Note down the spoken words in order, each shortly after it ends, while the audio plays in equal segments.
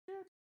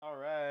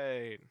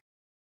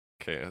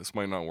Okay, this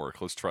might not work.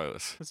 Let's try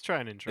this. Let's try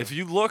an intro. If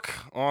you look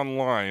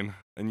online,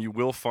 and you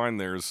will find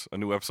there's a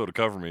new episode of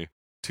Cover Me,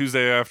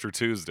 Tuesday after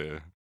Tuesday.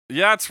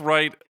 Yeah, that's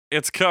right.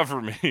 It's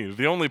Cover Me,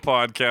 the only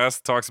podcast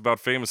that talks about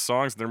famous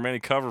songs and their many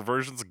cover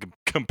versions and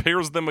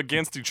compares them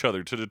against each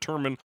other to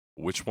determine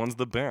which one's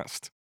the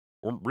best.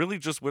 Or really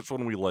just which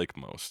one we like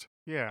most.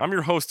 Yeah. I'm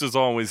your host, as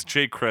always,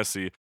 Jake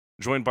Cressy,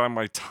 joined by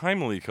my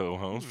timely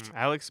co-host.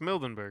 Alex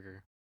Mildenberger.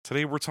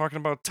 Today we're talking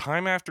about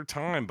Time After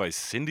Time by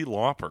Cyndi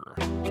Lauper.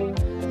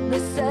 The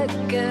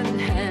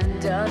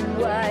second-hand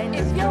unwind.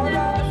 If you're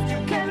lost,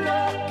 you can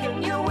look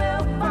and you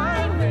will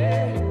find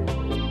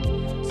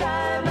me.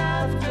 Time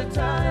after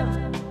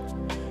time.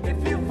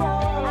 If you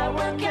fall, I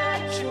will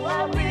catch you.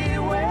 I'll be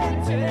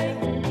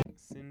waiting.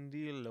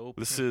 Cyndi Lauper.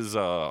 This is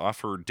off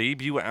her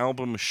debut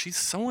album, She's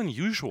So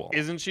Unusual.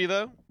 Isn't she,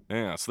 though?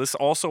 Yeah, so this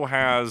also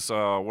has,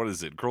 what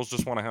is it? Girls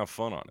Just Want to Have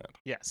Fun on it.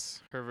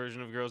 Yes. Her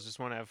version of Girls Just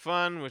Want to Have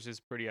Fun, which is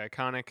pretty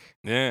iconic.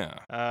 Yeah.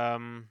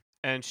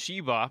 And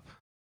She Bop,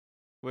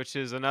 which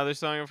is another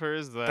song of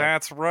hers.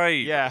 That's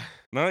right. Yeah.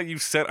 Now that you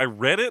said, I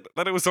read it,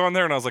 that it was on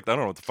there, and I was like, I don't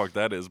know what the fuck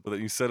that is, but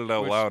then you said it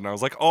out Which- loud, and I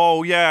was like,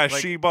 oh yeah, Like-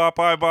 She Bop,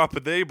 I Bop,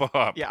 and They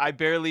Bop. Yeah, I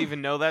barely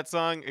even know that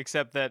song,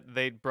 except that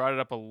they brought it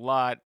up a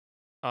lot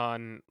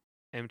on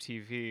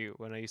MTV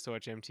when I used to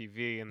watch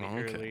MTV in the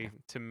Okay. early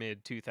to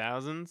mid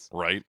 2000s.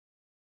 Right?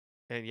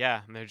 And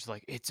yeah, and they're just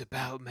like, it's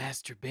about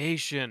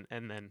masturbation.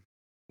 And then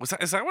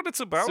Is that what it's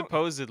about?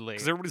 supposedly,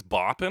 Because everybody's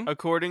bopping?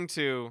 according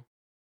to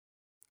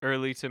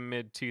early to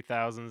mid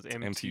 2000s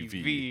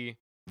MTV. MTV,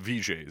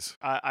 VJs.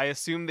 I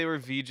assume they were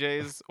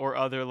VJs or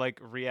other like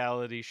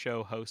reality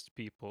show host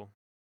people.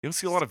 You don't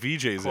see a lot of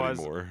VJs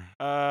Quasi- anymore.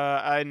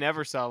 I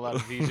never saw a lot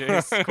of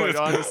VJs, quite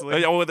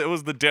honestly. Oh, it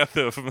was the death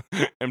of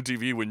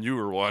MTV when you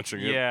were watching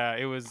it. Yeah,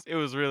 it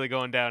was really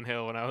going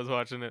downhill when I was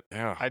watching it.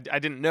 Yeah. I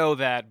didn't know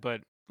that,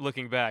 but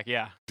looking back,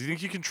 yeah. Do you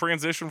think you can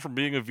transition from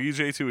being a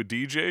VJ to a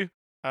DJ?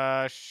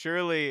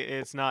 Surely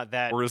it's not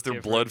that. Or is there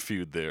different. blood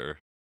feud there?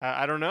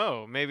 I don't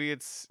know. Maybe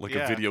it's Like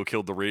yeah, a video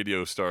killed the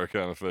radio star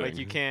kind of thing. Like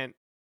you can't.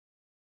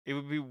 It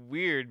would be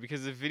weird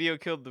because if video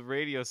killed the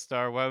radio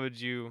star, why would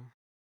you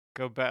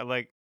go back?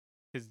 Like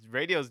his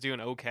radio's doing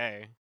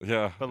okay,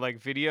 Yeah, but like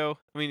video,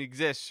 I mean,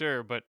 exists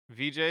sure, but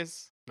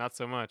VJs not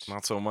so much.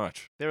 not so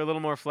much. They're a little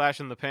more flash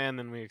in the pan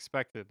than we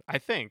expected. I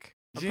think.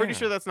 I'm pretty Yeah.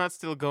 sure that's not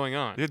still going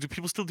on. Yeah, do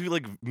people still do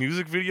like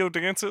music video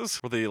dances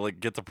where they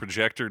like get the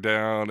projector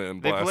down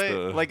and They blast play the...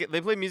 like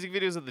they play music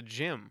videos at the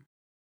gym.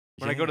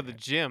 When I go to the Yeah,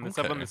 gym, it's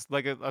up on okay. this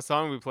like a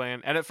song we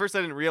playing, and at first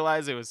I didn't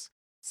realize it was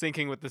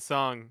syncing with the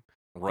song.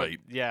 but Right.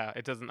 yeah,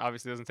 it doesn't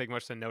take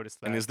much to notice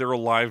that. And is there a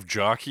live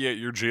jockey at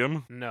your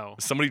gym? No.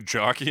 Is somebody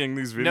jockeying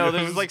these videos? No,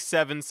 there's like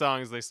 7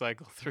 songs they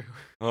cycle through.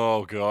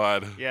 Oh,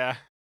 God. Yeah.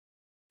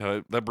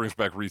 That brings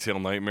back Retail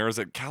Nightmares.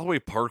 At Callaway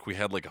Park, we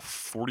had like a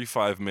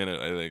 45-minute,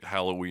 I think,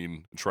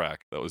 Halloween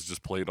track that was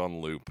just played on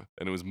loop,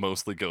 and it was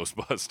mostly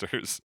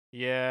Ghostbusters.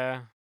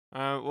 Yeah.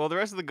 Well, the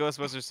rest of the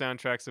Ghostbusters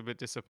soundtrack's a bit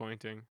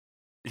disappointing.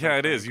 Yeah,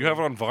 it is. You have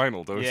it on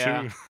vinyl, don't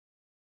Yeah. you?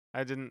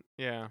 I didn't.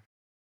 Yeah.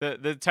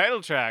 The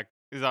title track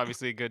is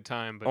obviously a good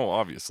time, but Oh,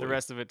 obviously. the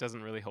rest of it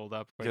doesn't really hold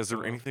up. quite Yeah, is so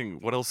there well.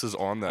 anything... What else is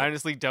on that? I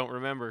honestly don't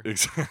remember.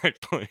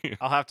 Exactly.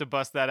 I'll have to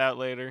bust that out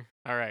later.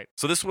 All right.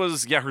 So this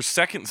was, yeah, her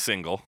second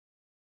single.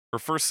 Her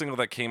first single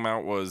that came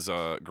out was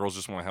Girls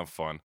Just Want to Have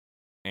Fun.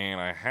 And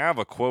I have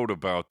a quote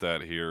about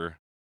that here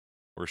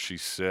where she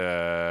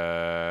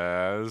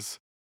says...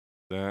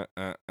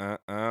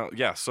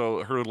 Yeah,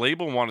 so her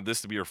label wanted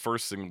this to be her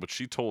first single, but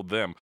she told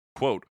them,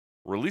 quote,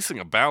 releasing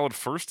a ballad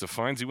first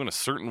defines you in a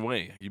certain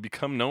way. You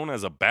become known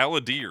as a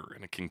balladeer,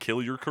 and it can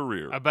kill your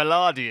career. A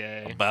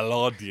balladier. A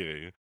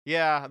balladeer.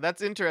 Yeah,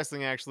 that's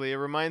interesting, actually. It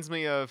reminds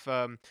me of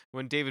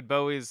when David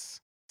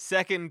Bowie's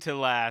second to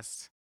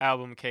last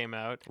album came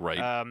out. Right.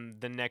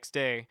 The next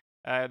day.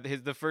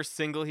 The first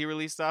single he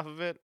released off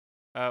of it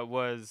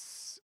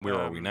was Where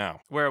Are We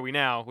Now? Where Are We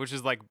Now, which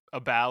is like a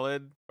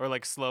ballad or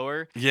like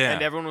slower. Yeah.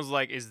 And everyone was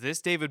like, is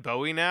this David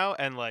Bowie now?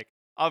 And like,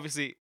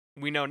 obviously,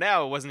 we know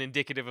now it wasn't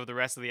indicative of the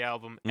rest of the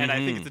album. And I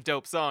think it's a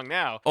dope song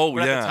now. Oh,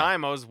 but yeah. at the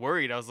time, I was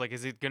worried. I was like,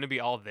 is it going to be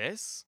all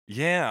this?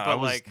 Yeah, But I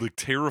was like- like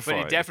terrified.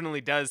 But it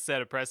definitely does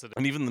set a precedent.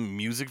 And even the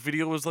music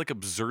video was like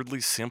absurdly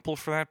simple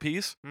for that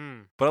piece.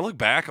 Hmm. But I look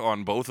back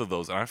on both of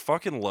those, and I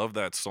fucking love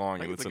that song.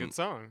 Like, and it's a an good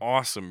song.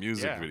 awesome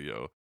music Yeah.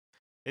 video.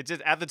 It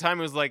just at the time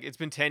it was like it's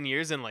been 10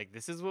 years and like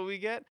this is what we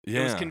get. It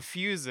was Yeah.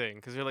 confusing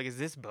because you're like, is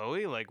this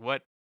Bowie? Like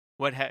what?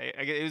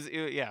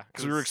 Yeah.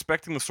 Because we were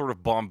expecting the sort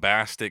of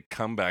bombastic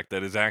comeback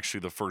that is actually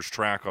the first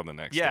track on the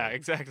next. Yeah, day.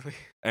 exactly.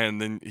 And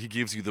then he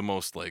gives you the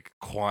most like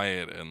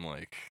quiet and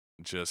like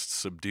just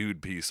subdued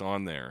piece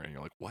on there, and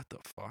you're like, what the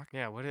fuck?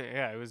 Yeah.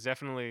 It was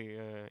definitely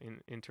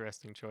an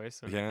interesting choice.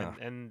 And, Yeah.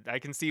 And I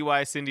can see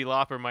why Cyndi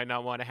Lauper might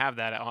not want to have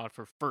that on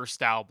for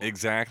first album.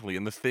 Exactly.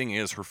 And the thing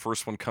is, her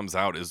first one comes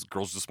out is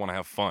Girls Just Want to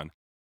Have Fun.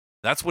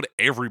 That's what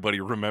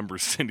everybody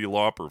remembers Cyndi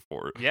Lauper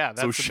for. Yeah.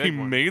 That's So the she big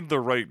one. made the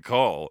right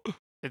call.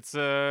 It's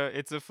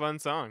a fun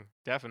song,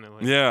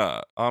 definitely.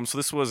 Yeah. So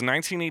this was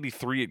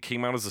 1983. It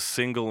came out as a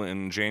single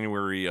in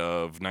January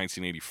of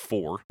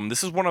 1984.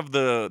 This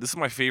is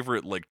my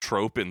favorite like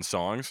trope in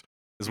songs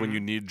is when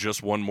you need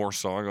just one more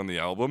song on the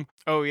album,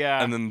 Oh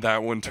yeah. and then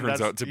that one turns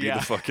that's- out to be yeah.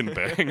 the fucking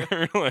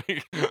banger.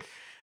 Like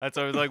That's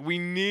always like we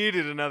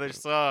needed another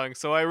song,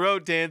 so I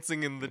wrote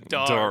 "Dancing in the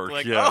Dark." dark.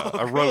 Like, Yeah. oh,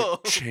 I wrote cool.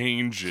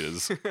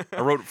 changes.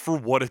 I wrote for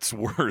what it's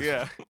worth.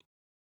 Yeah.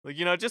 Like,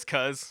 just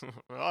cuz.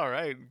 All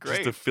right, great.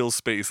 Just to fill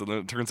space, and then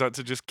it turns out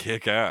to just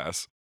kick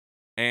ass.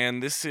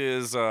 And this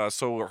is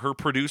so her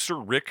producer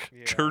Rick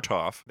Yeah.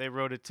 Chertoff. They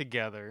wrote it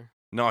together.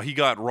 No, he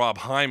got Rob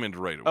Hyman to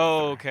write it. with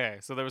Oh, her. okay.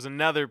 So there was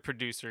another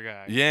producer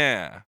guy.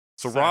 Yeah.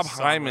 So Slash Rob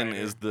Hyman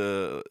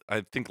songwriter. is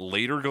I think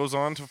later goes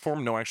on to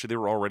form. No, actually, they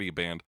were already a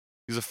band.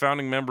 He's a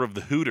founding member of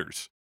the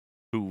Hooters,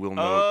 who will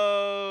know.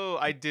 Oh,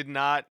 I did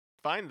not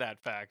find that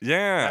fact.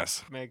 Yes.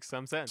 That makes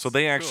some sense. So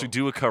they actually Cool.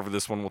 do a cover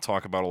this one. We'll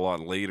talk about a lot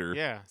later.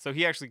 Yeah. So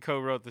he actually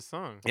co-wrote the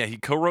song. Yeah, he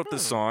co-wrote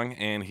this Hmm. song,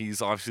 and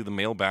he's obviously the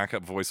male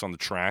backup voice on the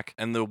track.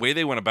 And the way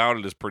they went about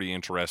it is pretty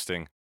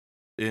interesting.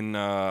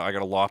 I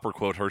got a Lopper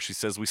quote her. She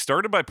says, "We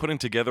started by putting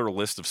together a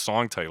list of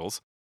song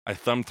titles. I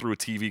thumbed through a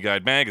TV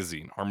Guide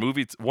magazine.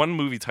 One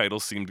movie title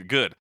seemed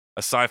good, a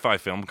sci-fi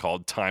film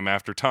called Time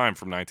After Time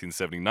from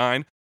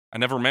 1979. I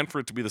never meant for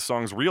it to be the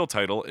song's real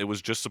title. It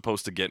was just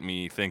supposed to get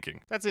me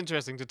thinking." That's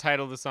interesting to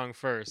title the song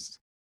first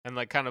and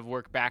like kind of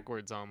work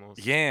backwards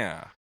almost.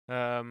 Yeah.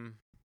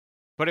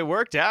 But it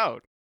worked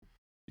out.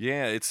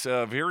 Yeah, it's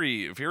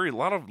very, very a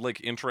lot of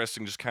like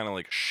interesting, just kind of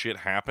like shit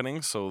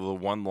happening. So the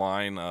one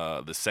line,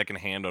 the second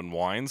hand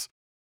unwinds,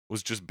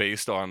 was just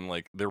based on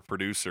like their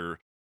producer,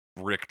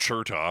 Rick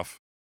Chertoff.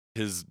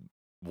 His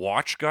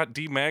watch got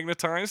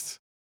demagnetized,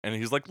 and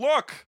he's like,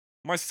 "Look,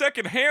 my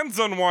second hand's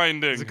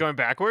unwinding." Is it going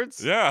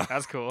backwards? Yeah,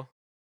 That's cool.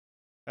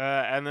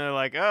 And they're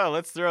like, oh,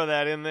 let's throw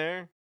that in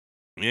there.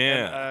 And,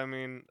 yeah, I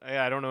mean,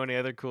 yeah, I don't know any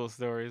other cool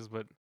stories,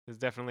 but there's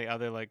definitely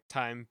other like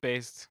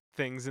time-based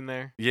things in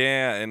there.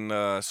 yeah.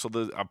 And so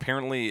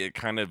apparently it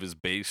kind of is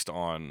based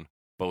on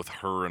both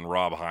her and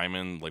Rob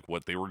Hyman, like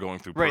what they were going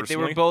through Right,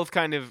 personally. they were both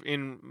kind of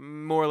in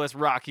more or less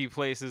rocky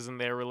places in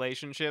their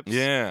relationships.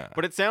 Yeah,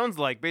 But it sounds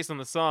like, based on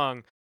the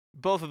song,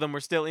 both of them were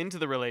still into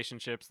the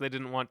relationships. They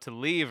didn't want to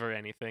leave or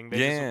anything. They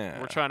Yeah.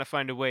 just were trying to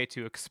find a way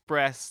to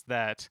express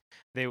that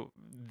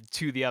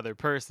to the other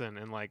person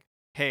and like,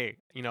 hey,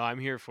 I'm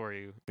here for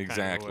you. kind of a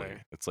exactly.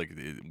 way. It's like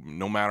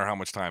no matter how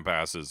much time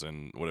passes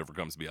and whatever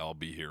comes to be, I'll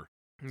be here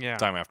Yeah.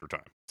 time after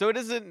time. So it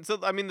isn't. So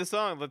I mean,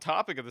 the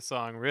topic of the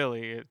song,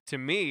 really, to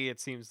me, it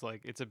seems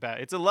like it's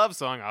a love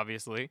song.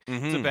 Obviously,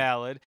 it's a Mhm.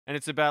 ballad, and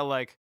it's about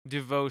like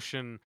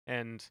devotion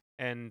and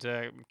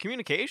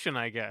communication,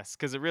 I guess,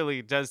 because it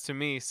really does to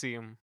me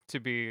seem to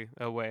be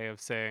a way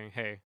of saying,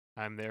 "Hey,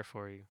 I'm there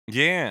for you."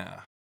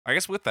 Yeah. I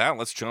guess with that,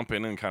 let's jump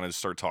in and kind of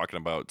start talking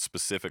about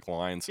specific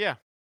lines. Yeah.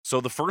 So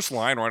the first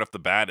line right off the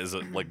bat is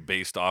like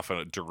based off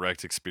a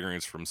direct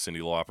experience from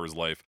Cyndi Lauper's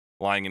life.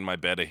 Lying in my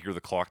bed, I hear the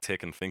clock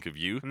tick and think of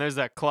you. And there's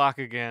that clock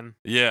again,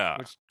 Yeah.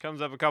 which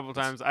comes up a couple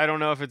times. I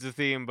don't know if it's a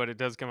theme, but it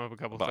does come up a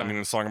couple But, I times. mean,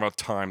 in a song about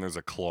time, there's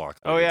a clock.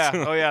 Oh Like, yeah,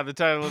 it's- oh yeah. The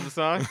title of the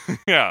song,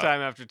 yeah.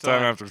 time after time.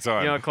 Time after time.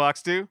 You know what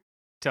clocks do?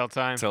 Tell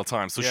time. Tell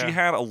time. So Yeah. she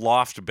had a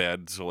loft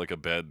bed, so like a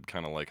bed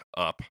kind of like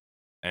up,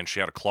 and she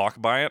had a clock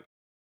by it.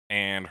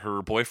 And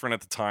her boyfriend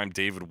at the time,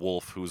 David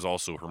Wolf, who was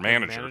also her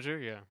manager,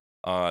 Yeah.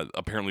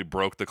 apparently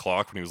broke the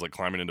clock when he was like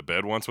climbing into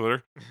bed once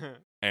with her.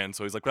 And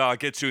so he's like, "Well, I'll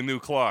get you a new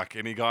clock."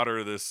 And he got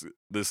her this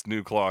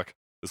new clock,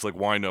 this like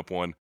wind up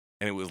one,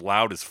 and it was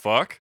loud as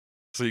fuck.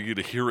 So you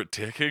could hear it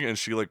ticking, and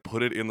she like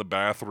put it in the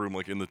bathroom,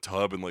 like in the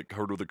tub, and like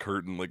covered with a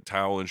curtain, like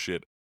towel and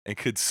shit, and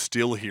could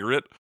still hear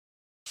it.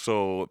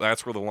 So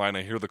that's where the line,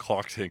 "I hear the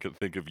clock tick and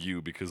think of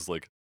you," because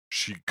like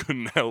she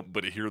couldn't help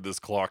but hear this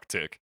clock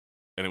tick,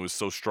 and it was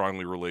so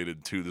strongly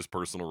related to this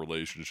personal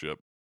relationship.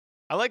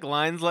 I like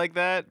lines like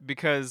that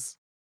because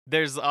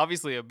there's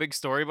obviously a big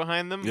story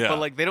behind them, Yeah. but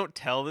like they don't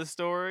tell the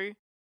story,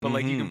 but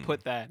like you can Mhm.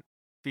 put that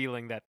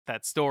feeling,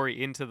 that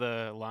story into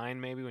the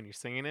line maybe when you're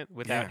singing it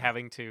without Yeah.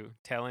 having to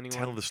tell anyone.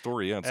 Tell the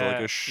story, yeah. It's like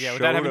a yeah,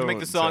 without having to make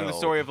the show song don't the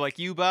story of like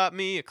you bought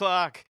me a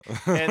clock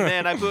and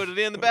then I put it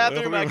in the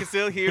bathroom. I can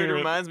still hear it. It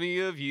reminds me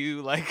of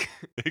you. Like,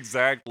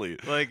 exactly.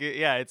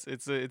 yeah,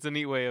 it's a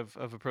neat way of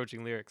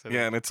approaching lyrics. I Yeah,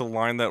 think. and it's a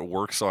line that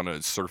works on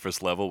a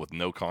surface level with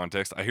no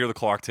context. I hear the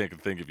clock tick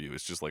and think of you.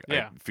 It's just like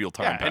Yeah. I feel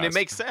time yeah, pass. and it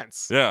makes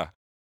sense. Yeah.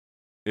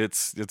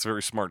 It's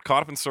very smart.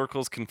 Caught up in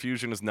circles,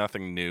 confusion is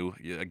nothing new.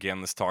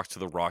 Again, this talks to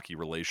the Rocky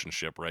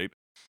relationship, right?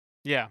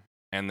 Yeah.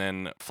 And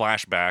then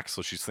flashback,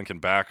 so she's thinking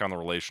back on the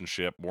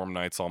relationship. Warm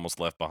nights almost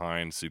left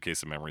behind.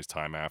 Suitcase of memories,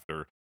 time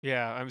after.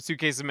 Yeah,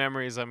 Suitcase of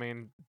Memories. I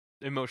mean,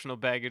 emotional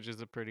baggage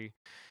is a pretty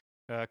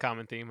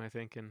common theme, I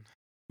think, in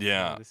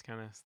Yeah, this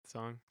kind of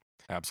song,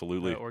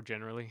 absolutely. or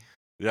generally.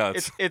 Yeah,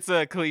 It's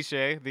a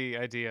cliche, the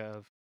idea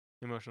of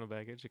emotional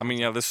baggage. It I mean,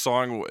 comes yeah, up. this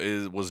song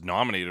was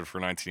nominated for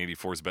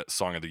 1984's Best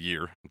Song of the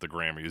Year at the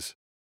Grammys,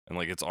 and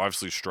like it's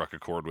obviously struck a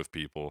chord with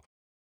people.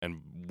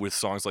 And with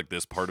songs like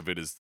this, part of it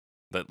is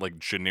that like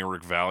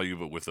generic value,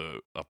 but with a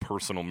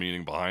personal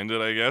meaning behind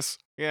it, I guess.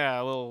 Yeah,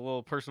 a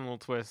little personal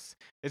twist.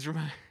 It's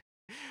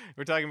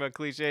we're talking about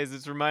cliches.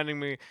 It's reminding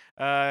me.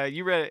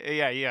 You read it?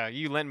 Yeah.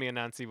 You lent me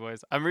Anansi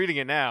Boys. I'm reading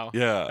it now.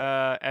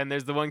 Yeah. And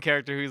there's the one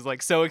character who's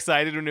like so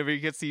excited whenever he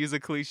gets to use a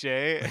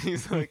cliche, and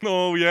he's like,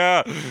 Oh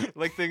yeah.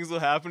 like things will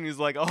happen. He's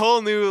like a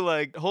whole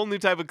new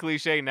type of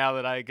cliche now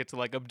that I get to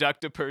like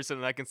abduct a person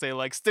and I can say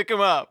like stick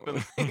him up.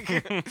 And, like,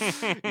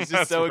 he's just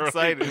That's so right.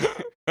 excited.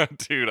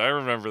 Dude, I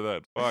remember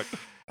that. Fuck.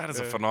 That is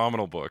a Yeah.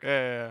 phenomenal book.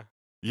 Yeah.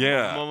 I'm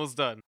Yeah. almost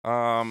done.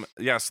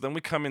 Yeah, so then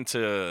we come into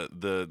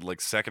the like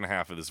second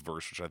half of this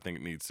verse, which I think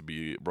needs to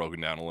be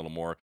broken down a little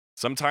more.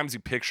 Sometimes you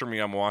picture me,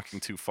 I'm walking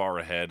too far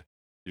ahead.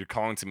 You're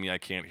calling to me, I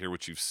can't hear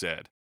what you've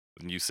said.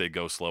 When you say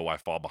go slow, I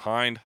fall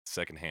behind.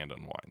 Second hand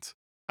unwinds.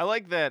 I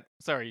like that.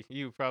 Sorry,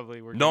 you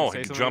probably were. No, gonna say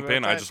I can something jump about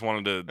in. I that. just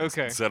wanted to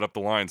Okay. set up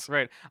the lines.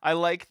 Right. I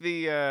like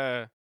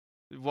the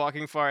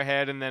walking far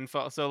ahead and then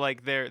fall. So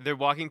like they're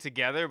walking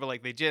together, but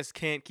like they just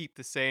can't keep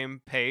the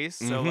same pace.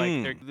 So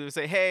like they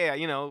say, hey,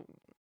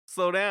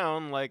 slow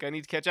down. Like I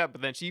need to catch up.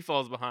 But then she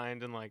falls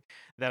behind, and like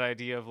that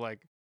idea of like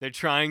they're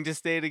trying to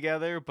stay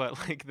together, but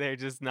like they're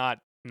just not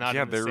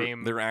Yeah, in the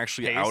same. they're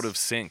actually out of pace.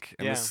 sync.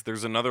 And Yeah.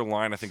 there's another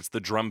line, I think it's the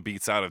drum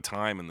beats out of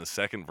time in the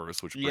second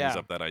verse, which brings Yeah,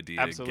 up that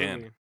idea Absolutely.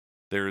 again.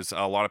 There's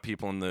a lot of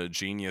people in the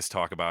Genius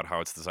talk about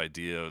how it's this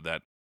idea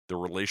that the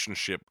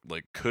relationship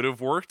like could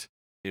have worked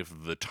if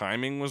the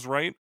timing was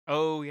right.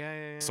 Oh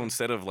yeah. So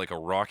instead of like a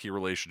rocky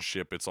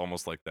relationship, it's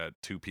almost like that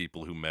two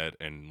people who met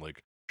and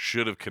like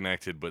should have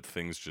connected, but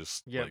things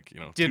just Yep. like,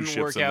 two Didn't ships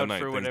work in the out night.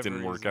 for Things whatever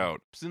didn't work reason.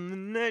 out. It's in the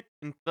night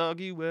in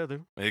foggy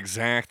weather,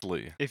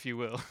 Exactly. if you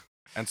will.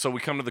 And so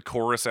we come to the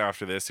chorus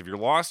after this. If you're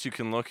lost, you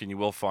can look and you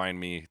will find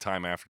me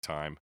time after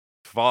time.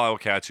 If I will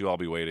catch you, I'll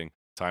be waiting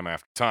time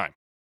after time.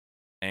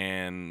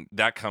 And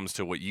that comes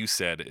to what you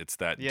said. It's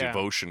that Yeah.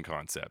 devotion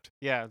concept.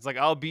 Yeah, it's like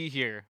I'll be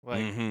here.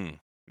 Like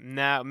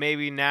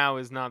maybe now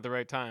is not the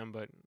right time,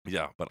 but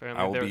Yeah, but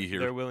apparently I will they're, be here.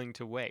 They're willing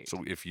to wait.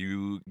 So if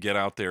you get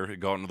out there,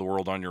 go out into the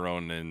world on your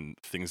own and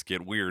things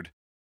get weird,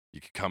 you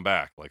can come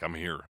back. Like, I'm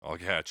here. I'll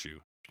catch you.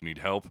 If you need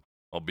help,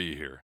 I'll be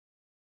here.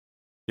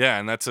 Yeah,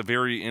 and that's a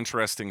very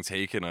interesting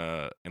take in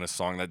a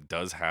song that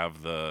does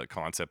have the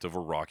concept of a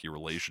rocky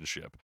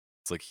relationship.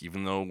 It's like,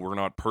 even though we're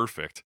not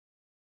perfect,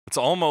 it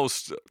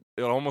almost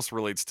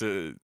relates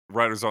to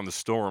Riders on the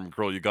Storm,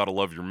 Girl, You Gotta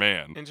Love Your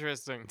Man.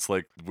 Interesting. It's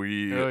like Oh,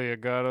 you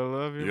gotta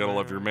love you gotta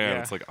love your man.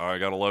 Yeah. It's like, I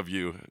gotta love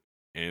you.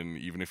 And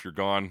even if you're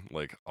gone,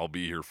 like, I'll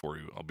be here for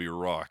you. I'll be a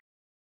rock.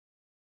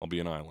 I'll be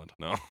an island.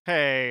 No.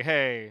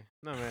 Hey,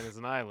 no man is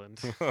an island.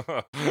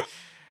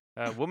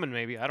 Woman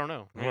maybe. I don't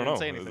know. I I don't didn't know.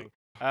 say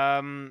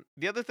anything.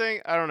 The other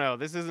thing, I don't know.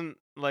 This isn't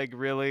like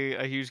really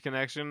a huge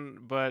connection,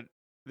 but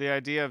the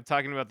idea of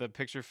talking about the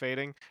picture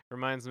fading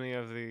reminds me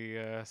of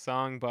the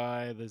song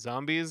by the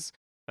Zombies,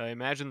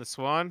 Imagine the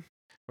Swan,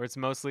 where it's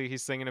mostly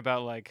he's singing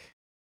about like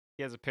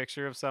he has a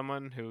picture of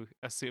someone who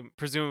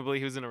presumably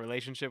he was in a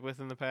relationship with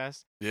in the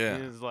past. Yeah.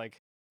 He is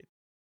like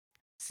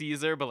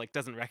sees her but like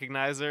doesn't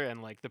recognize her,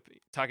 and like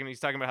he's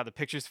talking about how the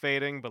picture's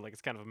fading, but like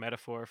it's kind of a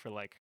metaphor for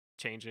like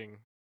changing,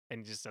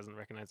 and he just doesn't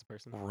recognize the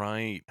person.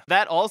 Right.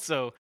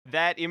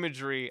 That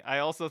imagery, I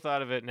also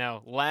thought of it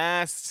now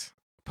last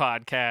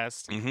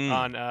podcast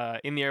on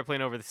In the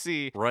Airplane Over the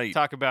Sea. Right.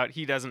 Talk about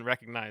he doesn't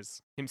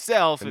recognize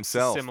himself. It's a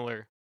Himself.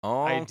 similar.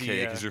 Oh, okay,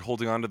 idea. because you're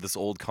holding on to this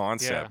old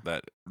concept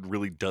that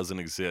really doesn't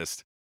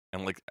exist.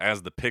 And like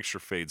as the picture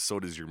fades, so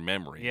does your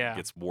memory. Yeah. It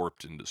gets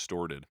warped and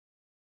distorted.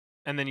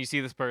 And then you see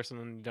this person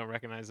and you don't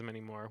recognize them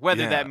anymore.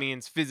 Whether Yeah. that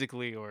means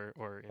physically or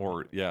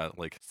Or yeah,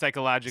 like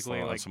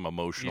psychologically, on like some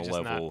emotional just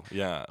not level.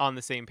 Yeah. on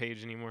the same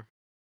page anymore.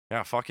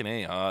 Yeah, fucking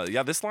A.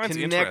 Yeah, this line's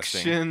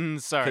interesting.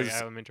 Connections. Sorry,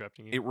 'cause I'm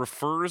interrupting you. It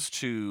refers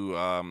to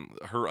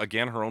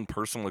her own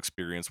personal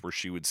experience where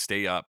she would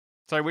stay up.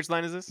 Sorry, which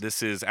line is this?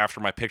 This is after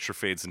my picture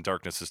fades and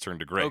darkness has turned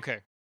to gray.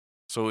 Okay.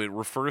 So it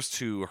refers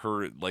to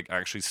her like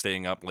actually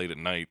staying up late at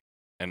night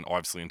and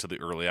obviously into the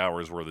early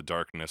hours where the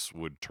darkness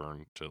would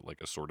turn to like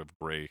a sort of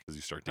gray because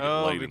you start to get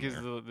light because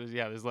in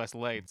there. there's less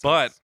light. So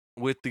But it's-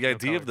 with the no idea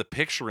color. of the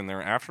picture in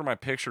there, after my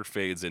picture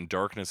fades and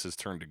darkness has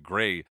turned to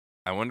gray,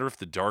 I wonder if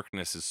the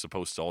darkness is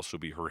supposed to also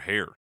be her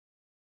hair.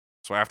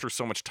 So after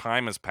so much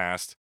time has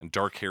passed and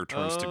dark hair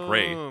turns to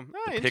gray, the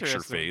picture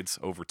interesting. fades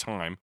over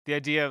time. The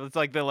idea of it's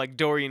like the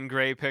Dorian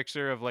Gray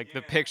picture of like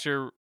the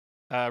picture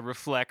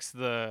reflects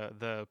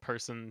the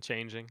person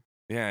changing.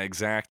 Yeah,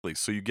 exactly.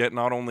 So you get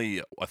not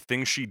only a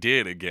thing she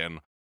did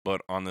again,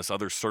 but on this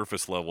other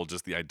surface level,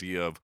 just the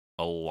idea of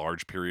a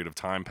large period of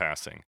time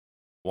passing.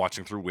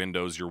 Watching through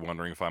windows, you're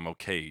wondering if I'm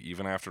okay.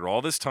 Even after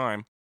all this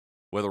time,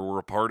 whether we're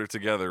apart or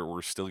together,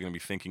 we're still going to be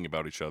thinking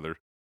about each other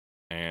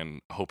and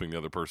hoping the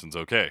other person's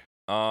okay.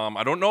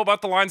 I don't know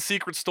about the line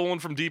secret stolen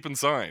from deep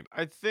inside.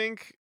 I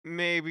think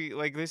maybe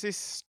like they say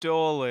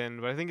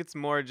stolen, but I think it's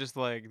more just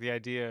like the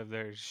idea of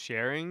they're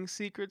sharing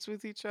secrets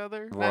with each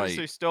other. Not Right.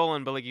 necessarily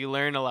stolen, but like you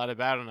learn a lot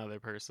about another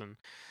person.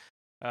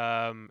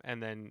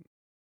 And then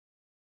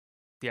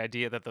the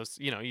idea that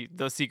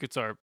those secrets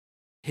are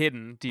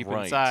hidden deep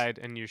Right. inside,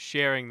 and you're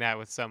sharing that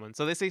with someone.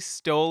 So they say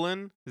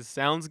stolen. This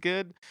sounds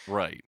good,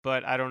 Right.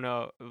 but I don't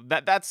know.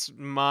 That's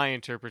my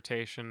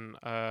interpretation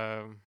Yeah,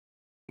 of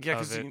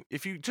because it.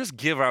 if you just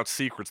give out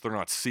secrets, they're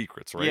not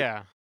secrets, right?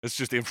 Yeah, It's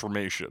just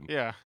information.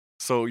 yeah,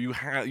 So you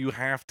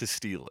have to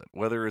steal it,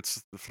 whether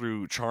it's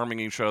through charming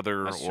each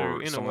other that's true.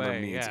 or In a some other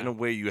way, means. In yeah, a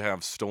way, you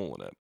have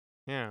stolen it.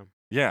 yeah.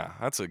 Yeah,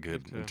 that's a You have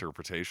good to.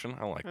 interpretation.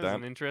 I like That's that.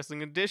 an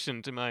interesting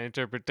addition to my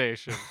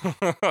interpretation.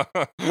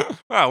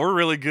 Wow, we're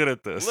really good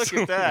at this.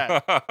 Look at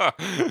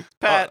that.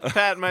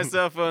 Pat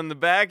myself on the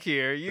back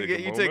here. You Take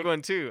a take moment.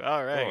 one too.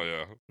 All right. Oh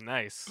yeah.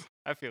 Nice.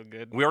 I feel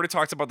good. We already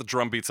talked about the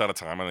drum beats out of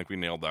time. I think we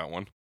nailed that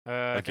one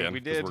I think again we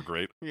because did. we're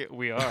great. Yeah,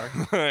 we are.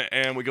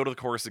 And we go to the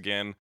chorus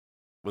again.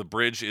 The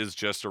bridge is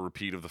just a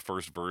repeat of the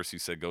first verse. You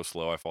said, "Go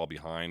slow, I fall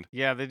behind."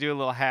 Yeah, they do a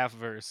little half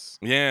verse.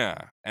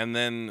 Yeah, and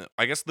then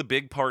I guess the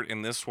big part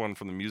in this one,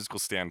 from the musical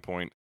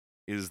standpoint,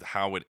 is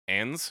how it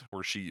ends,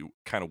 where she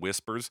kind of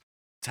whispers,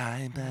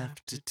 "Time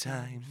after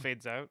time,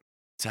 Fades out.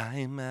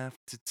 time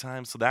after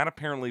time." So that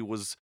apparently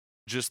was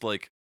just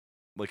like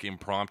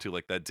impromptu,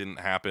 like that didn't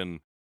happen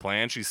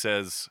planned. She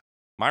says,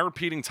 "My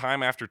repeating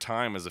time after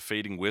time as a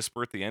fading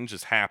whisper at the end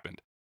just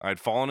happened. I had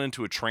fallen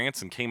into a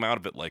trance and came out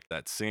of it like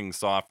that, singing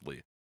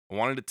softly. I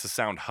wanted it to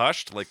sound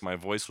hushed, like my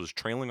voice was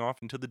trailing off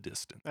into the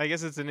distance." I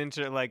guess it's an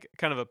like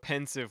kind of a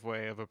pensive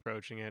way of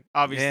approaching it.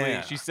 Obviously,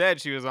 Yeah. she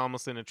said she was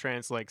almost in a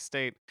trance-like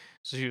state,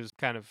 so she was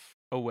kind of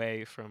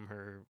away from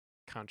her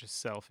conscious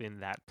self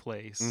in that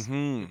place,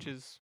 Mm-hmm. which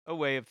is a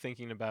way of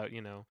thinking about,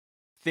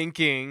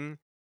 thinking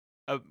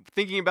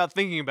about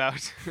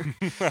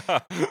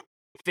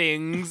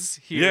things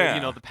here,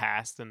 Yeah. the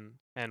past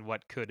and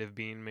what could have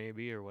been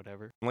maybe or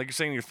whatever. Like you're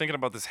saying, you're thinking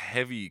about this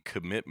heavy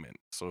commitment.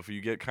 So if you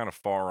get kind of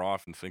far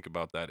off and think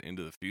about that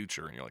into the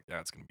future, and you're like,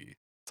 "That's gonna be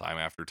time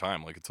after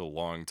time. Like it's a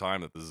long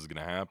time that this is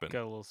gonna happen."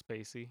 Got a little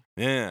spacey.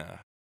 Yeah,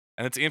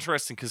 and it's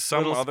interesting because some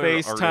Little other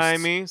space artists,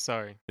 timey.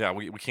 Sorry. yeah,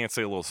 we can't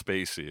say a little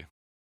spacey.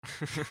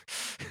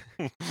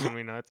 Can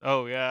we not?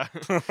 Oh yeah.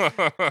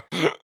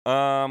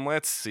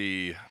 Let's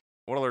see.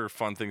 What other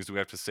fun things do we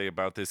have to say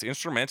about this?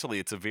 Instrumentally,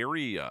 it's a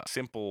very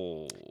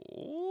simple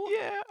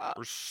Yeah.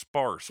 or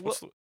sparse. Well, What's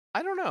the,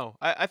 I don't know.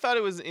 I thought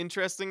it was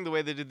interesting the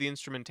way they did the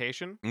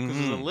instrumentation because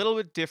it's a Mhm. little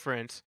bit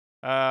different.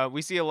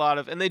 We see a lot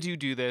of, and they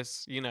do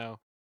this,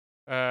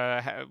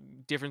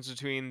 difference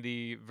between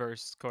the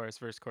verse, chorus,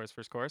 verse, chorus,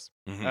 verse, chorus.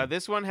 Mhm.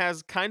 This one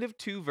has kind of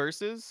two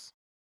verses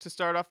to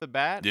start off the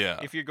bat. Yeah.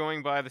 If you're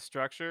going by the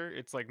structure,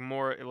 it's like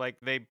more like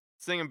they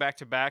sing them back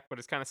to back, but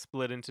it's kind of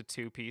split into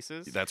two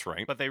pieces. That's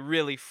right. But they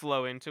really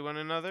flow into one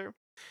another.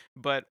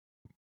 But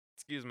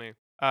excuse me,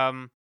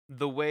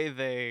 the way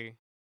the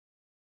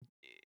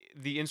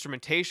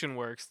instrumentation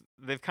works,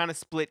 they've kind of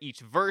split each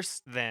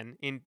verse then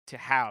into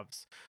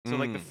halves. So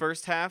like the Mm.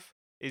 first half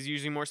is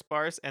usually more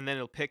sparse, and then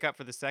it'll pick up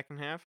for the second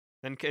half.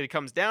 Then it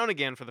comes down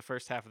again for the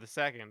first half of the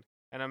second.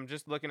 And I'm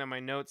just looking at my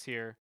notes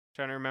here,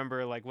 trying to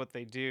remember like what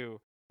they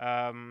do.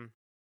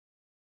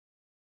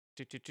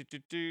 Do, do, do, do,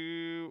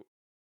 do.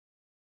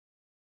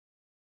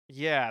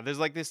 Yeah, there's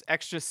like this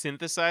extra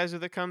synthesizer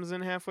that comes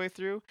in halfway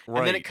through, and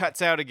then it Right.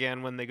 cuts out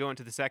again when they go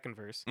into the second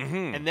verse,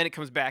 Mhm. and then it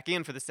comes back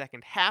in for the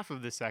second half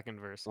of the second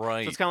verse. So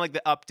Right. it's kind of like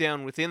the up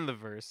down within the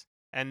verse,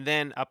 and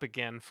then up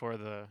again for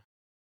the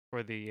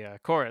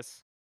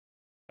chorus,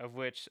 of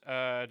which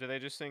do they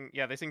just sing?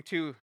 Yeah, they sing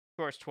two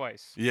chorus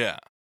twice, Yeah.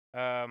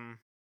 and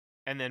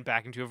then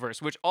back into a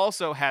verse, which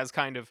also has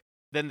kind of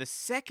then the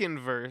second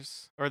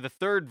verse or the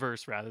third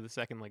verse rather, the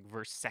second like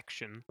verse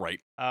section, Right.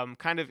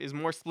 kind of is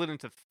more split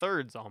into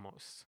thirds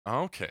almost.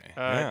 Okay.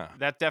 Yeah.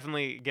 That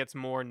definitely gets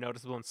more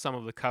noticeable in some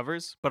of the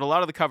covers, but a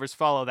lot of the covers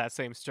follow that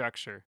same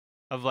structure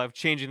of like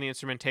changing the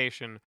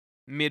instrumentation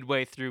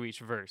midway through each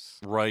verse.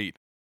 Right.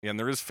 Yeah, and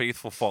there is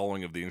faithful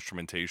following of the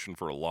instrumentation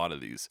for a lot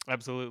of these.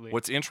 Absolutely.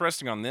 What's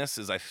interesting on this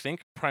is I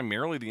think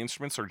primarily the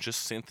instruments are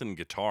just synth and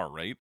guitar,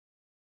 right?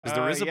 Because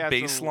there is a yeah,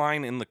 bass so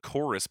line in the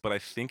chorus, but I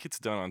think it's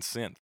done on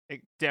synth.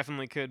 it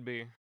definitely could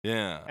be.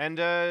 Yeah. And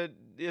yeah,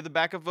 the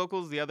backup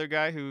vocals, the other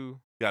guy who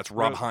Yeah, it's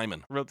Rob wrote-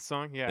 Hyman. wrote the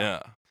song, yeah,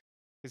 Yeah.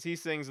 because he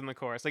sings in the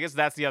chorus. I guess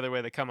that's the other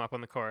way they come up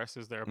on the chorus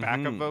is their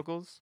backup Mhm.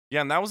 vocals.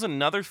 Yeah, and that was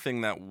another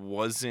thing that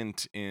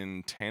wasn't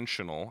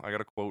intentional. I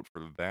got a quote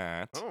for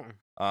that.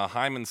 Oh,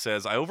 Hyman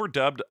says, I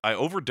overdubbed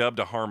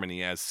a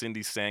harmony as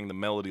Cindy sang the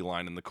melody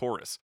line in the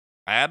chorus.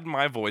 I added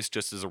my voice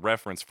just as a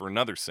reference for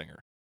another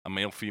singer, a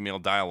male-female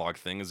dialogue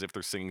thing as if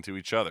they're singing to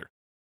each other.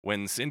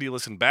 When Cindy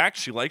listened back,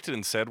 she liked it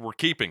and said, we're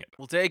keeping it.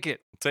 we'll take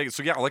it. Take it.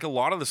 So yeah, like a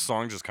lot of the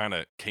songs just kind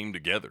of came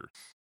together.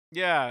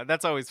 Yeah,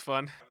 that's always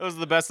fun. Those are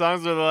the best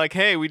songs where they're like,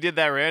 "Hey, we did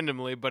that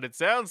randomly, but it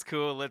sounds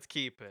cool. Let's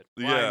keep it."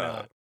 Why Yeah.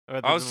 not?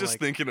 Rather I was than, just like,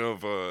 thinking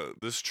of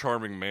this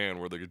charming man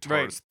where the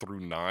guitarist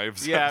threw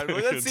knives. Yeah, at the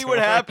well, let's see what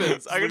guitar.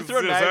 happens. I'm Let's gonna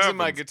throw see what knives in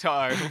my happens.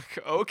 guitar.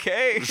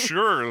 Okay.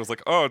 Sure. And I was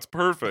like, oh, it's I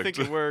perfect. think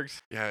it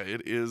worked. Yeah,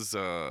 it is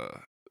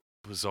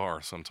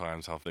bizarre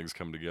sometimes how things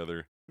come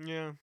together.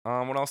 Yeah.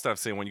 What else did I have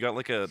to say? When you got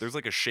there's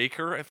like a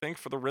shaker, I think,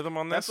 for the rhythm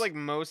on this. That's like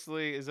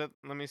mostly let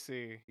me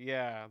see.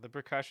 Yeah, the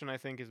percussion I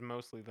think is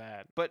mostly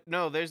that. But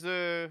no, there's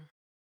a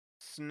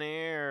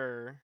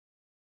snare.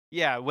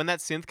 Yeah, when that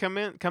synth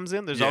comes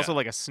in, there's Yeah. also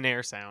like a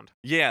snare sound.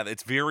 Yeah,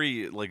 it's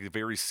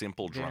very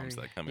simple drums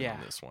Very- that come in on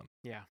yeah. this one.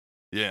 Yeah.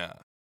 Yeah.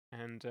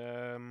 And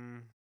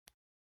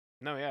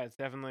no, yeah, it's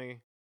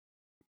definitely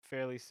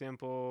fairly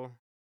simple.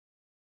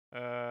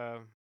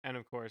 And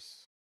of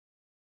course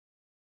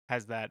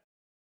has that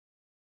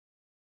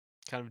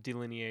kind of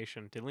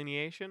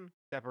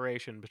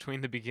separation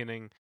between the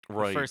beginning, the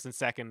Right. first and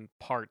second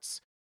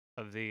parts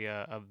of the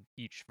of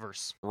each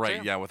verse. So,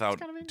 Right, yeah, without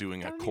kinda-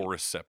 doing a kinda neat.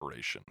 chorus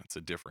separation. It's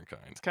a different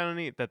kind. It's kind of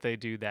neat that they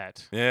do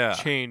that. Yeah.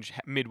 Change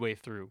midway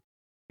through.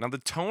 Now the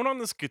tone on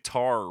this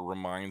guitar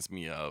reminds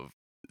me of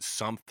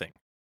something.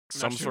 I'm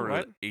Some not sure sort of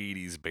what.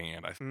 80s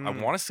band. I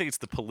Mm. want to say it's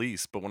the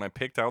Police, but when I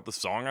picked out the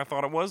song I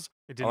thought it was,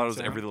 It I didn't thought it was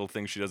sound- Every Little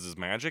Thing She Does Is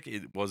Magic.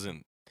 It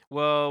wasn't.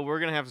 Well, we're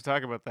gonna have to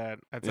talk about that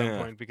at some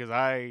Yeah. point because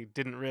I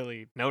didn't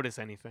really notice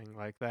anything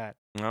like that.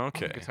 on the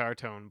Okay. guitar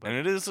tone, but And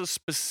it is a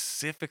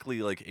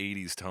specifically like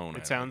 80s tone. I it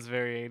think. sounds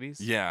very 80s.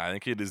 Yeah, I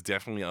think it is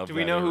definitely of Do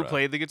we that know who era.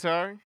 played the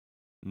guitar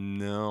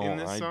No, in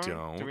this I song?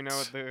 don't. Do we know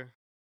what the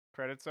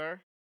credits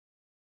are?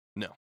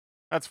 No.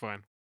 That's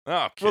fine.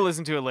 Okay. We'll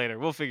listen to it later.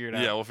 We'll figure it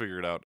out. Yeah, we'll figure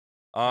it out.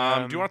 Do you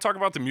Um, want to talk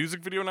about the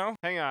music video now?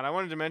 Hang on, I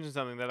wanted to mention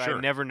something that Sure.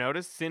 I never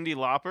noticed. Cyndi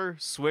Lauper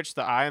switched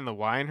the I and the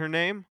Y in her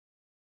name.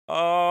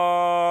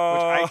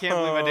 Oh, I can't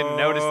believe I didn't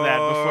notice that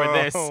before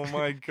this. Oh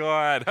my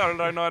god, how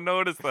did I not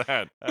notice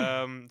that?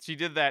 She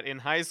did that in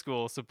high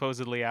school,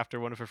 supposedly after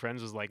one of her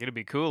friends was like, "It'd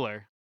be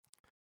cooler."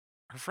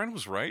 Her friend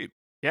was right.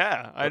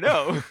 Yeah, I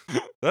know.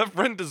 That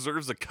friend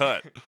deserves a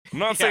cut. I'm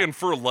not Yeah. saying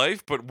for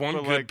life, but one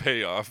But, good like,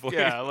 payoff. Like,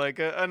 Yeah, like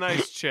a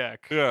nice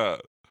check. yeah.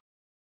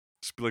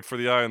 Just be like for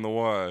the I and the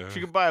Y.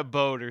 She could buy a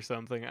boat or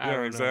something. I yeah,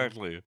 don't know.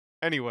 exactly.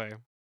 Anyway,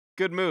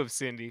 good move,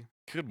 Cindy.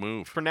 Good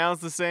move.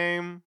 Pronounced the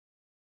same,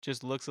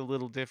 just looks a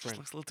little Just different.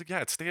 looks a little,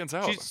 yeah, it stands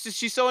out.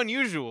 She's so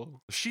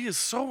unusual. She is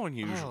so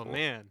unusual. Oh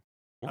man.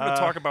 We're gonna Uh,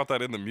 talk about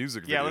that in the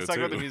music video. Yeah, let's talk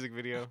about the too. music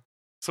video.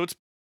 So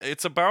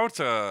it's about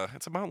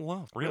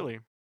love, Really?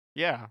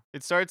 Yeah.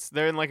 It starts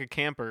they're in like a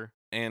camper.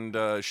 And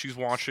she's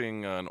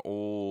watching an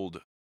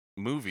old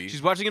movie.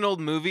 She's watching an old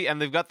movie and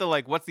they've got the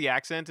like what's the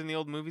accent in the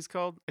old movies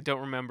called? I don't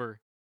remember.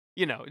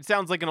 You know, it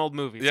sounds like an old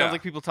movie. It Yeah. sounds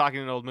like people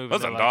talking in old movies.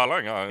 Listen, They're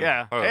like, darling.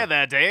 yeah. Hey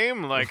there,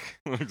 dame. Like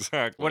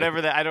exactly.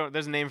 whatever that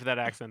there's a name for that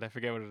accent. I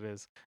forget what it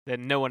is. That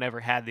no one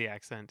ever had the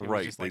accent. It was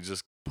Right. just, They like,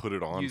 just put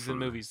it on used for in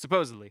movies,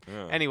 supposedly.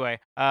 Yeah. Anyway,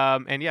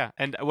 and yeah,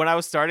 and when I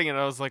was starting it,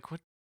 I was like,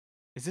 "What?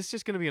 Is this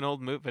just gonna be an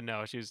old movie?" But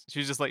no, she was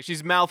just like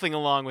she's mouthing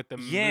along with the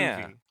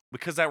Yeah. movie.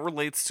 Because that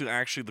relates to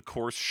actually the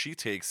course she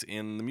takes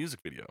in the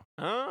music video.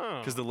 Oh,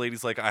 Because the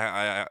lady's like,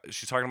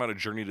 she's talking about a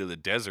journey to the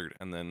desert,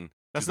 and then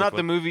that's she's like, not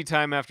the movie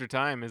Time After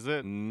Time, is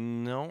it?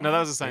 No, No, I that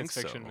was a don't science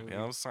think fiction so. movie. Yeah,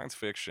 that was science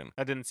fiction.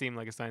 That didn't seem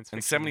like a science fiction.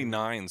 And movie.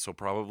 79, so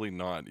probably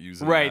not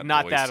using Right, that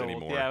not voice that old.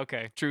 anymore. Yeah,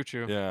 okay, true.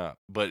 Yeah,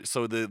 but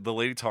so the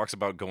lady talks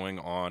about going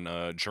on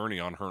a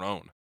journey on her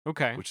own,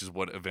 Okay, which is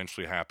what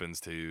eventually happens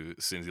to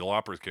Cyndi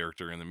Lauper's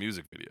character in the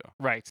music video.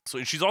 right.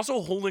 So she's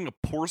also holding a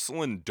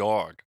porcelain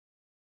dog.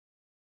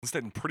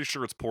 Instead, I'm pretty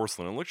sure it's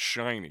porcelain. It looks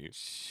shiny.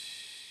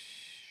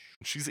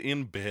 She's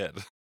in bed.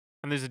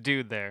 And there's a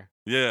dude there,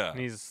 Yeah, and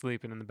he's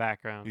sleeping in the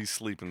background. he's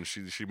sleeping.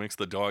 She makes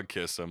the dog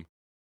kiss him,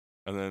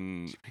 and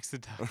then She makes the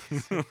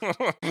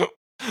dog.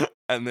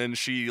 and then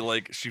she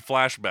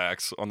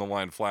flashbacks on the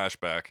line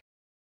flashback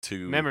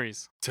to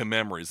Memories. to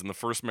memories. And the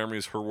first memory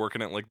is her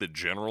working at like the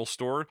general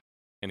store,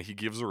 and he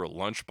gives her a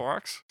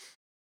lunchbox.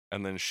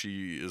 And then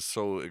she is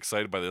so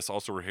excited by this.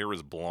 Also, her hair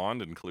is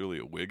blonde and clearly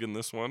a wig in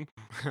this one.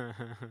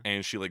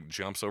 And she like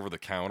jumps over the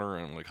counter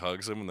and like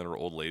hugs him. And then her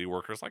old lady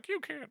worker's like, "You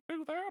can't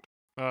do that.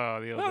 Oh,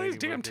 the old Oh, lady these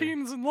damn worker.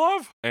 teens in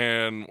love."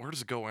 And where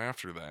does it go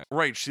after that?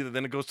 Right.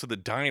 Then it goes to the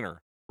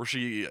diner where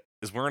she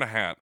is wearing a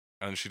hat,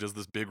 and she does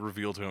this big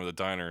reveal to him at the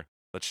diner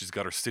that she's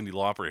got her Cyndi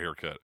Lauper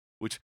haircut,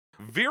 which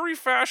very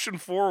fashion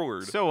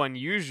forward. So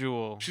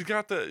unusual. She's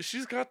got the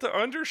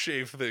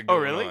undershave thing Oh,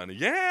 going really? on.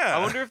 Yeah. I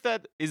wonder if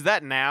that is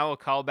that now a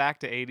callback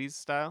to 80s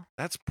style?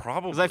 That's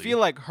probably Because I feel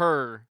like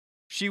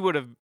she would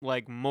have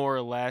like more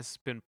or less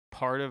been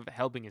part of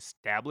helping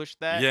establish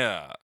that.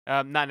 yeah.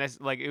 Not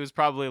necessarily like it was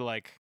probably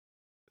like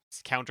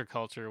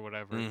counterculture or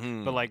whatever.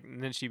 Mhm. But like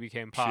and then she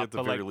became She pop. at the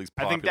but very like least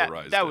I think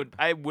popularized that it.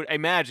 would I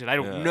imagine. I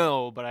don't Yeah.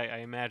 know, but I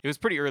imagine it was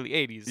pretty early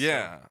 80s. so-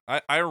 Yeah,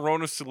 I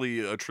erroneously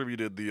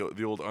attributed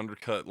the old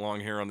undercut long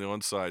hair on the one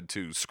side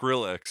to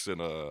Skrillex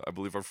in I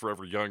believe a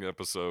Forever Young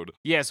episode.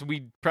 Yes,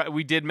 we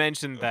did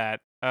mention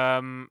that.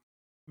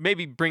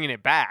 Maybe bringing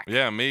it back.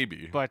 Yeah,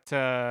 maybe. But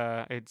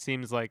it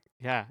seems like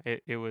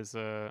it was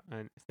a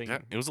thing Yeah,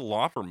 it was a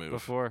Lauper move.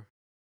 before.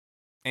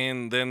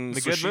 And then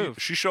The so good she,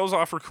 move. she shows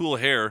off her cool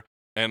hair,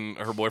 and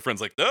her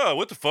boyfriend's like, "Duh,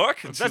 what the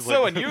fuck?" And That's she's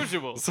so like-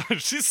 unusual. So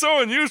she's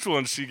so unusual,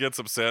 and she gets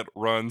upset,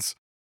 runs,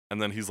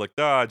 and then he's like,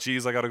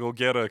 geez, I gotta go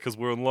get her because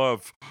we're in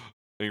love."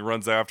 And he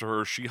runs after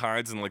her. She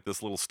hides in like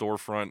this little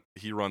storefront.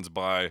 He runs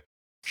by.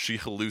 She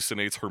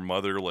hallucinates her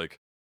mother like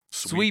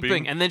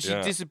Sweeping, and then she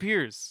Yeah.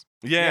 disappears.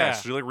 Yeah, Yeah.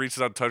 she like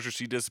reaches out to touch her.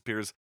 She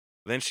disappears.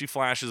 Then she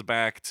flashes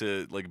back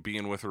to like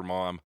being with her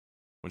mom,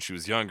 when she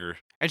was younger.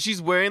 And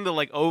she's wearing the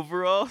like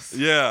overalls.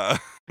 Yeah.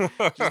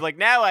 She's like,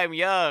 now I'm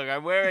young.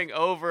 I'm wearing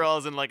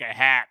overalls and like a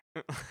hat.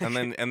 and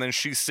then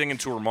she's singing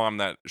to her mom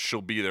that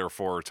she'll be there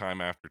for her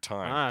time after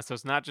time. so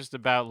it's not just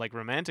about like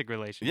romantic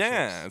relationships.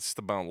 Yeah, it's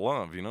about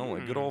love,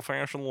 like good old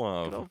fashioned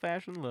love. Good old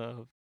fashioned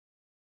love.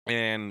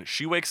 And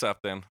she wakes up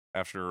then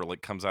after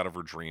like comes out of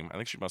her dream. I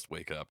think she must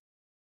wake up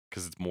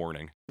because it's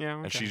morning.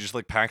 Yeah. And she okay. just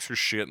like packs her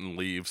shit and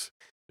leaves.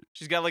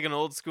 She's got like an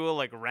old school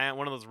like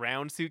one of those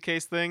round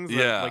suitcase things.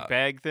 Yeah. Like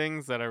bag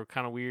things that are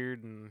kind of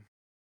weird and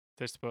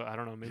they're supposed. I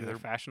don't know. Maybe Yeah, they're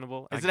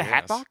fashionable. I Is it a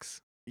hat guess.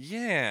 box?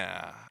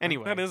 Yeah.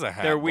 Anyway, that is a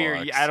hat. They're weird.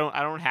 box. Yeah,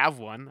 I don't have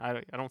one.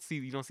 I don't see.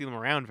 You don't see them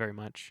around very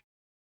much.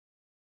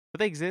 But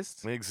they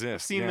exist. They exist.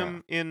 I've seen yeah.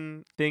 them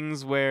in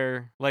things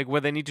where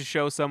they need to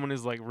show someone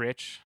is like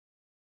rich.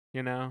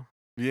 You know.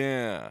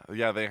 Yeah,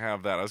 they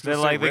have that. I was They're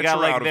gonna say, like they rich got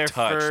or like out their of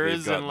touch, they've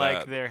furs got and like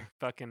that. their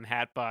fucking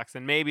hat box,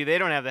 and maybe they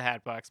don't have the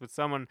hat box, but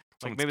someone like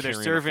Someone's maybe their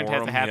carrying it servant for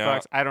has the 'em, hat yeah.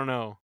 box. I don't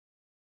know.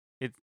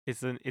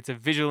 It's a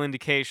visual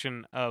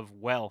indication of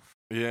wealth.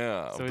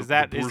 Yeah. So the- is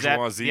that the is that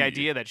bourgeoisie. the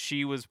idea that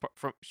she was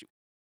from?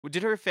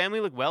 Did her family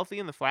look wealthy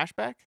in the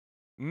flashback?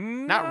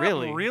 Not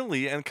really.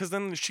 really, and because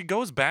then she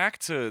goes back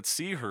to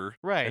see her,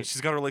 Right. and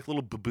she's got her like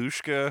little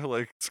babushka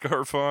like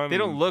scarf on. They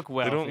don't and look They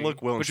wealthy. don't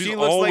look well. But And she's she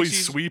looks like always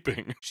she's-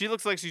 sweeping. She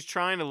looks like she's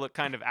trying to look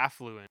kind of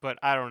affluent, but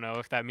I don't know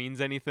if that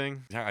means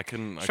anything. Yeah, I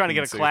couldn't. Trying to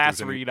get a say if class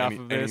there's any- read off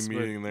any- of this, Any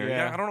but meaning there?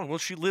 yeah. I don't know. Well,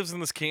 she lives in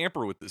this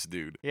camper with this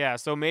dude. Yeah,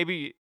 so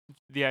maybe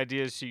the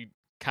idea is she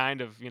kind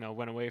of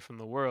went away from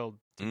the world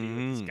to be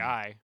with this Mhm.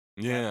 guy,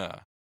 Yeah.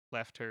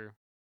 left her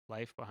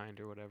life behind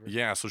or whatever.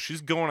 Yeah, so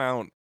she's going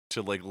out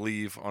to like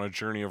leave on a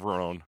journey of her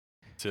own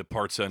to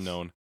parts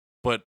unknown.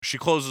 But she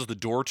closes the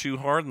door too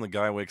hard, and the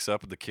guy wakes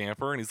up at the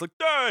camper, and he's like,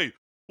 "Hey,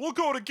 we'll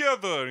go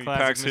together." And he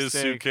Classic packs his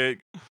mistake.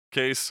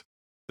 suitcase.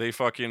 They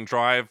fucking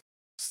drive,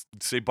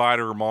 say bye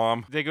to her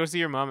mom, They go see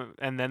her mom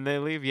and then they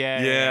leave.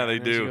 Yeah, Yeah, they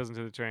and then She do. goes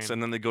into the train.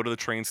 and then they go to the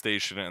train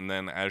station, and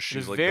then as she's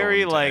It's like very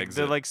going to like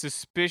exit, the like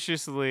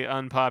suspiciously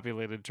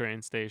unpopulated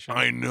train station.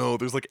 I know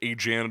there's like a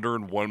janitor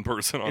and one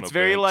person on It's a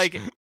very bench.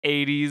 like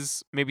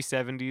 80s, maybe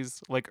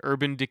 70s, like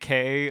urban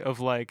decay of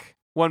like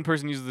one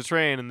person uses the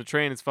train and the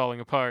train is falling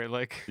apart,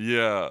 like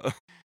yeah.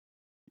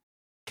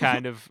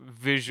 kind of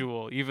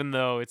visual, even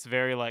though it's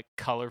very like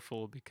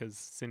colorful because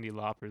Cyndi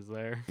Lauper's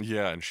there.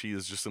 Yeah, and she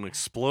is just an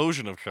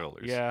explosion of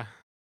colors. Yeah,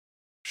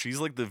 She's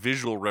like the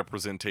visual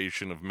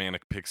representation of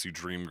manic pixie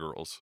dream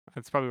girls.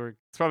 it's probably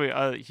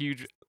a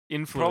huge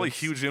influence.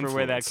 huge for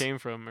where that influence. came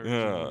from.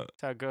 Originally. Yeah.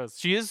 That's how it goes.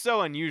 She is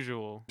so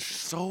unusual.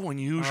 So Oh,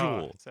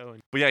 unusual. so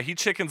But yeah, he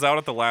chickens out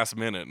at the last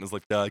minute and is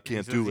like, "Nah, I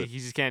can't do it. He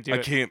just can't do I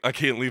it.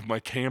 can't leave my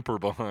camper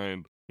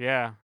behind."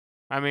 Yeah,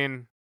 I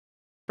mean,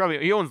 probably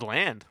he owns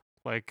land.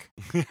 Like,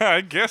 Yeah,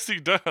 I guess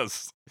he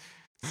does.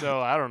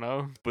 so I don't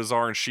know.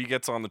 Bizarre, and she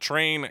gets on the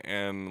train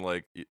and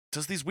like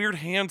does these weird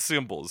hand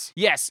symbols.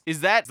 Yes, is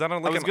that? Is that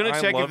on, I like was an gonna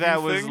I check love if that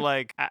you was thing?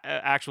 like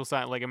actual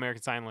sign, like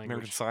American Sign Language.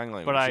 American Sign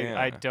Language. but I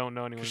yeah. don't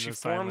know anyone. Because she with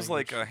sign forms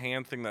like language. a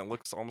hand thing that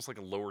looks almost like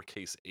a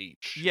lowercase H.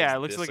 She Yeah, does it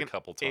looks this like a an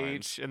couple times.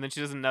 H, and then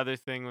she does another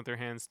thing with her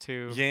hands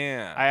too.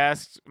 Yeah. I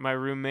asked my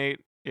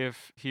roommate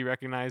if he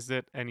recognized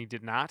it, and he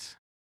did not.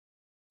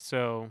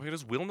 So Wait,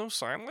 does Will know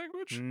sign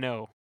language?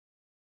 no,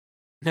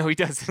 he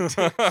doesn't.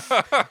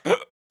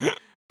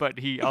 But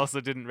he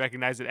also didn't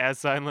recognize it as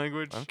sign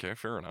language. Okay,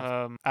 fair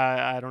enough.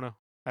 I don't know.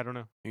 I don't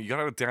know. You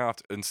gotta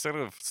adapt instead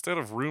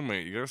of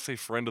roommate. You gotta say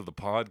friend of the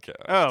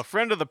podcast. Oh,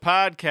 friend of the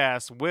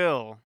podcast,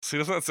 Will. See,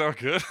 doesn't that sound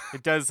good?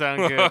 It does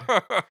sound good.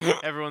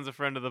 Everyone's a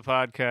friend of the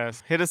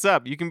podcast. Hit us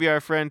up. You can be our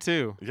friend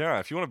too. Yeah,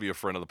 if you want to be a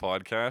friend of the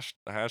podcast,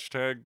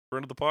 hashtag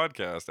friend of the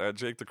podcast at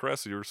Jake the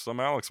Cressy or some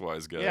Alex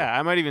Wise guy. Yeah,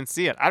 I might even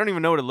see it. I don't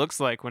even know what it looks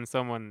like when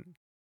someone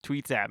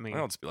tweets at me.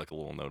 That'll just be like a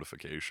little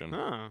notification.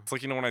 Oh. It's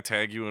like, when I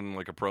tag you in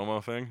like a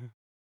promo thing,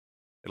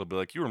 it'll be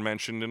like you were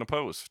mentioned in a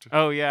post.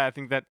 Oh yeah, I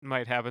think that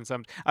might happen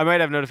some. I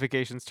might have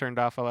notifications turned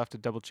off. I'll have to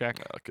double check.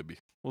 It could be.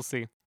 We'll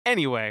see.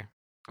 Anyway,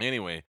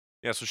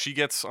 Yeah, so she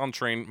gets on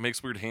train,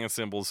 makes weird hand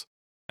symbols,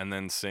 and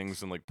then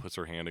sings and like puts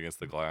her hand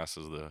against the glass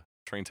as the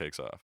train takes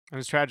off. it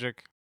was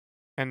tragic.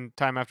 And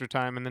time after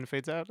time and then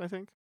fades out, I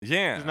think.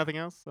 Yeah. There's nothing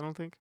else, I don't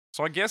think.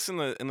 So I guess in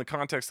the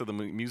context of the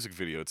music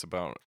video, it's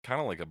about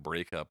kind of like a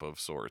breakup of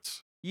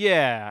sorts.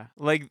 Yeah,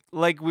 like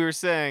we were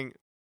saying,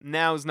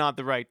 now's not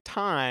the right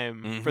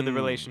time for the Mhm.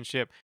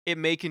 relationship. It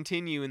may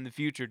continue in the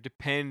future,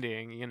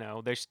 depending.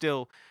 There's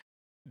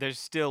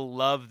still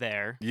love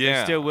there. They're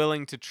Yeah. still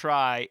willing to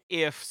try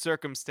if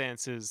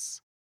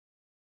circumstances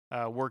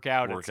work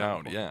out. at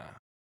some point. Yeah.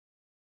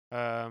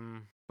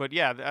 But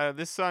yeah,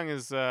 this song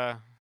is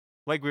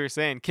like we were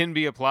saying, can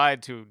be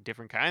applied to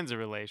different kinds of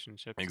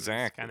relationships. and It's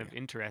kind of Exactly.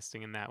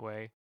 interesting in that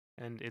way,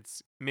 and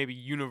it's maybe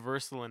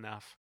universal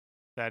enough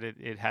that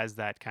it has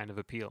that kind of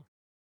appeal.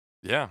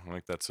 Yeah,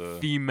 like that's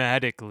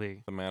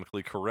Thematically.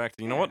 thematically correct.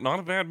 You know Yeah. what? Not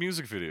a bad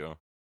music video.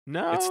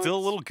 No, It's still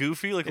a little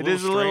goofy, like It a little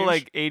is a little strange,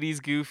 like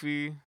 80s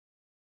goofy.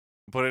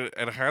 but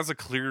it has a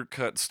clear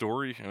cut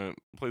story and it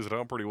plays it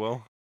out pretty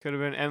well. Could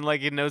have been, and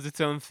like it knows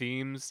its own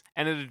themes,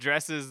 and it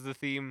addresses the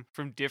theme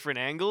from different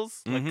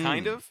angles, like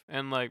kind Mhm. of,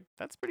 and like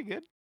that's pretty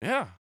good.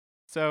 Yeah,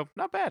 So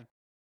not bad,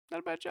 not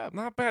a bad job.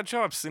 not bad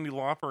job. Cindy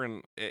Lauper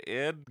and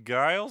Ed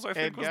Giles, I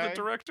think, Ed was Guy? the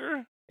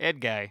director.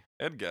 Ed Guy,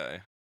 Ed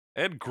Guy.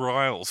 Ed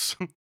Griles.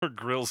 Or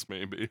Grills,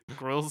 maybe.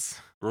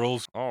 Grills.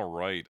 Grills. All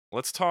right.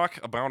 Let's talk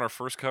about our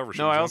first cover.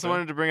 No, I also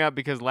wanted to bring up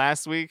because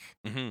last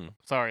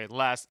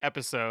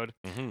episode,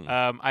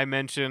 Mm-hmm. I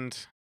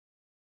mentioned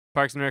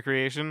Parks and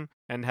Recreation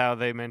and how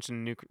they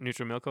mentioned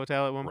Neutral Milk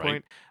Hotel at one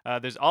Right.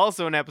 point. There's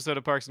also an episode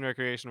of Parks and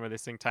Recreation where they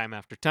sing Time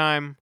After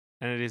Time,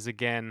 and it is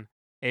again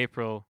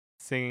April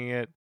singing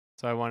it.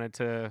 So I wanted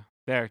to,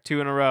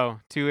 2 in a row,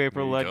 2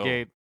 April There you go.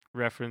 Ludgate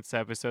reference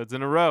episodes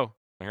in a row.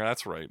 Yeah,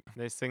 that's right.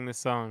 They sing this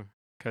song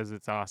because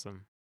it's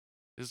awesome.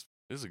 This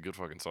is a good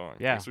fucking song.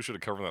 Yeah. I guess we should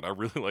have covered that. I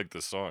really like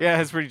this song. Yeah,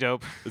 it's pretty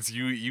dope. It's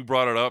you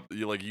brought it up.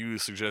 You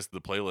suggested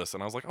the playlist,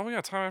 and I was like, oh yeah,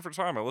 Time After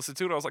Time. I listened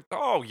to it. I was like,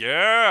 oh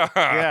yeah.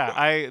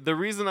 Yeah, the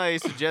reason I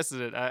suggested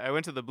it, I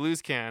went to the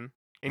Blues Can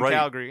in Right.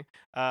 Calgary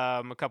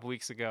a couple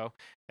weeks ago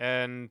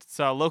and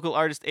saw local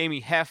artist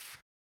Amy Heff,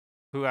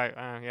 who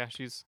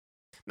she's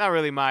not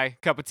really my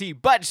cup of tea,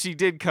 but she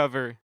did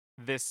cover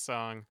this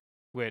song,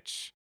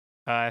 which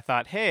I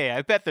thought, hey,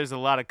 I bet there's a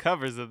lot of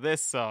covers of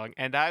this song,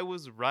 and I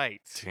was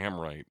right. Damn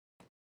right.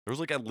 There was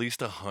like at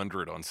least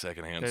 100 on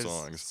secondhand There's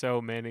songs.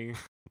 so many.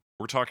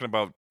 We're talking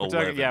about We're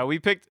 11. talking- yeah, we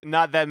picked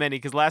not that many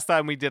because last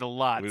time we did a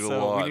lot, We did a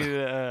so lot. we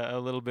needed a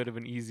little bit of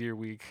an easier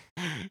week.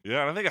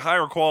 Yeah, and I think a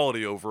higher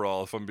quality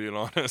overall, if I'm being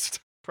honest.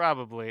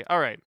 Probably. All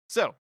right,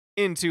 so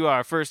into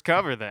our first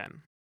cover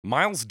then.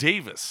 Miles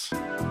Davis.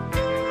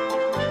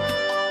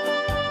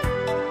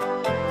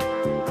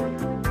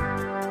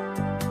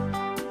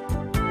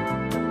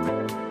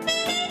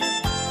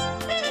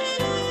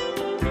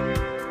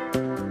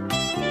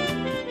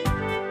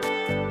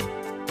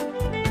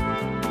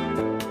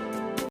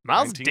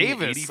 Miles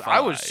Davis.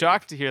 I was 1985.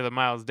 shocked to hear that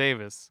Miles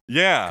Davis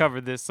Yeah.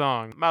 covered this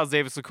song. Miles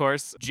Davis, of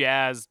course,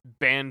 jazz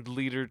band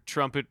leader,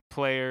 trumpet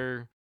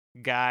player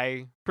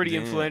guy, pretty Yeah.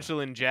 influential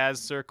in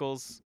jazz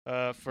circles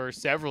for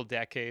several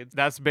decades.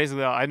 That's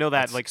basically all. I know that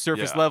That's- like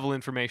surface yeah. level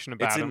information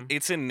about him.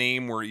 It's a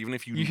name where even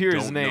if You hear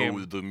don't his know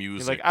name, the You're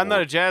music, like, I'm not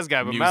or a jazz guy,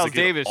 but music Miles at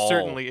Davis all,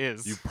 certainly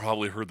is. you've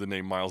probably heard the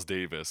name Miles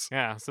Davis.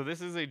 Yeah, so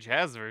this is a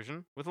jazz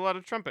version with a lot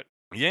of trumpet.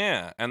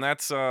 Yeah, and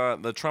that's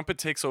the trumpet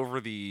takes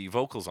over the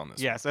vocals on this.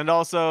 one. Yes, and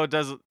also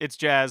it's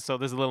jazz, so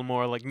there's a little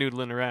more like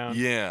noodling around.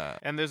 Yeah.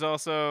 And there's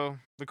also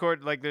the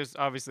chord, like there's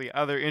obviously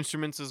other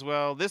instruments as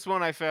well. This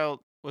one I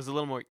felt was a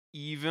little more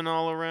even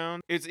all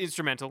around. It's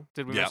instrumental.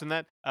 Did we Yeah. mention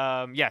that?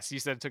 Yes, you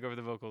said it took over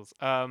the vocals.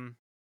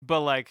 But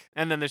like,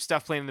 and then there's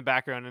stuff playing in the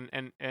background,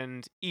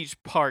 and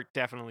each part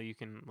definitely you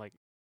can like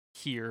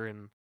hear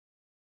and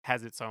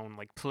has its own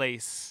like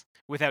place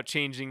without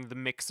changing the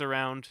mix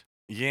around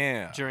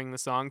Yeah. during the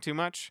song too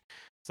much.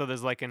 So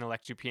there's like an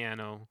electric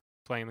piano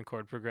playing the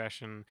chord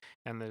progression,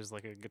 and there's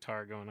like a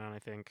guitar going on, I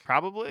think.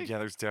 Probably. Yeah,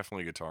 there's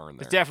definitely a guitar in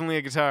there. There's definitely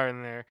a guitar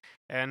in there,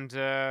 and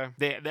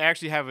they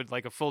actually have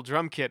like a full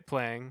drum kit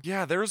playing.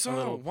 Yeah, there's a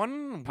little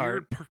one part.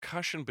 weird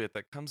percussion bit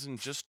that comes in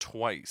just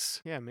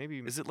twice. Yeah, maybe.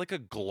 Is it like a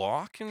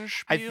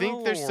glockenspiel? I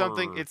think there's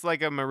something. or- It's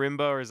like a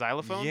marimba or a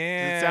xylophone.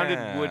 Yeah. It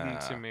sounded wooden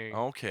to me.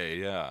 Okay,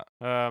 yeah.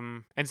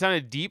 And it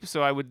sounded deep,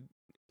 so I would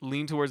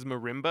lean towards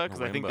marimba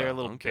because I think they're a Marimba,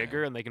 little okay.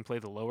 bigger and they can play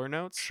the lower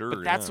notes. Sure,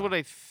 but that's yeah. what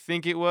I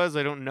think it was.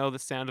 I don't know the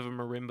sound of a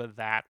marimba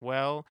that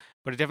well,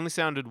 but it definitely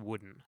sounded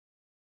wooden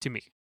to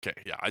me. Okay,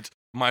 yeah.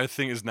 My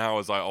thing is now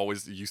is I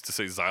always used to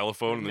say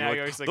xylophone, and Now they're you like,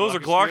 always say those are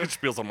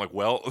glockenspiel." glockenspiels. I'm like,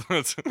 well,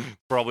 it's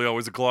probably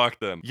always a Glock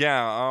then.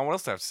 Yeah. What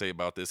else do I have to say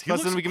about this?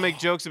 Plus, then we can make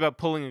jokes about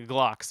pulling a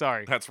Glock.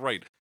 Sorry. That's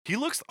right. He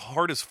looks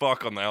hard as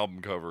fuck on the album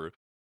cover.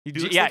 He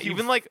looks Yeah, like he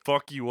even would like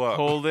fuck you up.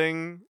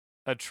 holding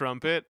a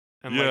trumpet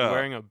and Yeah. like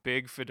wearing a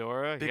big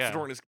fedora. Big yeah.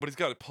 fedora on his- but he's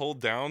got it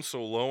pulled down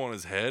so low on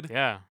his head.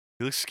 Yeah.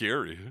 He looks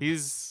scary.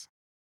 He's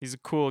a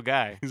cool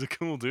guy. He's a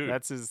cool dude.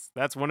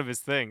 That's one of his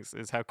things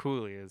is how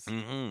cool he is.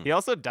 Mm-hmm. He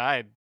also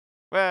died.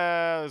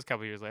 Well, it was a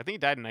couple years later. I think he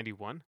died in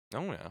 91.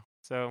 Oh yeah.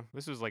 So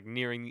this was like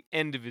nearing the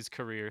end of his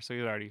career. So he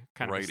was already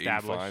kind Right, of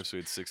established. 85, so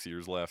he had 6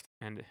 years left.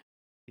 And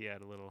he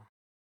had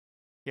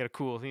a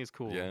cool. I think he's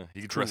cool. Yeah,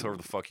 he could dress Cool.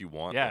 however the fuck you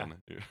want. Yeah.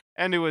 Then. Yeah.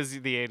 And it was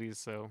the 80s,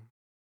 so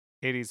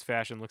 80s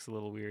fashion looks a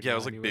little weird. Yeah, it now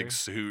was like anyway. big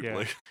suit. Yeah.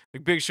 Like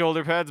Like big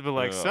shoulder pads, but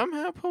like Yeah.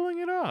 somehow pulling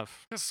it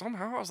off. yeah,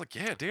 somehow I was like,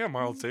 yeah, damn,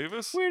 Miles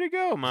Davis. Way to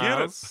go, it.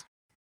 Miles.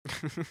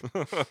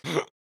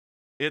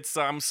 It's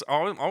I'm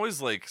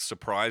always like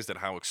surprised at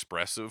how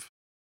expressive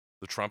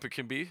the trumpet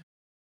can be.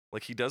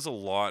 Like he does a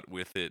lot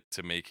with it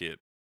to make it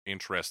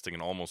interesting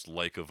and almost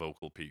like a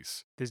vocal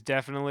piece. There's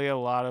definitely a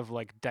lot of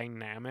like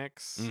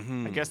dynamics.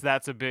 I guess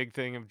that's a big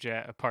thing of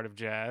a part of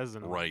jazz,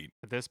 and Right.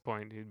 at this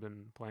point he'd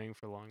been playing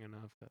for long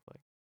enough that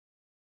like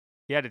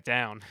he had it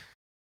down.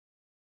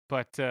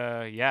 But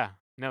yeah,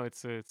 no,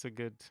 it's a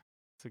good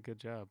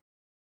job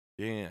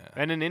Yeah.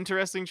 and an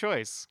interesting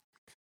choice.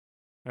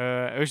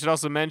 We should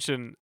also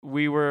mention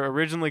we were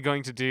originally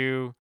going to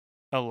do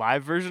a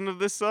live version of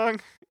this song,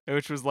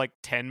 which was like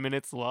 10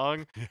 minutes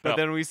long, but Yep.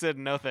 then we said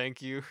no,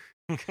 thank you,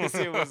 because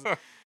it was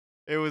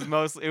It was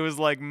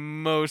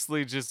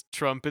mostly just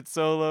trumpet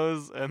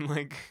solos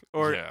and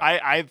or Yeah.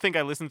 I think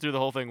I listened through the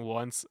whole thing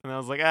once and I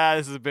was like,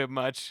 this is a bit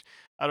much.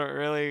 I don't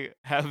really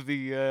have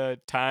the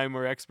time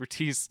or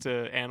expertise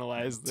to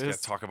analyze Let's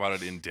this. talk about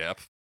it in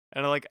depth.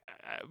 And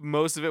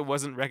most of it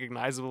wasn't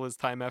recognizable as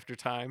Time After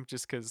Time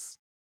just because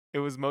it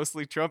was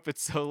mostly trumpet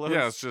solos.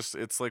 Yeah,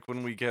 it's like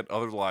when we get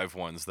other live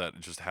ones that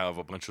just have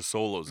a bunch of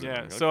solos in them.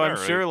 Yeah, You're so like, I'm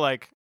 "All sure right."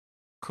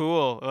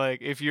 cool.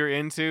 If you're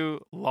into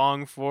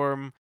long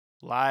form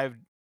live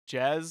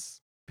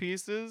jazz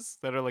pieces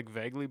that are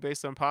vaguely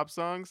based on pop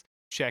songs,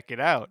 check it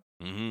out.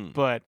 Mhm.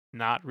 But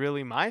not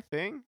really my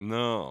thing.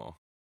 No.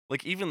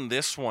 Like even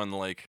this one,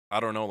 I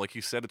don't know, like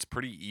you said, it's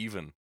pretty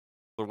even.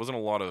 There wasn't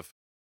a lot of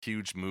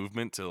huge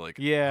movement to hook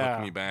Yeah,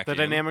 me back the in.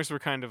 dynamics were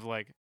kind of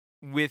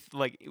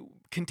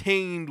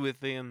contained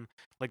within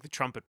the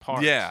trumpet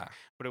part. Yeah,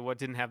 but it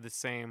didn't have the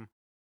same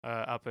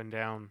up and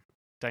down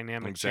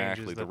dynamic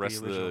exactly. changes The that rest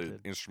of original the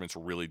did. instruments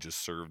really just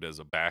served as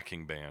a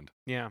backing band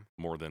Yeah.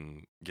 more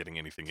than getting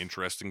anything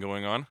interesting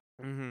going on.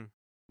 Mm-hmm.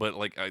 But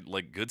I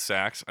like good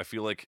sax. I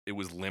feel like it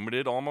was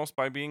limited almost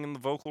by being in the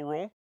vocal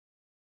role.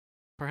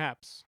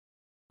 Perhaps.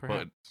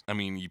 But I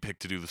mean, you pick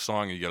to do the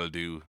song, you got to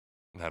do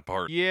that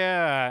part.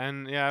 Yeah,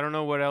 and I don't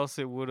know what else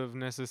it would have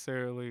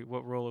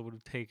what role it would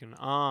have taken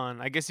on.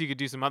 I guess you could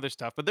do some other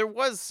stuff, but there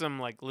was some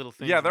little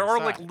things. Yeah, on there the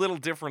are side. little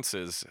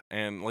differences,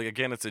 and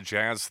again, it's a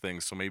jazz thing,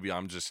 so maybe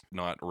I'm just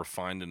not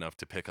refined enough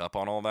to pick up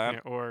on all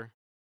that. Yeah,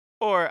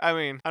 or I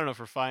mean, I don't know if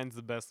refine's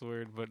the best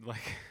word, but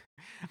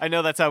I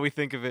know that's how we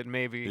think of it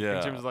maybe in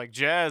Yeah. terms of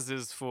jazz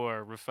is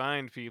for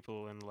refined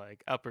people and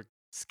upper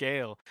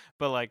scale,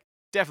 but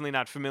definitely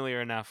not familiar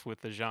enough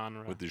with the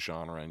genre. With the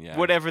genre, and yeah,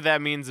 Whatever that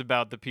means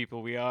about the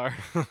people we are.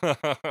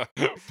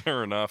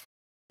 fair enough.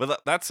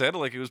 But that said,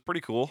 it was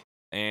pretty cool,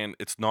 and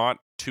it's not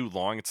too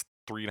long. It's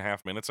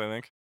 3.5 minutes, I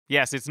think.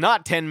 Yes, it's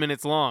not 10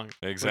 minutes long,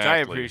 Exactly. which I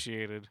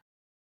appreciated.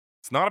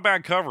 It's not a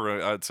bad cover.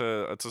 It's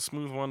a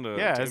smooth one to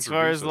Yeah, to as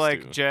far as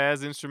introduce us to.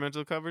 jazz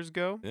instrumental covers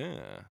go,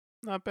 Yeah,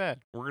 not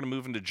bad. we're gonna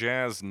move into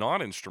jazz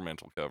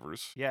non-instrumental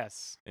covers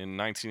Yes. in Bit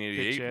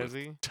 1988 with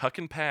jazzy. Tuck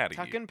and Patty.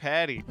 Tuck and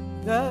Patty.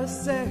 The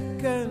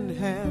second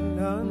hand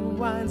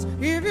unwinds.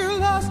 If you're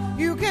lost,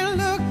 you can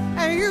look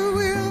and you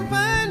will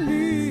find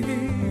me.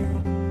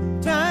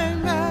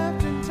 Time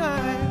after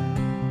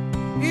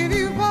time. If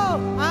you fall,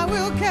 I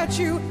will catch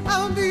you.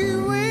 I'll be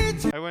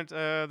waiting. I went.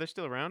 They're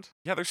still around.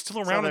 Yeah, they're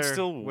still Saw around and their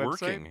still website.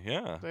 working.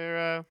 Yeah,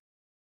 They're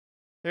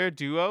a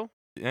duo.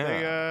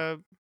 yeah.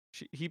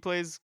 They he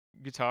plays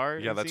guitar.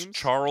 Yeah, it that's seems.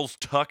 Charles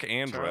Tuck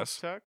Charles Andress.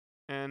 Tuck.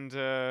 And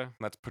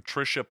That's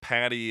Patricia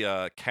Patty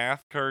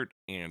Cathcart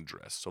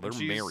Andress. So they're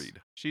she's-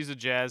 married. she's a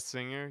jazz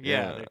singer.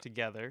 Yeah, Yeah. they're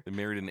together. They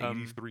married in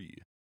Um,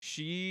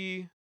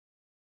 '83.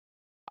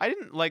 I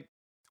didn't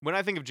when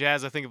I think of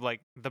jazz, I think of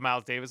the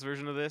Miles Davis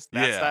version of this,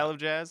 that Yeah. style of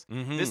jazz.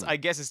 Mm-hmm. This, I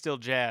guess, is still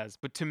jazz,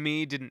 but to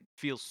me, didn't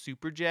feel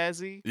super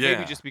jazzy. Yeah.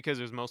 Maybe just because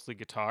it was mostly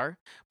guitar,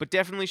 but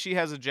definitely she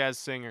has a jazz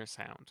singer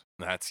sound.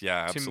 That's to me.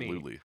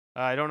 absolutely.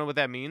 I don't know what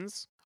that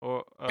means.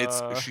 Or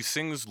She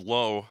sings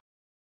low,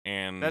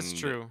 and That's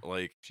true.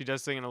 Like, she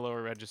does sing in a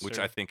lower register. which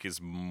I think is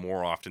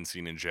more often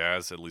seen in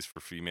jazz, at least for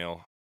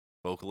female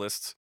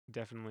vocalists.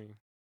 definitely,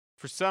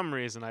 for some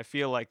reason, I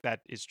feel like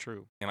that is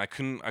true. And I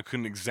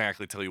couldn't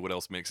exactly tell you what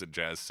else makes it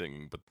jazz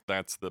singing, but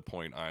that's the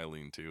point I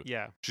lean to.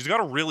 Yeah, She's got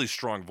a really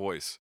strong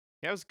voice.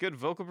 yeah, it was a good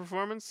vocal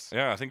performance.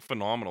 Yeah, I think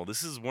phenomenal.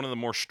 This is one of the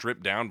more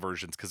stripped down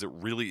versions because it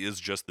really is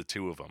just the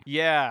two of them.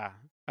 Yeah.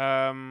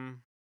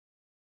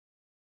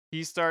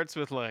 He starts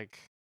with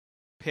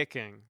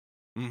picking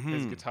his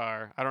Mm-hmm.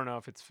 guitar. I don't know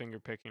if it's finger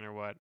picking or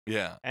what.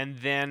 Yeah. And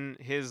then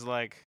his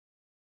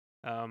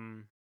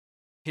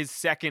his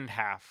second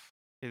half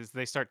is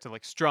they start to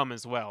strum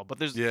as well. But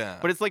Yeah.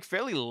 but it's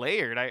fairly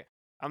layered.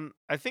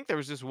 I think there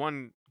was just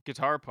one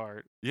guitar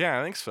part. Yeah,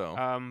 I think so.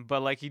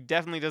 But he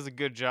definitely does a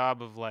good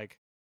job of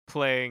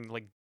playing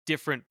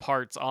different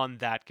parts on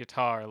that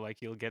guitar.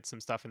 You'll get some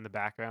stuff in the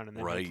background and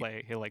then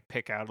Right. he'll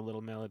pick out a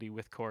little melody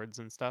with chords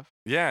and stuff.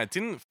 Yeah, it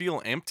didn't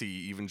feel empty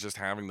even just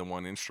having the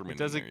one instrument.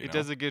 It does in there, you know?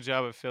 does a good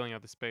job of filling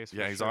out the space.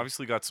 Yeah, for he's sure.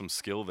 obviously got some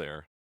skill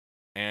there.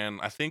 And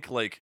I think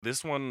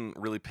this one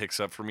really picks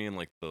up for me in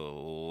the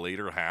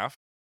later half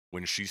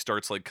when she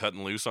starts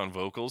cutting loose on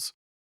vocals.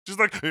 She's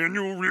like, and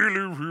you really,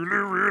 really,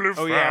 really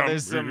Oh yeah, found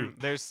there's some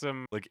me."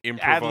 ad-libbing,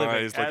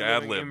 Improvised, ad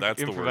ad-libbing, lib. That's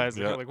the word.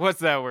 improvising. Yeah. What's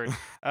that word?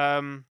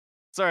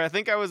 Sorry, I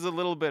think I was a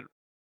little bit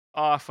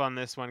off on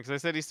this one because I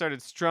said he started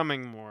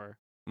strumming more,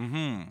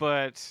 Mm-hmm.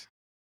 but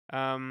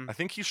I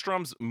think he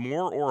strums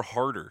more or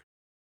harder.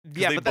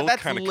 yeah, they but both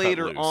that's kinda cut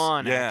later loose.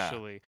 on Yeah.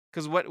 actually.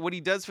 Because what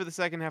he does for the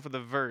second half of the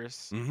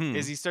verse Mm-hmm.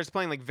 is he starts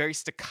playing very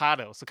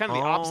staccato, so kind of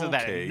the opposite of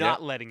that, Okay, and yeah.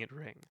 not letting it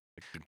ring.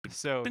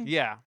 So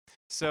yeah,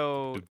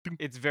 so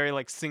it's very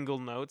single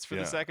notes for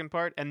Yeah. the second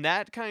part, and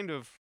that kind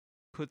of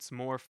puts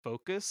more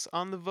focus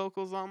on the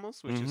vocals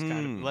almost, which is kind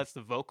of Mhm. lets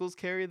the vocals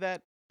carry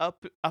that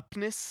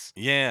upness,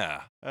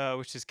 Yeah.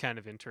 which is kind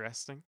of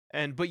interesting.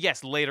 But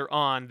yes, later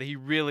on, they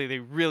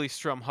really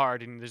strum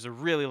hard, and there's a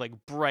really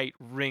bright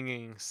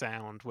ringing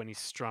sound when he's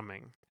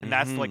strumming, and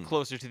that's Mhm.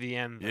 closer to the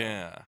end. Though.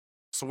 Yeah.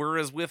 So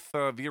whereas with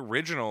the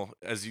original,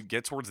 as you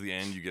get towards the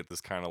end, you get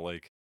this kind of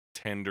like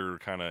tender,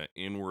 kind of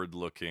inward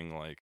looking,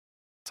 like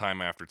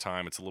time after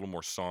time. It's a little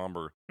more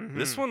somber.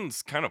 This Mhm.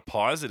 one's kind of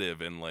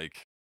positive and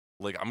like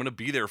I'm gonna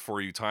be there for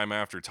you time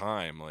after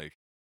time, like.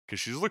 Cause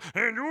she's like,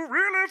 and you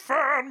really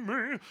find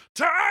me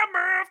time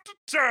after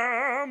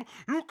time.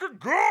 You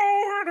could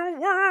go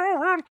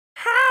anywhere and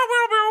I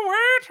will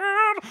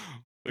be waiting.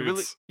 It Like,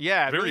 really, it's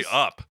yeah, it very really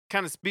up.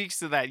 kind of speaks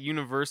to that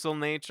universal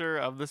nature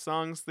of the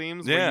song's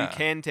themes, where you Yeah.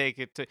 can take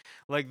it to,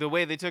 like, the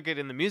way they took it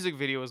in the music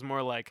video was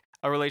more like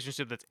a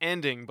relationship that's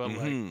ending, but like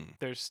Mhm.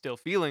 there's still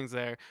feelings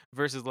there,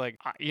 versus like,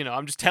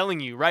 I'm just telling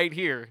you right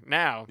here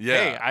now,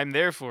 hey, Yeah. I'm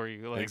there for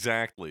you. Like,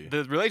 Exactly.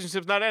 the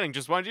relationship's not ending.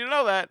 Just wanted you to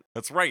know that.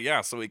 That's right.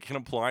 Yeah. So it can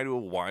apply to a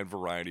wide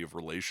variety of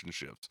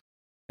relationships.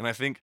 And I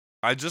think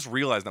I just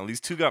realized now these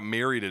two got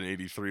married in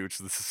 '83, which is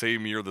the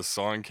same year the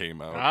song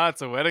came out. Ah,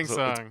 it's a wedding So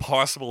song. it's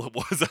possible it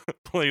was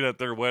played at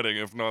their wedding,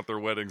 if not their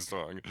wedding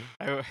song.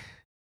 I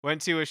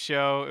went to a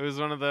show. It was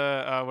one of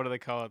the what do they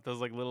call it? Those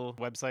like little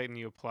website, and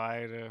you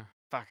apply to.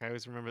 Fuck, I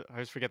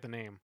always forget the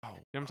name. Oh, You know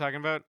what I'm talking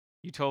about?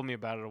 You told me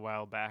about it a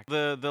while back.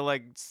 The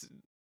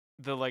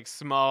like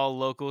small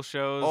local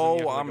shows. and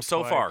you have to, like, So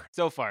apply. Far.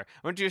 So Far. I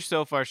went to your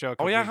So Far show. A Oh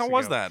couple yeah, weeks how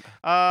was ago.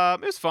 that?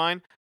 It was fine.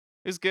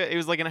 It was good. It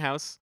was like in a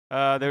house.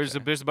 There's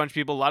Okay. a bunch of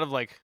people. A lot of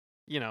like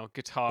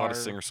guitar.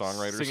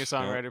 singer-songwriters, yeah.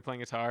 Singer-songwriter playing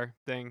guitar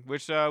thing,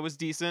 which was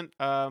decent.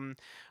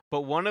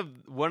 But one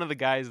of the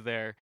guys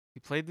there, he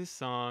played this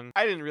song.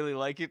 I didn't really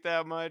like it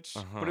that much,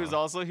 but it was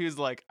Uh-huh. he was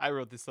like, I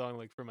wrote this song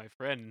like for my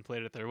friend and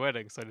played it at their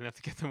wedding, so I didn't have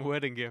to get them a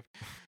wedding gift.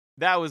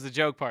 That was the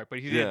joke part, but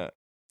he did. Yeah.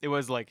 It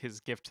was like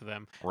his gift to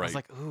them. I was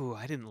Right. like, ooh,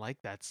 I didn't like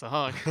that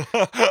song.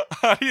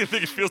 How do you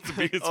think it feels to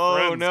be his Oh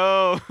friends?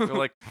 no! They're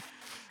like,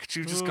 could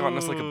you just gotten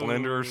us like a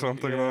blender or Ooh,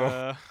 something?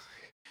 Yeah.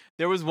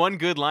 There was one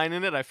good line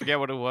in it. I forget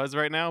what it was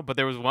right now, but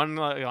there was one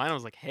line I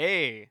was like,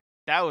 hey,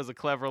 that was a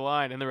clever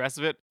line. And the rest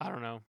of it, I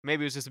don't know.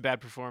 Maybe it was just a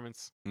bad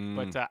performance.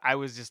 Mm, But I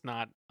was just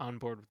not on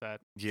board with that.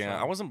 yeah, I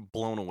song. wasn't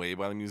blown away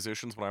by the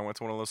musicians when I went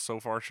to one of those So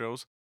Far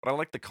shows, but I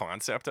like the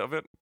concept of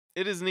it.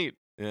 It is neat.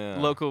 Yeah.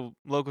 Local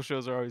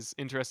shows are always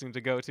interesting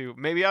to go to.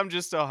 Maybe I'm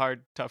just a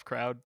hard, tough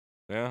crowd.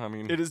 Yeah, I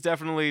mean, It is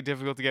definitely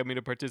difficult to get me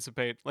to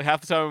participate. Like half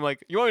the time I'm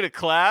like, you want me to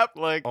clap?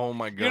 Like oh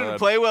my you didn't god.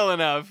 play well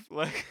enough.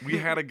 Like We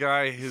had a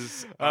guy,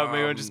 his maybe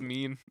I'm just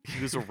mean.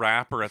 he was a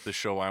rapper at the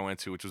show I went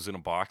to, which was in a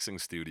boxing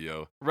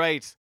studio.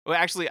 Right. Well,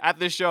 actually, at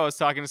this show, I was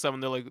talking to someone.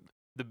 They're like,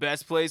 the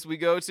best place we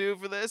go to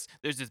for this,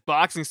 there's this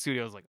boxing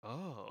studio. I was like,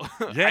 oh,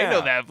 I know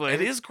Yeah, that place.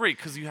 It is great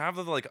because you have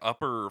the like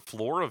upper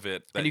floor of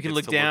it, that and you can gets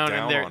look to down,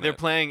 and they're on they're it.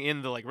 playing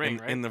in the like ring,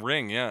 in, right? in the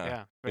ring. Yeah,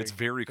 yeah, it's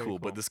very cool. cool.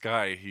 But this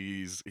guy,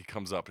 he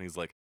comes up and he's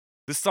like,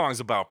 "This song's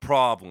about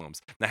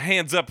problems. Now,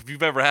 hands up if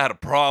you've ever had a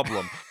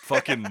problem."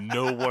 Fucking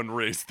no one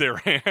raised their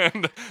hand,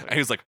 and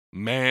he's like,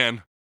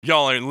 "Man,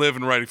 y'all ain't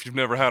living right if you've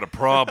never had a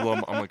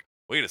problem." I'm like,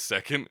 wait a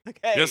second. Like,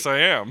 hey, Yes, I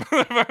am. if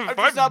just not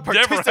I've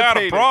never had a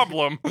participating.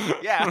 problem,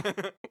 yeah.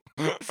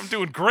 I'm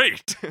doing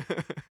great.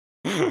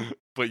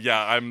 But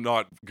yeah, I'm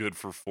not good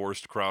for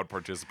forced crowd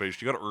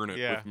participation. You got to earn it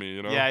Yeah. with me,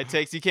 you know? Yeah, it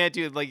takes. You can't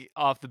do it like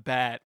off the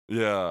bat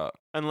Yeah.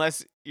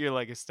 unless you're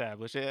like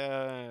established.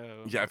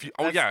 Yeah. If you,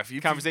 That's if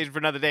you conversation for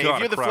another day. got If a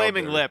you're the crowd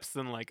Flaming there. Lips,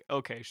 then like,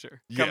 okay,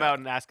 sure, come Yeah. out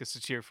and ask us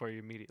to cheer for you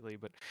immediately.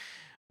 But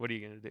what are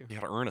you gonna do? You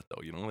got to earn it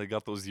though. You know, they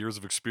got those years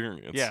of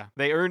experience. Yeah,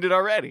 they earned it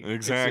already.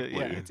 It's, Exactly.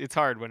 yeah, it's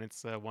hard when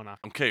it's one-off.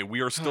 Okay, we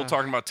are still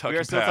talking about Tuck We are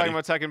and still Patty. talking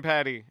about Tuck and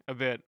Patty a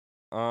bit.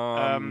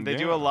 They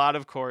do yeah. a lot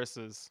of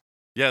choruses.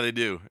 Yeah, they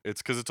do.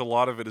 It's because it's a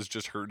lot of it is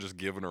just her just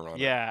giving her on it.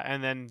 Yeah,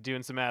 and then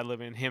doing some ad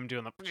libbing, him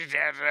doing the.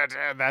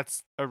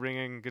 That's a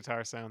ringing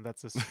guitar sound.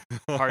 That's this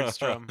hard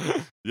strum.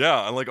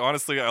 Yeah, and like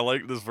honestly, I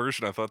like this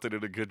version. I thought they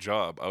did a good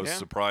job. I was Yeah.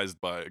 surprised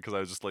by it because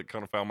I just like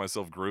kind of found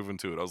myself grooving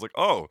to it. I was like,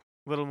 oh,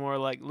 little more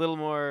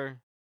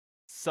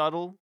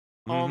subtle,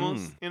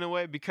 almost in a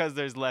way, because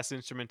there's less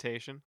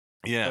instrumentation.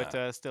 yeah,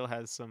 But still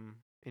has some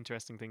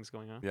interesting things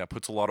going on. yeah.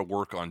 Puts a lot of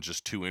work on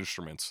just two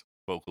instruments,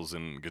 vocals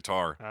and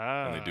guitar,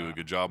 and they do a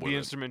good job The with it.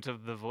 instrument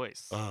of the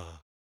voice.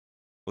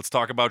 Let's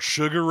talk about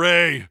Sugar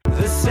Ray.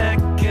 The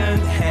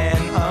second-hand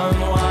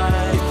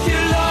unwind. If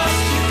you're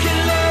lost, you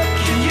can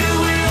look and you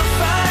will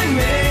find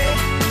me.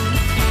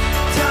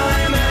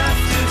 Time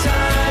after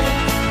time.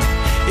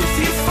 If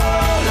you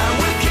fall, I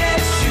will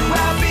catch you.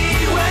 I'll be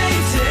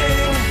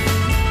waiting.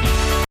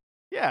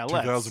 Yeah,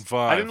 let's.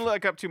 2005. I didn't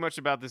look up too much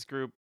about this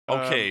group.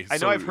 Okay, I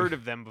know I've so heard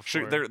of them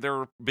before.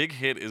 Their big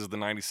hit is the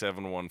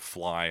 '97 one,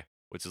 "Fly,"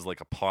 which is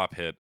like a pop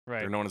hit. right.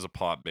 They're known as a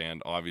pop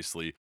band,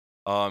 obviously.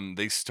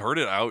 They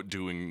started out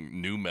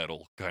doing new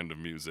metal kind of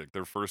music.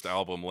 Their first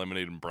album,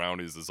 Lemonade and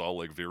Brownies, is all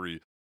like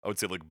very, I would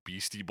say, like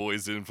Beastie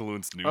Boys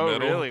influenced new Oh,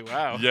 metal. really?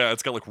 Wow. Yeah,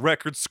 it's got like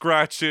record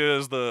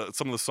scratches.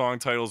 Some of the song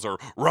titles are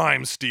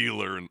Rhyme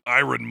Stealer and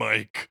Iron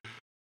Mike.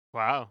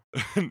 Wow.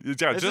 Yeah, This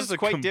just is a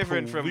quite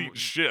different from complete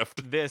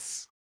shift.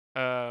 This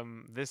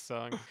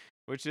song,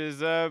 which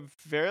is a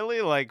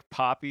fairly like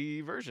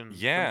poppy version.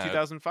 Yeah, From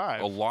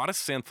 2005. A lot of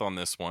synth on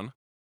this one.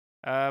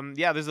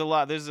 Yeah, there's a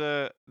lot. There's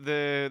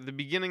the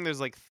beginning. There's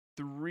like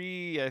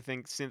 3, I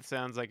think, synth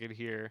sounds I could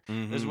hear.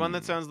 There's one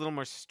that Mhm. sounds a little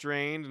more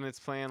strained, and it's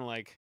playing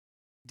like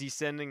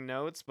descending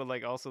notes, but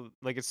like also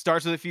like it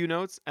starts with a few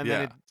notes and then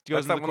Yeah. it goes That's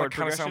into that the one that chord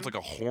kind of progression. sounds like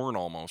a horn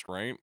almost,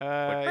 right?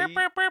 I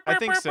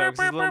think so, 'cause it's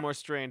a little more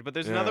strained. But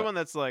there's another Yeah. one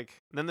that's like,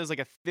 then there's like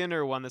a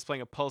thinner one that's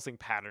playing a pulsing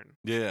pattern.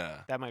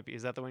 Yeah. That might be.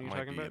 Is that the one That you're might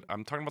talking be about? it.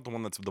 I'm talking about the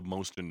one that's the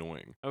most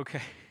annoying.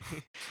 Okay.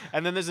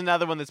 And then there's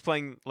another one that's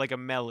playing like a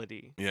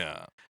melody.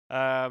 Yeah.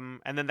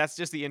 And then that's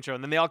just the intro,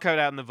 and then they all cut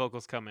out and the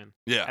vocals come in.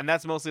 Yeah. And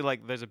that's mostly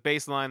like there's a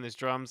bass line, there's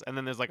drums, and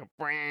then there's like a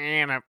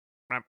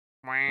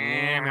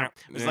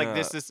it's like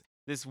Yeah.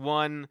 this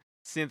one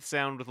synth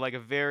sound with like a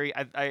very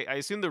I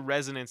assume the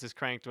resonance is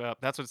cranked up.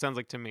 That's what it sounds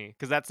like to me.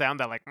 Because that sound,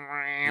 that like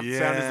sound is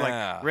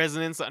Yeah. like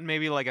resonance on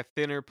maybe like a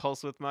thinner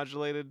pulse width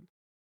modulated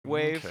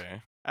wave.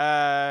 Okay.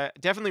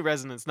 Definitely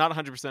resonance, not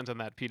 100% on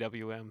that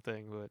PWM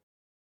thing, but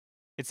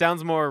it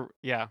sounds more,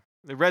 yeah.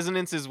 The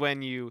resonance is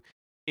when you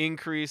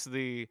increase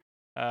the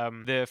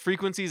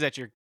frequencies at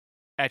your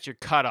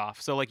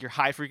cutoff. So like your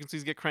high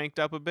frequencies get cranked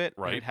up a bit,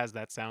 and Right. it has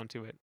that sound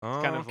to it.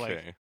 Oh, kind of like,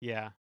 okay.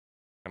 yeah.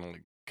 Kind of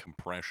like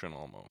compression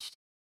almost,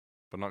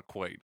 but not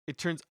quite. It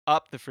turns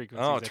up the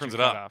frequencies. Oh, it at turns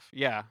your it up. cutoff.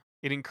 Yeah.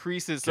 It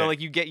increases. So Okay.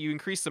 like you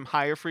increase some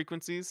higher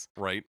frequencies,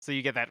 Right. so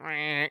you get that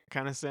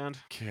kind of sound,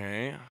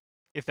 Okay.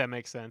 if that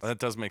makes sense. That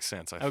does make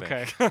sense, I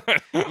Okay.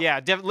 think. Yeah,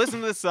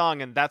 listen to the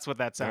song, and that's what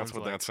that sounds That's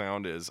what like. that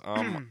sound is.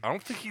 I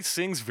don't think he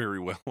sings very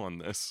well on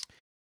this.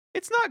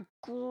 It's not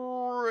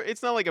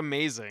it's not like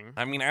amazing.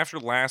 I mean, after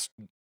last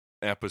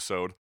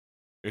episode,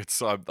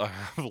 it's I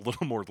have a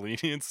little more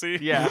leniency.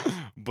 Yeah.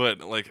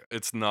 But like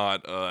it's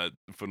not a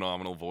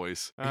phenomenal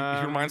voice. He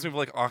reminds me of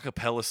like a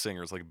cappella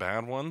singers, like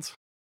bad ones.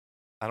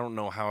 I don't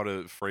know how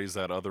to phrase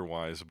that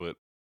otherwise, but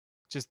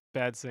Just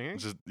bad singing.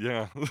 just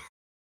yeah.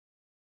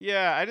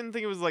 Yeah, I didn't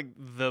think it was like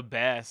the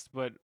best,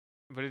 but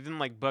it didn't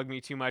like bug me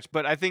too much.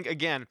 But I think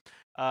again,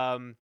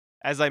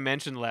 as I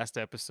mentioned last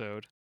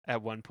episode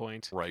at one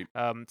point, Right.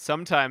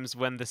 sometimes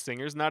when the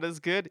singer's not as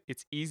good,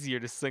 it's easier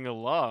to sing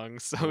along,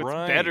 so it's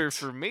better Right.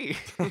 for me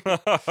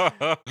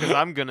because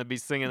I'm gonna be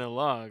singing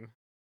along.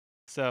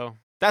 So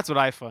that's what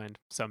I find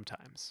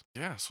sometimes.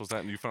 Yeah, so was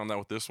that you found that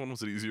with this one?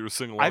 Was it easier to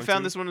sing along? I found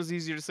to? this one was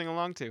easier to sing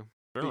along to,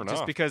 Fair just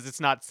enough. because it's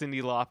not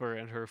Cyndi Lauper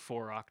and her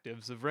 4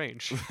 octaves of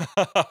range.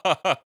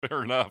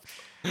 Fair enough.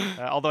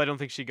 Although I don't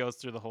think she goes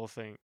through the whole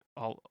thing,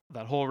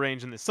 that whole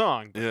range in this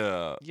song. But,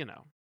 Yeah. you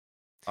know.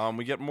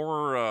 We get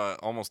more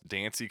almost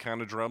dancey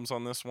kind of drums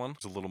on this one.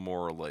 There's a little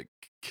more like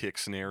kick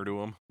snare to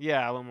them.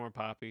 Yeah, a little more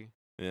poppy.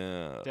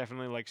 Yeah.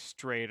 Definitely like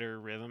straighter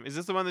rhythm. Is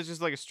this the one that's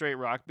just like a straight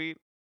rock beat?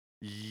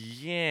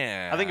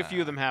 Yeah. I think a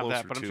few of them have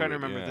that, closer but I'm to trying to it,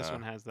 remember if this yeah.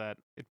 one has that.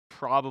 It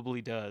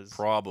probably does.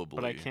 Probably.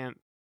 But I can't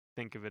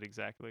think of it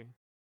exactly.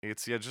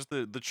 It's just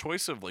the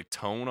choice of like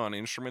tone on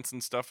instruments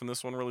and stuff in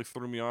this one really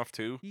threw me off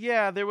too.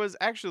 Yeah, there was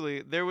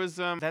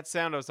that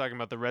sound I was talking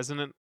about, the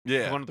resonant,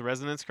 Yeah. one of the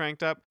resonance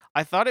cranked up.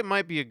 I thought it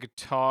might be a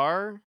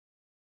guitar.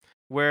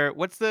 Where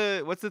what's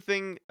the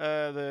thing,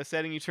 the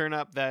setting you turn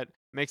up that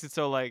makes it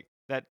so like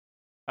that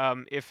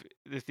if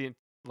the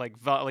like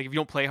if you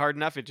don't play hard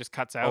enough, it just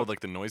cuts out. Oh, like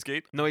the noise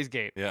gate? Noise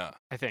gate, Yeah.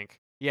 I think.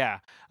 Yeah.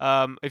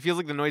 It feels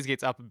like the noise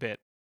gate's up a bit.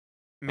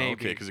 Maybe.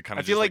 Okay, because it kind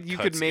I of feel just like like you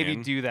could cuts maybe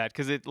in. do that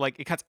because it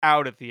cuts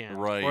out at the end,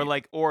 Right.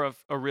 or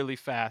a really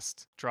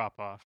fast drop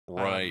off.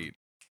 Right.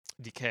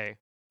 Decay.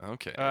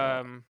 Okay.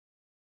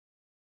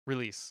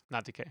 Release,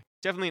 not decay.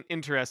 Definitely an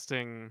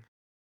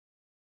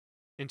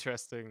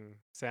interesting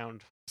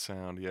sound.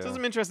 Sound, yeah. So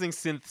some interesting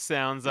synth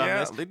sounds on Yeah,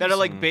 this they that do are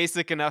like some-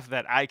 basic enough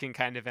that I can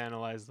kind of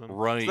analyze them.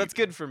 Right. So that's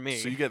good for me.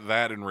 So you get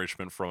that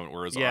enrichment from it,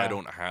 whereas Yeah. I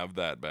don't have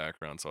that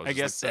background. So I was I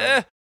just guess like, so.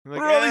 eh, I'm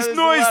like, what are all these there's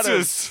a lot of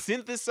noises?"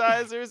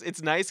 synthesizers.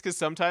 It's nice because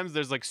sometimes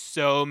there's like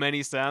so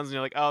many sounds, and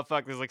you're like, oh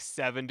fuck, there's like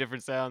 7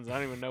 different sounds. I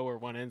don't even know where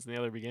one ends and the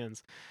other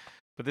begins.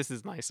 But this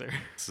is nicer.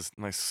 This is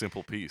a nice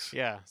simple piece.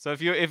 Yeah. So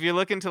if you're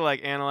looking to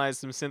like analyze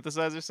some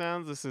synthesizer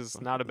sounds, this is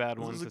not a bad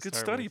one. This is a to good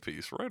start study with.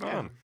 piece. Right Yeah.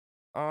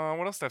 on.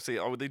 What else did I have to say?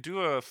 Oh, they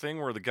do a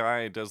thing where the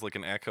guy does like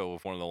an echo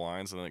of one of the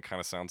lines, and then it kind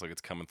of sounds like it's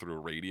coming through a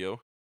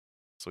radio.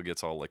 So it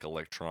gets all like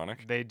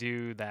electronic. They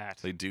do that.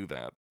 They do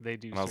that. They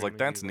do. And I was like,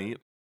 certainly that's do that. neat.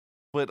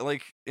 But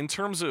like in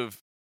terms of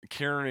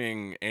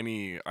carrying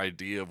any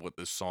idea of what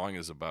this song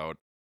is about,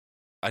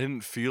 I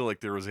didn't feel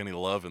like there was any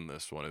love in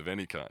this one of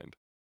any kind.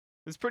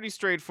 It's pretty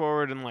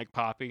straightforward and like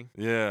poppy.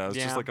 Yeah, it's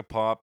Yeah. just like a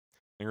pop.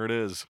 Here it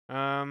is.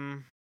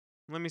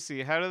 Let me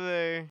see. How do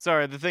they?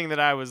 Sorry, the thing that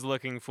I was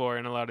looking for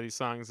in a lot of these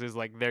songs is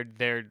like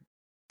their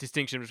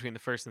distinction between the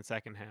first and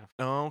second half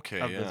Oh, okay,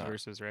 of those yeah.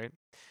 verses, right?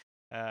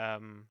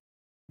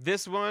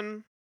 This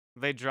one,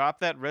 they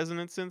drop that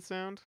resonant synth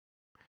sound,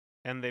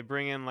 and they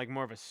bring in like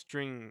more of a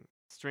string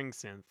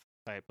synth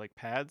type, like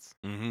pads,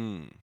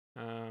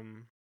 Mm-hmm.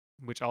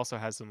 which also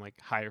has some like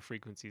higher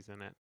frequencies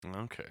in it.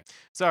 Okay.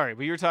 Sorry,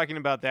 but you were talking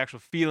about the actual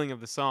feeling of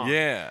the song.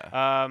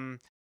 Yeah.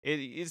 It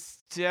is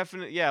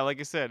definitely, yeah, like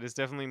I said, it's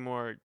definitely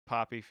more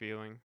poppy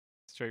feeling,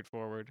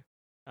 straightforward.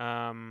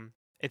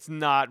 It's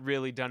not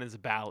really done as a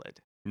ballad,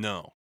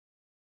 No.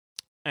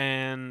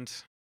 and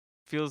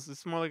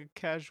it's more like a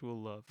casual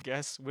love, I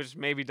guess, which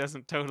maybe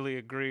doesn't totally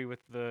agree with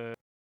the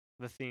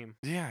the theme.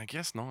 Yeah, I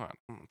guess not.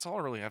 That's all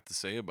I really have to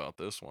say about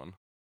this one.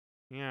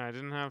 Yeah, I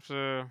didn't have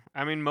to.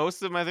 I mean,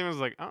 most of my thing was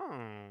like, oh,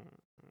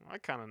 I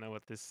kind of know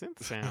what this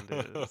synth sound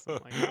is. I'm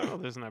like, oh,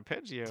 there's an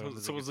arpeggio. So,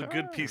 there's so a it was a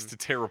guitar, good piece and- to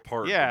tear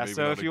apart. Yeah, but maybe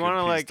so not if a you good wanna,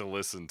 piece like- to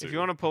listen to. If you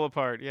want to pull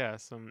apart, yeah,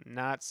 some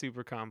not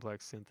super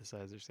complex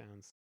synthesizer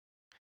sounds.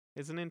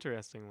 It's an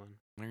interesting one.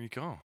 There you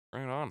go.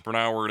 Right on. For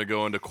now, we're gonna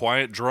go into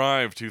Quiet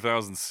Drive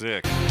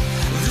 2006.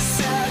 The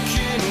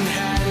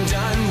second-hand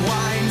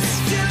unwinds.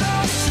 Still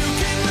lost, you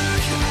can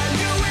look and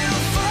you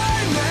will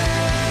find me.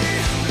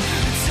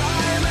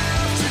 Time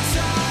after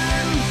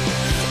time.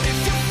 If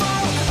you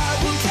fall,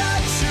 I will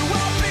catch you.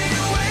 I'll be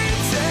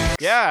waiting.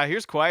 Yeah,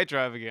 here's Quiet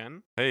Drive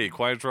again. Hey,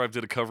 Quiet Drive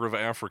did a cover of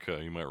Africa,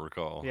 you might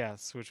recall.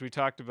 Yes, which we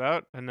talked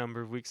about a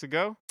number of weeks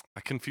ago.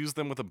 I confused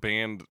them with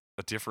a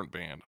different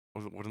band.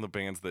 One of the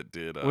bands that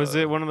did. Was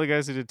it one of the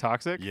guys who did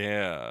Toxic?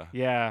 Yeah.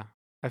 Yeah.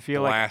 I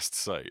feel like Blast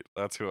Site.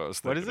 That's who I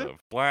was What thinking is it? of.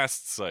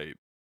 Blast Site.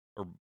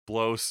 Or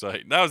Blow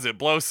Site. That was it.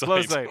 Blow Site.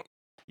 Blow Sight.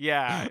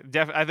 Yeah,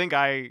 I think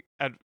I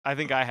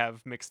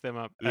have mixed them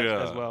up as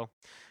Yeah. well.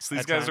 So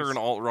these At guys are times. an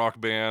alt rock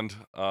band.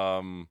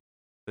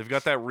 They've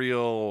got that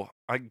real.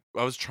 I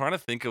was trying to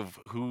think of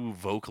who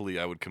vocally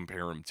I would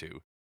compare them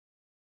to.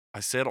 I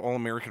said All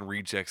American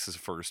Rejects is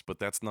first, but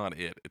that's not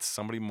it. It's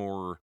somebody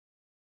more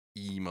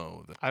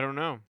emo. I don't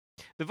know.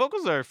 The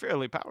vocals are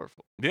fairly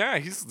powerful. Yeah,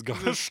 he's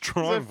got a He's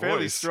strong a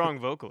fairly voice. strong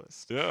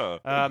vocalist.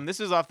 Yeah. This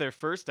is off their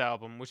first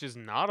album, which is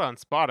not on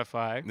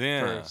Spotify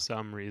Yeah. for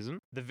some reason.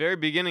 The very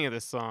beginning of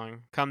this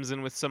song comes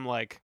in with some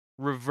like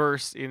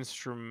reverse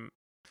instrumental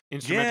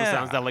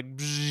sounds that like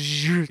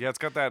Yeah, it's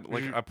got that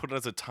like I put it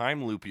as a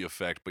time loopy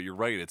effect, but you're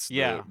right. It's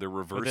Yeah, they're where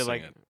reversing they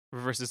like it.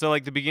 reverse it. So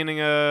like the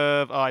beginning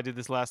of I did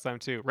this last time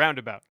too.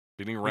 Roundabout.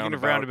 Beating Beginning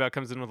of Roundabout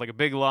comes in with like a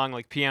big long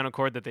like piano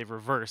chord that they've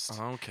reversed.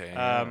 Okay.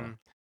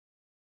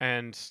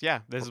 And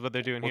yeah, this is what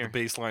they're doing Or here. the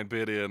bass line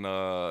bit in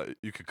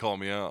You Could Call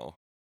Me Al.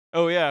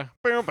 Oh yeah.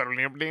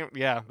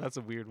 Yeah, that's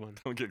a weird one.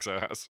 That kicks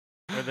ass.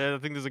 Or I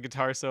think there's a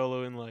guitar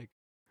solo in like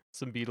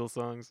some Beatles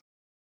songs.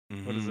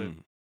 What is it?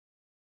 Mhm.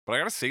 But I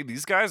gotta say,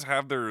 these guys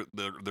have their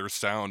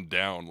sound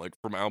down. Like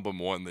from album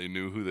one, they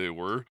knew who they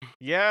were.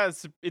 Yeah,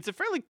 it's a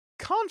fairly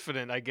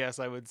confident, I guess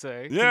I would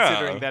say, Yeah.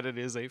 considering that it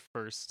is a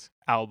first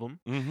album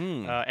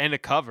Mm-hmm. and a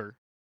cover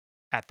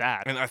at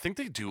that. And I think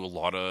they do a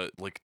lot of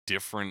like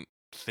different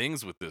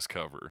things with this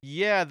cover.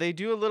 Yeah, they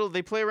do a little.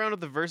 They play around with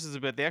the verses a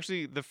bit. They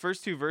actually the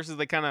first two verses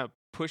they kind of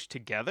push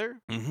together.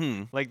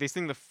 Mm-hmm. Like they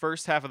sing the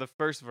first half of the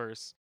first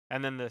verse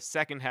and then the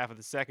second half of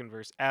the second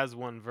verse as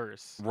one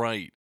verse.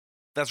 Right.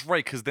 That's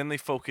right, because then they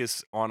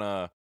focus on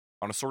a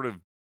sort of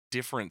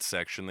different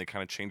section. They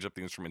kind of change up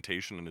the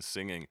instrumentation and the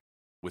singing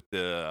with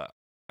the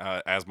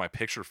As My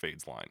Picture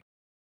Fades line,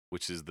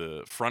 which is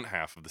the front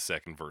half of the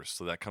second verse.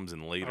 So that comes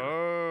in later.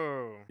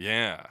 Oh,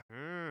 Yeah.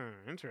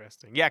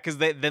 interesting. Yeah, because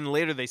then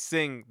later they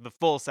sing the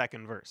full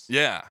second verse.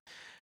 Yeah.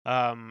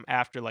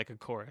 After like a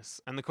chorus,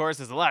 and the chorus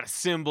has a lot of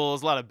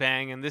cymbals, a lot of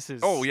bang, and this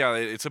is Oh yeah,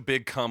 it's a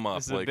big come up.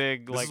 This is a like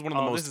big, this like, is one of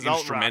the oh, this most is alt rock.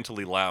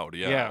 instrumentally loud.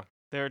 Yeah. yeah.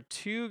 There are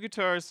two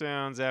guitar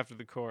sounds after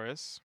the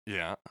chorus.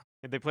 Yeah.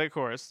 They play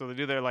chorus, so they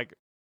do their like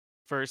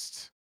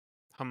first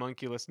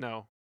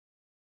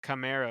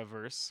Chimera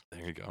verse.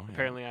 There you go. yeah.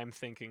 Apparently, I'm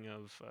thinking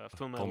of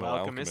Full Metal Fullmetal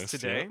Alchemist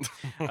today.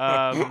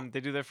 yeah.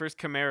 They do their first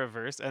Chimera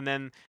verse, and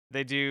then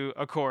they do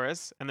a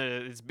chorus, and then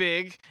it's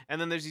big,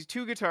 and then there's these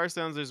two guitar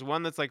sounds. There's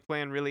one that's like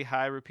playing really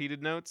high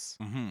repeated notes,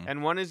 Mhm.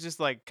 and one is just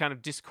like kind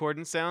of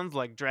discordant sounds,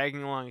 like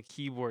dragging along a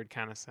keyboard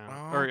kind of sound,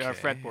 or a Okay,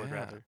 fretboard yeah.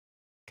 rather,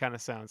 kind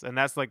of sounds. And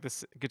that's like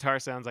the guitar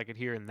sounds I could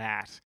hear in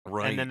that,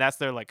 Right. and then that's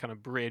their like kind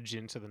of bridge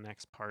into the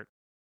next part.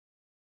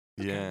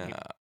 Yeah.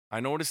 I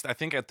noticed I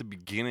think at the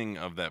beginning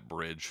of that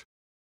bridge,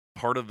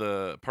 part of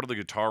the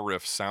guitar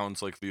riff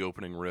sounds like the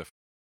opening riff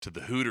to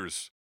the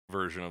Hooters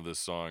version of this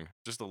song,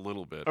 just a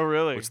little bit. Oh,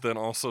 really? Which then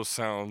also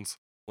sounds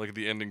like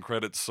the ending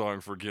credits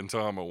song for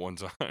Gintama one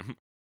time.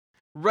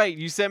 Right.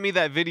 You sent me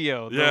that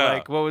video. Yeah.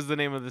 Like, what was the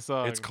name of the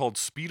song? It's called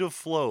Speed of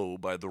Flow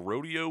by the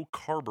Rodeo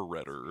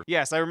Carburetor.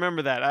 Yes, I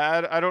remember that.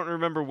 I don't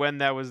remember when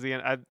that was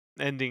the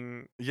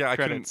ending Yeah, I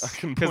credits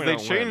can because point they out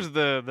when. changed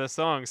the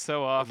song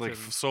so often. Like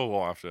so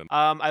often.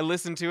 I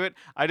listened to it.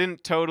 I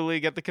didn't totally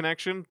get the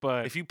connection,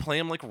 but If you play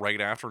them like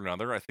right after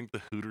another, I think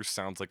the Hooters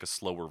sounds like a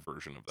slower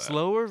version of that.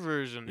 slower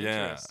version.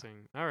 Yeah.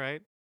 Interesting. All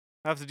right.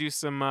 I have to do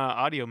some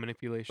audio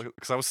manipulation.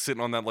 Because I was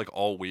sitting on that like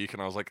all week,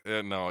 and I was like,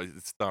 no,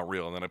 it's not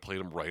real. And then I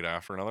played them right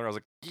after another. I was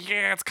like,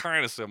 yeah, it's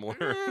kind of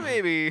similar.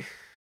 Maybe.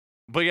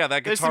 But yeah,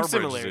 that There's guitar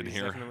some bridge is in similarities,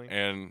 here, definitely.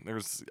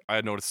 and I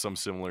noticed some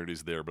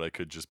similarities there, but I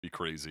could just be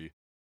crazy.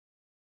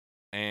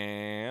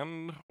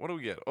 And what do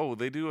we get? Oh,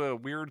 they do a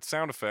weird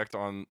sound effect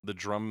on the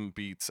drum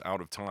beats out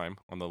of time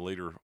on the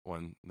later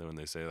one when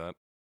they say that.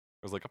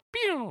 It was like a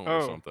pew or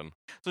Oh. something.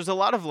 So there's a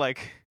lot of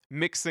like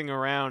mixing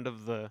around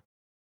of the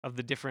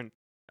different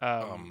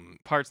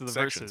parts of the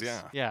sections,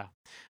 verses. yeah.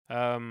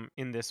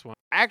 In this one.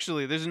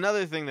 Actually, there's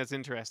another thing that's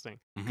interesting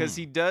because Mhm.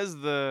 he does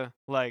the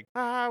like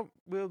I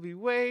will be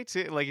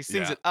waiting, like he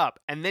sings Yeah. it up,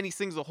 and then he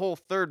sings the whole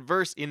third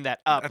verse in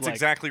that up. That's like,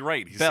 exactly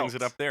right. He sings it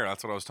belt. up there.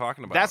 That's what I was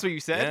talking about. That's what you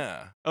said?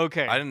 Yeah.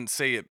 Okay. I didn't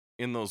say it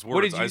in those words.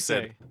 What did you I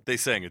said say? they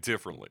sang it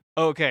differently.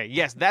 Okay,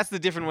 yes, that's the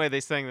different way they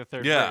sang the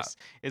third Yeah. verse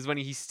is when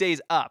he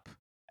stays up,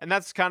 and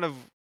that's kind of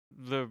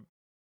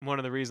one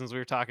of the reasons we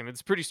were talking.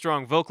 It's pretty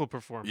strong vocal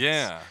performance.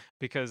 Yeah.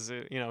 because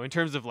in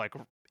terms of like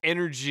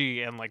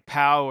energy and like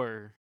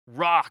power,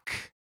 rock,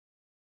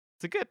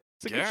 it's a good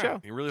show.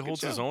 He really Good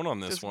holds his show. own on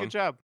this Just a one. good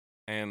job.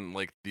 And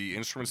like the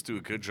instruments do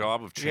a good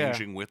job of Yeah.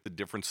 changing with the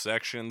different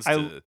sections I-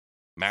 to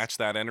match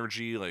that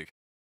energy. Like,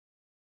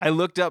 I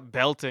looked up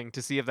belting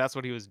to see if that's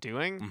what he was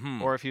doing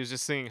Mhm. or if he was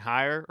just singing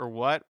higher or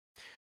what.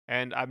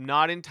 And I'm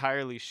not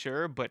entirely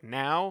sure, but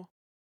now,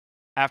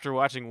 after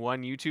watching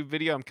one YouTube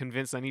video, I'm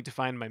convinced I need to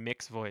find my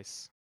mix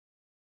voice.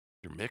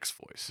 your mix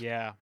voice.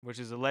 Yeah, which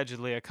is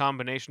allegedly a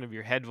combination of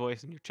your head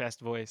voice and your chest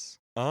voice.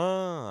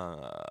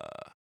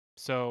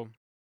 So,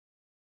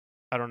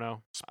 I don't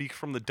know. Speak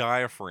from the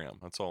diaphragm.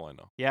 That's all I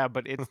know. Yeah,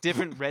 but it's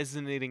different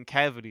resonating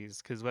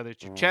cavities because whether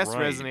it's your chest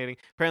Right. resonating,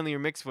 apparently your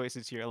mixed voice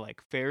is your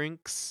like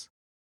pharynx.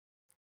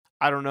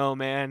 I don't know,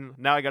 man.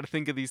 Now I got to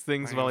think of these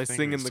things I while gotta I think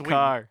sing of in it. the So wait,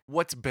 car.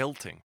 What's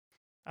belting?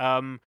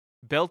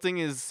 Belting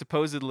is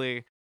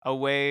supposedly a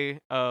way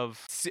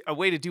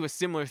to do a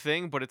similar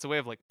thing, but it's a way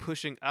of like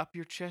pushing up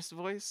your chest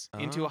voice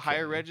into a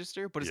higher Okay.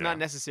 register. But it's Yeah. not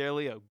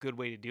necessarily a good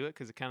way to do it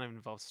because it kind of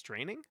involves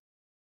straining.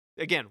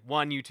 Again,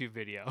 one YouTube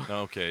video.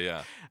 Okay,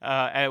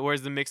 yeah.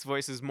 Whereas the mixed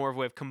voice is more of a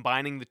way of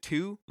combining the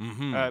two,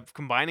 Mm-hmm.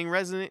 combining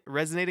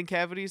resonating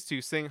cavities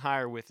to sing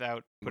higher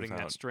without putting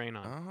Without- that strain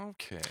on.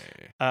 Okay.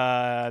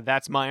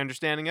 That's my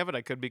understanding of it.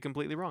 I could be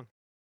completely wrong.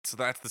 So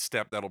that's the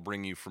step that'll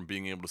bring you from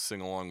being able to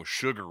sing along with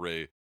Sugar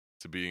Ray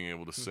to being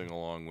able to Mm-hmm. sing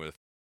along with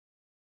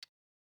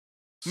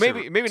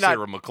Maybe not-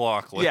 Sarah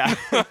McLaughlin. Yeah,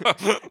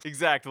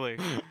 exactly.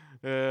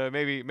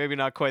 Maybe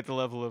not quite the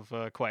level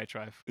of Quiet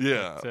Drive.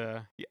 Yeah.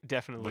 but, yeah,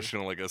 definitely But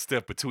like a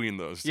step between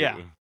those two. Yeah.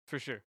 for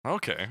sure.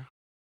 Okay.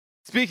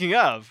 Speaking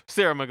of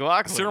Sarah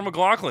McLaughlin, Sarah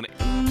McLaughlin.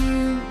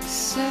 You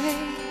say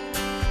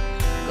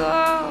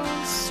go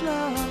slow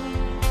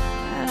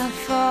and I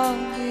fall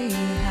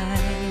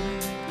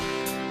behind.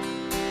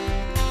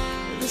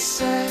 The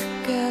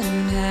second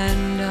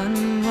hand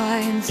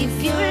unwinds.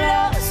 If you're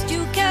lost,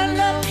 you can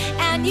look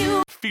and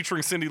you.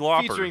 Featuring Cyndi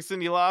Lauper. featuring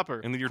Cyndi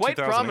Lauper In the year quite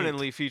 2008.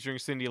 prominently featuring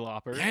Cyndi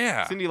Lauper.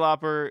 Yeah. Cyndi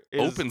Lauper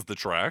Opens the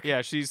track.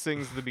 Yeah, she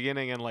sings the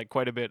beginning and like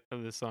quite a bit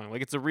of this song.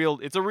 Like it's a real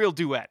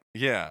duet.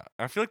 Yeah.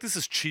 I feel like this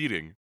is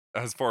cheating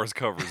as far as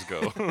covers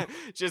go.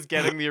 Just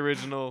getting the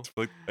original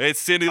like, hey,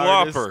 it's Cyndi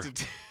artist Lauper.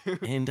 to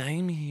do- And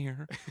I'm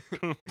here.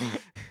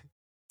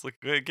 It's like,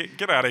 hey,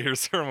 get out of here,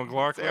 Sarah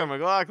McLaughlin. Sarah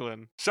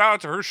McLaughlin. Shout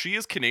out to her. She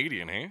is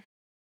Canadian, hey?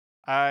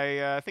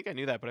 I think I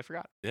knew that, but I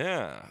forgot.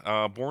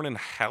 Yeah. Born in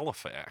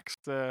Halifax.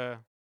 It's a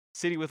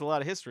city with a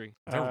lot of history.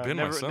 Never been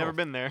Never myself.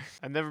 been there.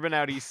 I've never been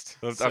out east.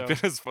 I've so- been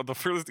the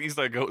furthest east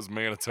I go is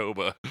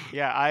Manitoba.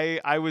 Yeah,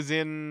 I was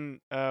in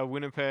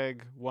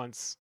Winnipeg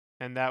once,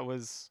 and that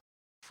was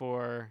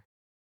for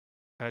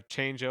a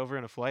changeover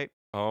in a flight.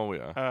 Oh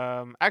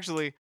yeah.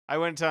 Actually, I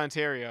went to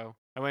Ontario.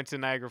 I went to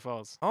Niagara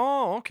Falls.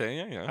 Oh okay.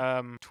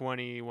 Yeah.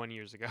 21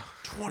 years ago.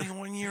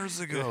 21 years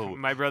ago.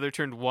 My brother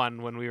turned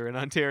 1 when we were in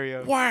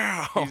Ontario.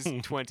 Wow.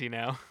 He's 20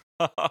 now.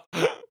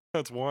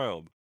 That's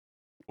wild.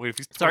 Wait, if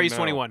he's 20 Sorry, he's now-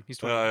 21. He's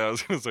 21. I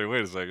was gonna say,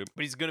 wait a second.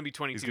 But he's gonna be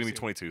 22. He's gonna be soon.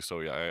 22, so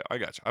yeah, I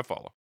got you. I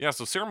follow. Yeah,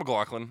 so Sarah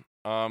McLaughlin.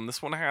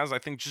 This one has, I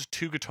think, just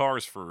 2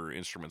 guitars for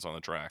instruments on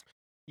the track.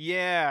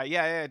 Yeah.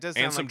 It does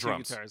sound And some like 2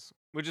 drums. guitars,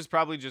 which is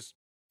probably just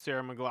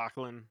Sarah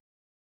McLaughlin.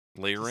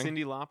 Does Layering.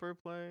 Cyndi Lauper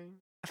play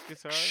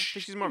guitar? I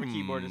think she's more of a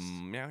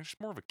keyboardist. Yeah, she's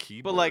more of a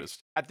keyboardist. But like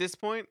at this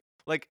point,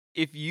 like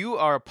if you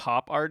are a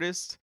pop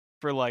artist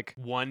for like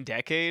 1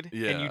 decade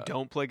and you Yeah.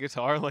 don't play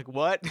guitar, like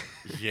what?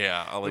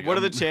 yeah, Like, what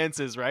are the I'm-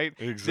 chances, right?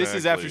 Exactly. This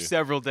is after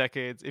several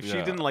decades. If she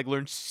Yeah. didn't like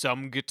learn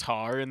some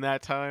guitar in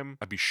that time,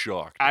 I'd be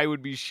shocked. I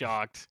would be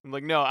shocked. I'm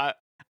like, no, I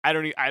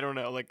don't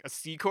know. Like a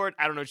C chord,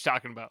 I don't know what you're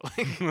talking about.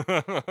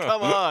 Like,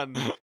 come on.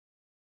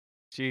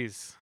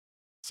 Jeez.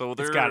 So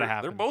It's they're gotta they're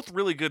happen. both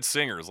really good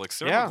singers. Like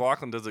Sarah Yeah.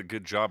 McLaughlin does a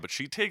good job, but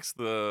she takes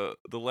the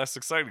less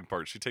exciting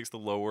part. She takes the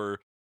lower,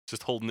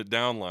 just holding it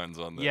down lines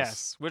on this.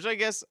 Yes, which I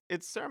guess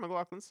it's Sarah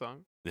McLaughlin's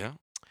song. Yeah,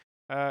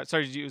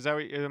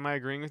 Sorry, am I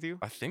agreeing with you?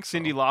 I think so.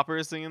 Cyndi Lauper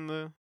is singing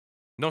the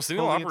No, Cyndi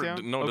holding it Lauper.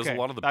 down? Does a Okay,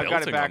 lot of the I've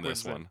got it belting on backwards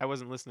this then. one. I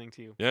wasn't listening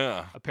to you.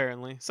 Yeah.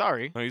 Apparently.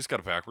 Sorry. No, you just got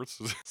it backwards.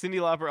 Cyndi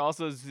Lauper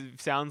also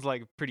sounds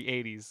like pretty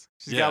 80s.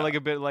 She's Yeah. got like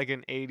a bit like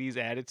an 80s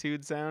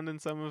attitude sound in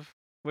some of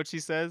what she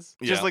says.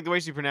 Yeah. Just like the way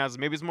she pronounces it.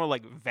 Maybe it's more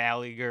like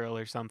Valley Girl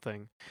or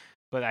something.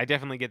 But I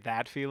definitely get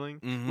that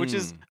feeling, which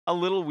is Mhm. a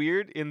little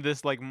weird in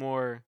this like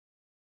more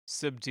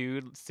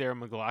subdued Sarah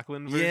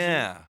McLaughlin version.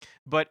 Yeah.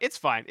 But it's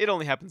fine. It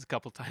only happens a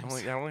couple times.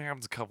 It only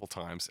happens a couple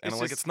times, and It's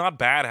like just- it's not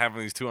bad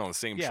having these two on the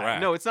same yeah. track.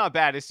 No, it's not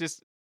bad. It's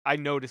just I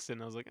noticed it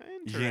and I was like,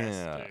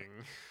 Yeah.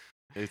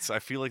 interesting. I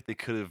feel like they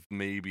could have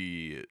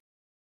maybe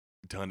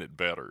done it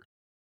better.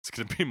 It's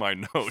gonna be my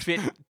note. Fit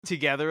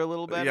together a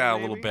little better. Yeah, a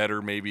little maybe?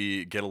 better.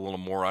 Maybe get a little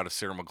more out of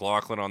Sarah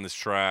McLaughlin on this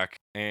track,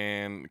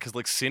 and because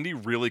like Cyndi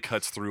really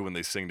cuts through when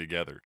they sing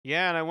together.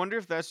 Yeah, and I wonder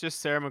if that's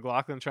just Sarah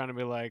McLaughlin trying to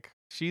be like,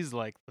 she's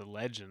like the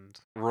legend.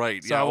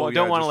 Right. So yeah. I oh,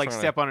 don't yeah, want to just like trying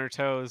step on her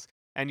toes.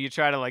 and you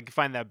try to like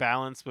find that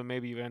balance, but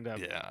maybe you end up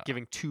Yeah.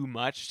 giving too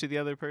much to the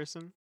other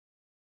person.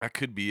 That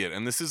could be it.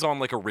 And this is on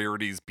like a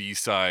rarities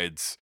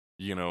B-sides,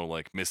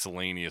 like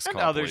miscellaneous And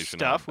other compilation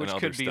stuff, and which other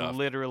could be stuff.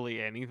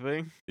 literally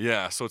anything.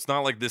 Yeah, so it's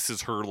not like this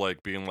is her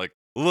like being like,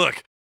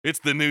 look, it's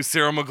the new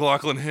Sarah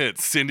McLachlan hit.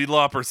 Cyndi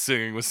Lauper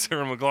singing with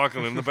Sarah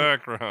McLachlan in the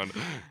background.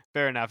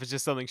 Fair enough. It's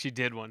just something she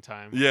did one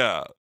time.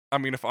 Yeah. I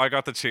mean, if I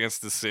got the chance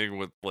to sing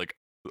with like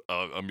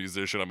a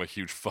musician I'm a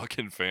huge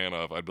fucking fan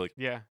of, I'd be like,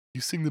 Yeah. you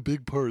sing the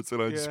big parts,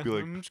 and I'd just be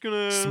like, I'm just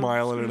gonna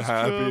smiling and just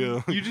happy.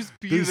 come. You just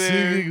be they're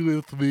there. singing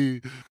with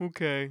me.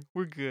 Okay,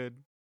 we're good.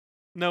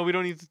 No, we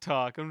don't need to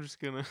talk. I'm just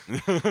gonna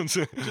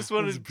just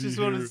want Just be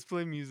to here.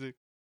 play music.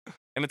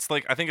 And it's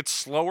like, I think it's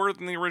slower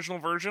than the original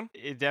version.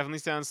 It definitely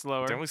sounds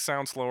slower. Definitely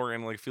sounds slower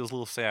and like feels a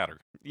little sadder.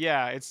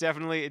 Yeah, it's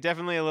definitely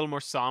a little more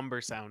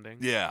somber sounding.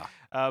 Yeah.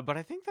 But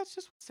I think that's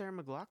just what Sarah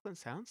McLachlan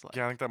sounds like.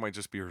 Yeah, I think that might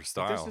just be her Like,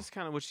 style. that's just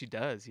kind of what she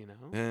does, you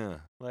know. Yeah.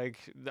 Like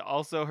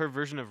also her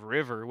version of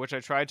River, which I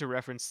tried to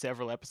reference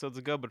several episodes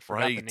ago, but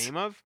forgot Right. the name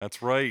of.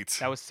 That's right.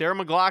 That was Sarah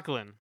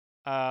McLachlan.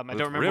 I With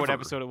don't remember what River.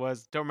 episode it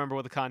was. Don't remember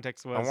what the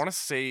context was. I want to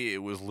say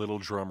it was Little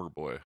Drummer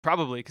Boy.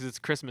 Probably because it's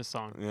a Christmas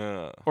song,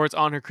 Yeah. or it's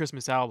on her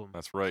Christmas album.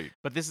 That's right.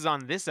 But this is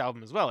on this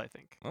album as well, I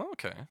think.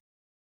 Okay.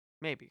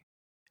 Maybe.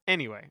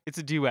 Anyway, it's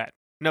a duet.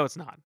 No, it's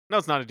not. No,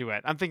 it's not a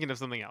duet. I'm thinking of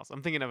something else.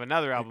 I'm thinking of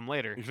another album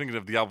later. You're thinking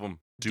of the album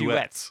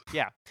Duets.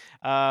 Duets.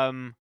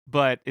 Yeah.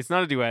 But it's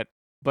not a duet,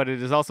 but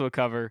it is also a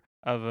cover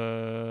of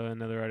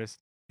another artist.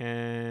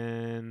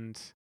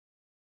 And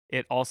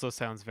it also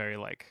sounds very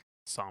like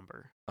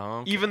somber.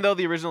 Okay. Even though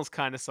the original's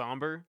kind of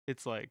somber,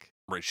 it's like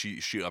Right, she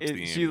ups the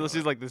ante.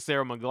 she's like the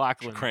Sarah she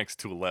McLachlan cranks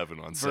to 11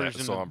 on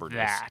version somberness. of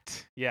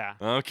that. Yeah.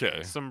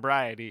 Okay.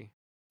 Sombriety.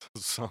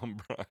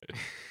 Sombriety.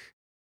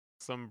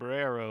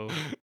 Sombrero.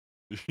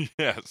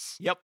 Yes.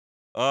 Yep.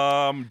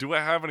 Do I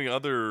have any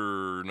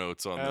other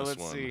notes on this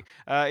Let's one? see.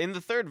 In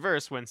the third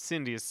verse, when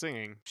Cindy is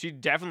singing, she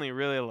definitely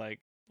really like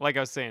I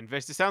was saying,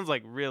 it sounds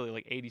like really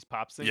like 80s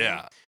pop singing.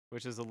 Yeah.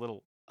 Which is a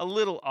little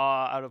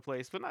out of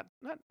place, but not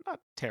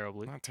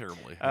terribly. Not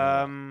terribly.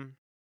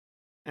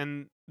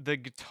 And the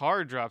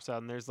guitar drops out,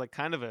 and there's like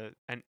kind of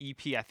an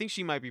EP. I think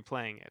she might be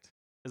playing it.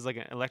 It's like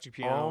an electric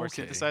piano or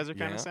Okay, synthesizer kind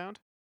yeah. of sound.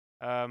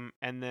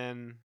 And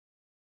then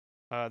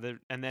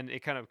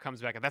it kind of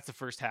comes back, and that's the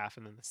first half,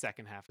 and then the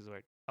second half is where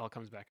it all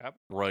comes back up.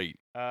 Right.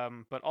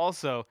 But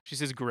also she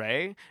says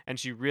gray, and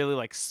she really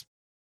like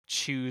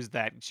chews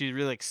that. She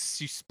really like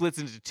she splits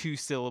into two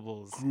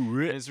syllables.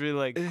 And it's really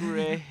like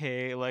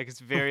gray, like it's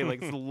very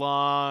like it's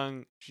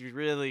long. She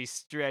really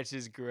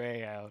stretches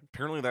gray out.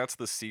 Apparently, that's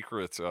the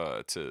secret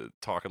to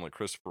talking like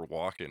Christopher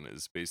Walken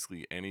is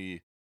basically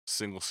any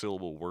single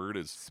syllable word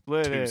is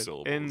Split two it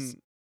syllables.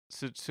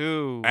 into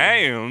two.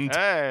 And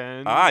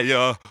And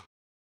I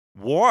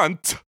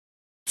want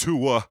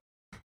to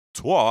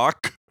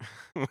talk.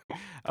 That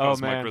oh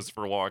was my man,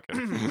 Christopher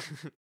Walken.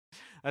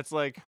 that's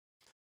like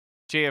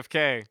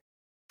JFK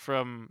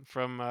from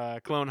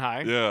Clone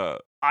High. Yeah.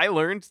 I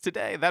learned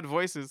today that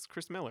voice is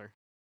Chris Miller,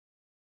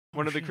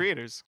 one of the shit.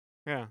 creators.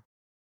 Yeah.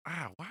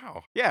 Ah,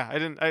 wow. Yeah, I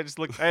had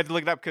to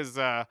look it up because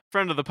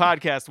friend of the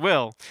podcast,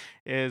 Will,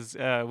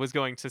 was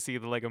going to see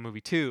the Lego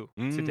Movie 2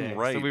 today. So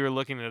right. we were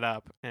looking it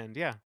up, and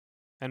yeah,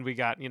 and we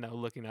got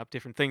looking up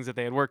different things that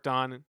they had worked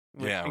on,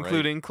 Yeah, right.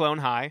 including Clone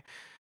High,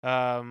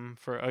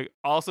 for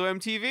also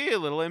MTV, a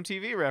little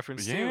MTV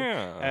reference too.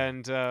 Yeah.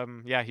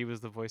 And yeah, he was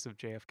the voice of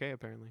JFK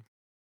apparently.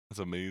 That's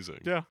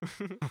amazing. Yeah.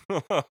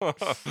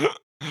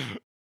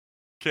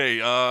 Okay,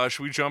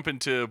 should we jump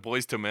into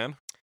Boys to Men?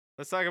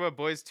 Let's talk about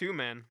Boys 2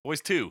 Men.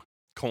 Boys 2,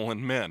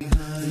 men.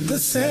 The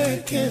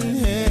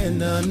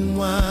second-hand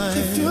unwind.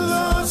 If you're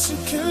lost, you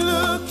can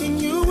look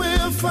and you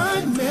will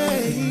find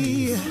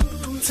me.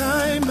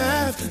 Time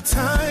after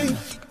time.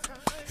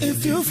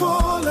 If you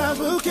fall, I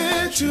will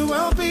get you.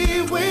 I'll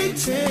be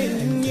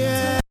waiting.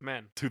 Yeah.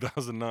 Men.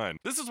 2009.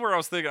 This is where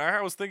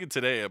I was thinking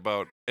today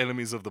about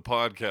enemies of the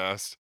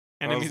podcast.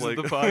 I was Enemies of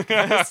the like-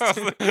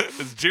 podcast.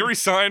 It's Jerry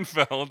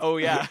Seinfeld. Oh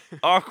yeah.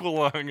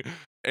 Aqualung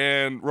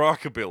and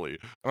Rockabilly. And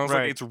I was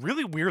Right. like, it's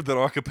really weird that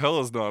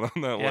Acapella's not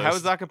on that Yeah, list. how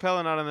is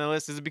acapella not on the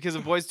list? Is it because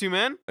of Boys 2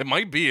 Men? It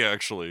might be,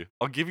 actually.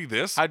 I'll give you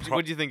this.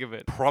 What'd you think of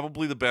it?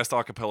 Probably the best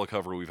acapella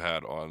cover we've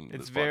had on It's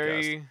this podcast.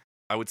 very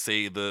I would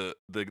say the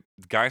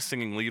guy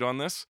singing lead on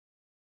this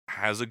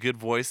has a good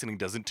voice, and he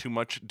doesn't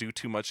do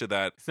too much of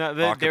that. it's not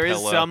that there is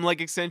acapella some like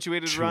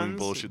accentuated chewing runs,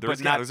 bullshit. but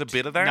There's not there's a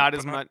bit of that, not but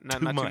as not much, not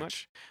too too much.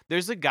 much.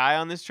 There's a guy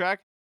on this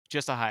track,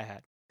 just a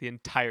hi-hat the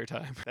entire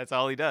time. That's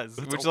all he does.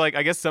 That's Which all- like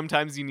I guess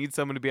sometimes you need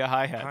someone to be a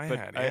hi-hat,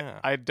 Hi-hat, but yeah.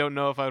 I don't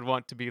know if I would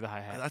want to be the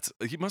hi-hat.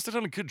 He must have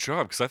done a good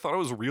job because I thought it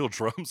was real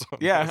drums on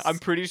Yeah, this. I'm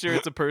pretty sure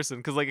it's a person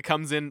because like it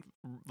comes in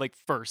like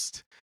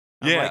first.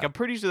 Yeah. I'm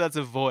pretty sure that's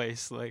a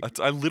voice. Like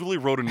I literally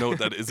wrote a note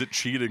that is it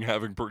cheating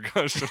having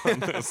percussion on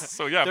this?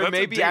 So yeah, there that's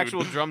may a be dude.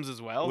 actual drums as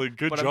well, Like,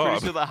 good but I'm job.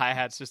 pretty sure the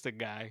hi-hat's just a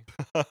guy.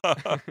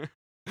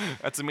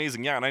 That's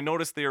amazing. Yeah, and I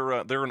noticed they're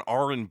an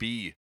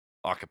R&B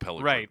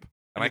acapella Right. group.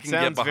 And And I it can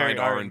get sounds very behind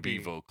R&B R&B.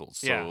 vocals.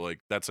 So Yeah. like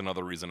that's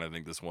another reason I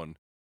think this one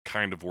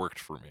kind of worked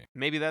for me.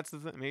 Maybe that's the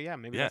thing. Yeah,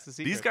 maybe that's the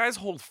secret. These guys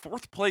hold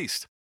 4th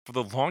place for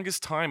the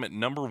longest time at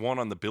number 1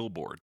 on the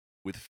Billboard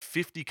with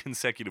 50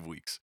 consecutive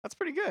weeks. That's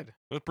pretty good.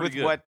 That's pretty With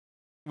good. what?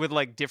 With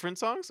like different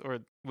songs or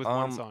with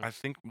one song? I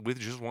think with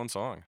just one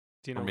song.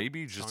 Do you know Or what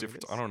maybe just song it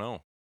different. is? I don't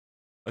know.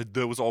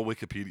 That was all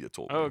Wikipedia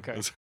told me. Oh, okay.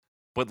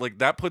 But like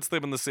that puts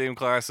them in the same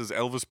class as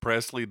Elvis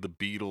Presley, the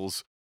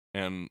Beatles,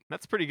 and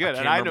That's pretty good. can't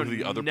And I know remember who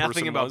the other nothing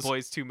person about was.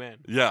 Boys II Men.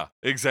 yeah,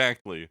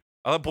 exactly.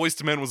 I thought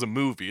Boyz II Men was a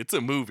movie. It's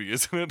a movie,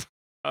 isn't it?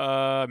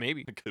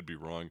 Maybe. I could be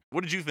wrong.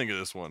 What did you think of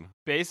this one?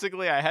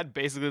 Basically, I had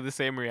basically the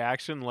same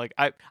reaction. Like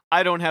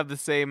I don't have the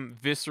same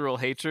visceral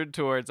hatred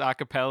towards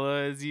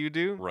acapella as you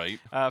do. Right?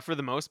 For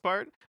the most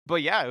part.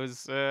 But yeah, it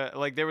was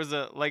like there was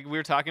like we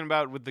were talking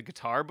about with the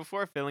guitar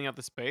before, filling out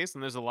the space,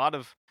 and there's a lot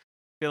of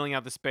filling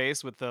out the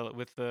space with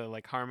the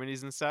like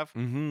harmonies and stuff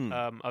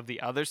Mm-hmm. of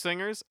the other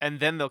singers, and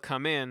then they'll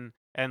come in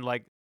and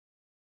like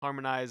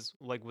harmonize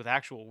like with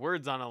actual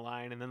words on a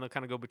line, and then they'll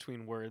kind of go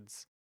between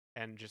words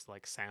and just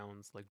like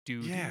sounds like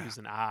doo-doos Yeah.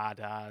 and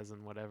ah-dahs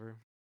and whatever.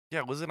 Yeah,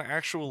 it was an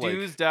actual like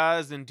Doos,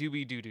 das, and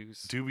doobie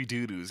doo-doos. doobie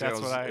doo-doos. That's yeah,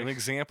 it was what I- an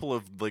example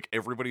of like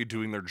everybody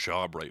doing their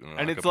job right in an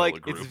And it's acapella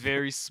like group. it's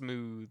very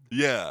smooth.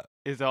 yeah.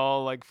 It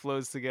all like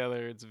flows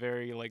together. It's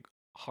very like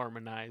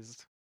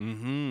harmonized.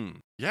 Mm-hmm.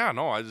 Yeah,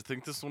 no, I just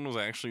think this one was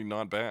actually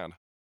not bad.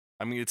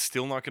 I mean, it's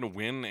still not going to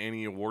win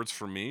any awards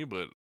for me,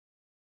 but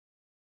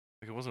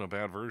like, it wasn't a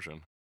bad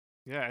version.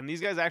 Yeah, and these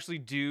guys actually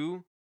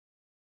do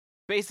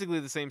basically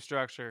the same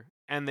structure,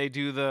 and they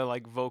do the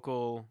like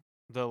vocal,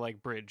 the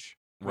like bridge,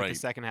 with Right. the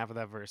second half of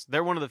that verse.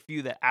 They're one of the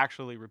few that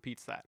actually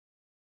repeats that,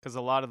 because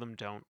a lot of them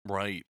don't.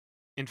 Right.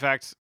 In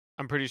fact,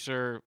 I'm pretty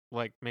sure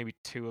like maybe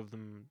two of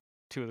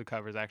the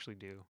covers actually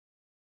do,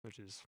 which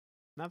is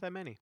not that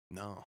many,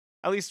 No.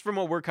 at least from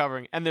what we're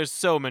covering. And there's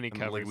so many And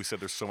covers. like we said,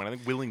 there's so many. I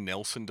think Willie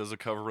Nelson does a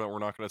cover that we're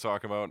not going to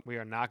talk about. We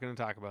are not going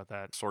to talk about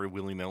that. Sorry,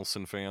 Willie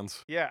Nelson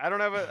fans. Yeah, I don't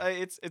have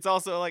it's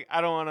also like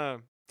I don't want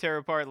to tear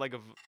apart like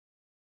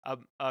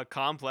a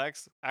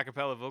complex a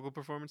cappella vocal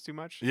performance too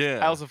much. Yeah.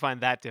 I also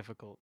find that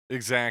difficult.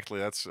 Exactly.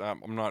 That's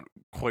I'm not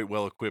quite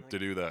well equipped to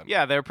do that.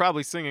 Yeah, they're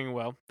probably singing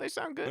well. They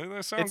sound good.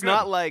 They sound It's good.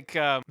 not like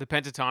the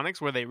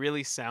Pentatonics where they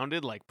really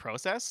sounded like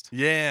processed.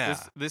 Yeah.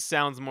 This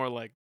sounds more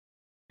like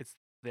it's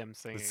them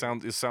singing. It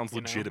sounds you know?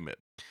 legitimate.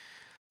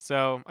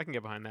 So I can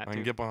get behind that I too.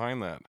 can get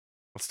behind that.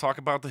 Let's talk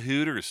about the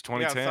Hooters yeah,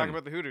 2010. let's talk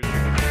about the Hooters.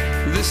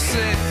 The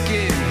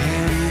second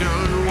hand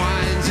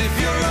unwinds.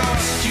 If you're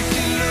lost, you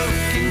can look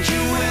and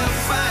you will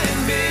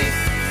find me.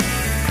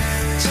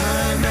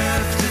 Time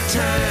after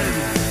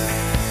time.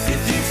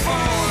 If you fall,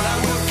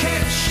 I will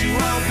catch you.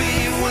 I'll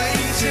be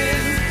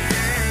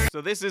waiting.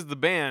 So this is the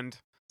band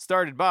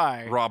started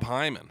by Rob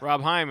Hyman,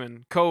 Rob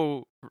Hyman,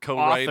 co-writer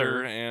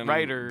author, and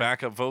writer,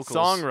 backup vocals,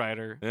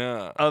 songwriter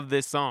Yeah, of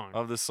this song.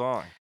 of this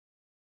song.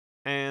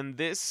 And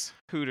this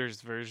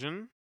Hooters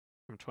version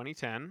from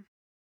 2010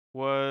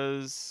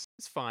 was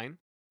it's fine.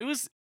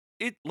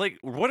 It like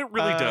what it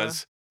really Uh,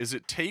 does is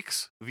it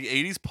takes the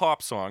 80s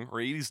pop song or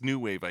 80s new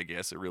wave, I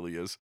guess it really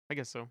is, I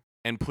guess so.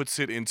 and puts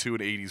it into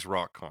an 80s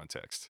rock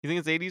context. You think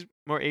it's 80s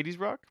more 80s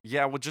rock?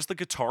 Yeah, well, just the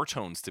guitar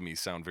tones to me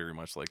sound very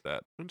much like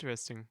that.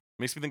 Interesting.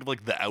 Makes me think of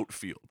like The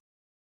Outfield.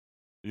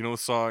 You know the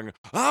song,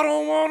 I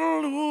don't want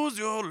to lose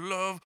your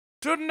love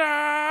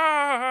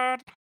tonight.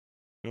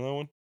 You know that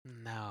one?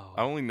 No.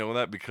 I only know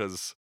that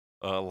because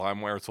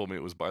LimeWire told me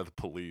it was by The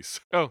Police.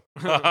 Oh.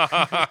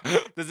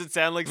 Does it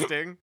sound like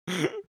Sting?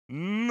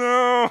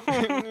 No,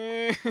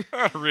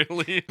 not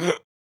really.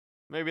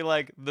 Maybe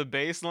like the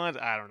bass line?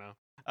 I don't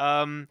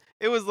know.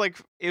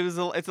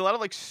 It's a lot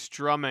of like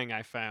strumming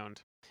I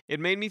found. It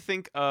made me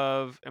think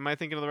of am I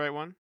thinking of the right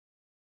one?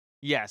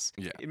 Yes.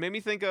 Yeah. It made me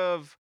think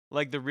of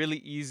like the really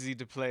easy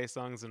to play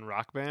songs in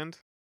Rock Band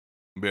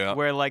Yeah,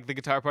 where like the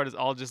guitar part is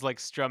all just like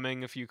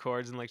strumming a few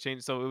chords and like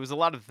change. So it was a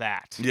lot of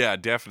that. yeah,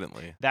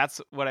 definitely. That's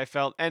what I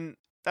felt, and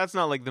that's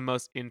not like the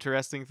most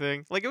interesting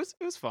thing. Like it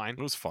was fine.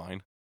 It was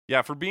fine.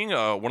 Yeah, for being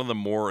one of the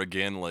more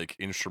again like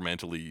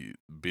instrumentally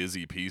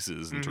busy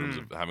pieces in terms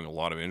Mm-hmm. of having a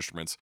lot of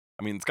instruments.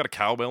 I mean, it's got a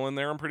cowbell in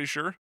there. I'm pretty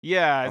sure.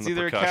 Yeah, On it's the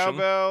either a percussion.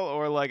 cowbell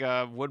or like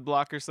a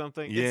woodblock or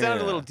something. It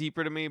sounded a little Yeah.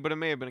 deeper to me, but it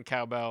may have been a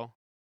cowbell.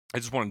 I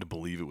just wanted to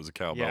believe it was a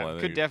cowbell. Yeah, I it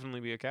think. could definitely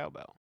be a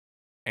cowbell.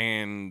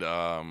 And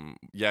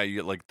yeah, you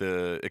get like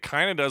it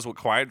kind of does what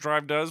Quiet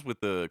Drive does with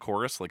the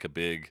chorus, like a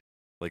big,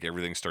 like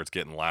everything starts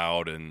getting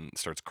loud and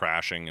starts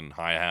crashing and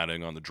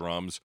hi-hatting on the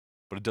drums,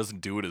 but it doesn't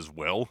do it as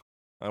well,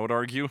 I would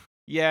argue.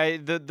 Yeah,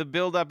 the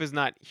build up is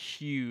not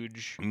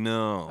huge.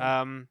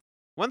 No.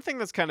 One thing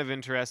that's kind of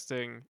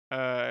interesting,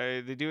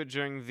 they do it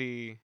during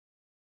the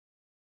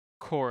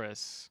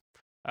chorus,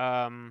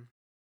 and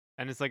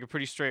it's like a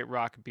pretty straight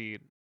rock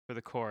beat for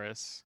the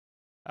chorus,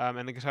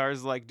 and the guitar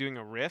is like doing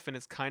a riff, and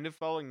it's kind of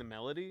following the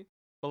melody,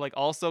 but like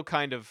also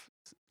kind of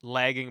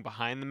lagging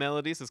behind the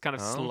melody, so it's kind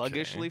of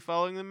sluggishly Okay.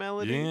 following the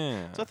melody.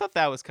 Yeah. So I thought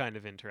that was kind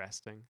of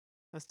interesting.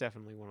 That's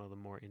definitely one of the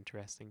more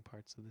interesting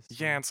parts of this.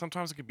 Yeah, song. and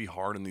sometimes it can be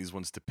hard in these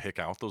ones to pick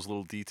out those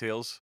little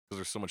details because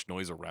there's so much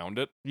noise around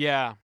it.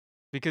 Yeah,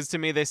 because to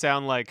me they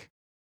sound like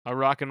a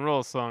rock and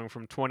roll song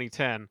from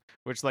 2010,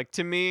 which, like,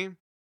 to me,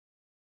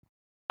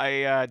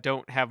 I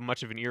don't have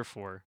much of an ear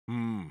for,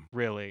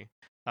 really.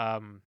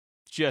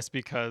 Just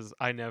because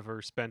I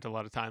never spent a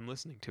lot of time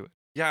listening to it.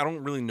 Yeah, I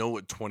don't really know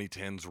what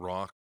 2010s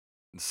rock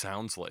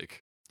sounds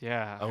like.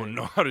 Yeah. I don't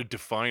know how to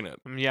define it.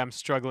 Yeah, I'm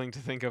struggling to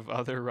think of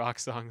other rock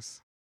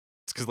songs.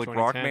 It's because from like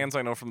rock 2010. bands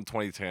I know from the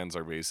 2010s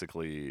are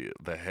basically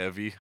The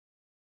Heavy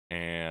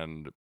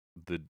and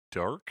The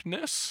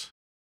Darkness.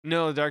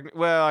 No,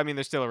 well, I mean,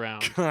 they're still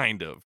around,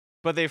 Kind of.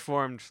 but they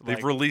formed. They've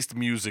Like, released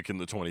music in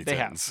the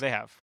 2010s. They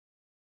have.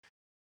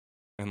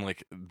 And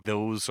like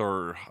those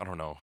are, I don't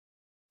know.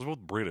 Those are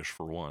both British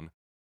for one,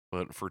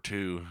 but for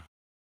two,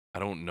 I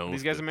don't know.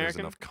 These if guys there's American?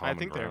 enough I common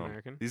think they're ground.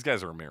 American. These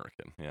guys are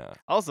American. Yeah.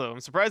 Also, I'm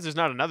surprised there's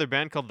not another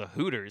band called the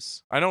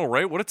Hooters. I know,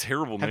 right? What a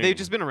terrible name. Have they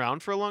just been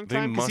around for a long They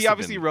time? Because must he have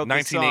obviously been. wrote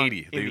this song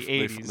 1980. in the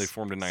They 80s. they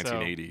formed in so,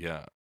 1980.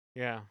 Yeah.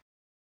 yeah.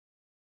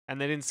 And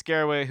they didn't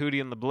scare away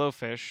Hootie and the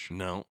Blowfish.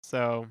 No,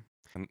 So,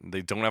 and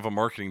they don't have a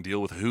marketing deal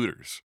with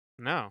Hooters.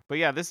 no. But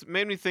yeah, this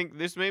made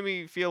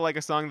me feel like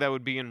a song that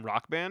would be in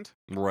Rock Band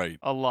Right.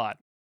 a lot.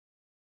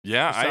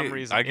 Yeah. For some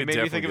reason. I It could made me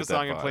definitely think of a get that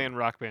song and play vibe. in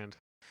Rock Band.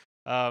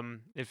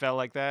 It felt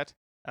like that.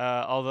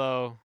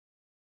 Although,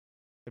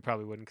 they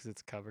probably wouldn't because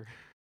it's a cover.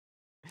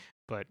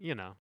 But, what are you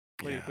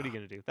Yeah. going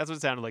to do? That's what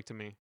it sounded like to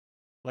me.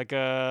 Like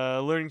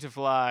Learning to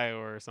Fly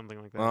or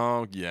something like that.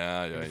 Oh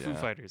yeah, Like yeah, the Foo yeah.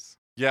 Fighters.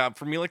 Yeah,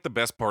 for me, like the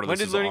best part of When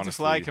this did is Learning honestly, to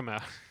Fly come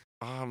out?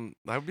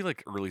 that would be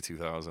like early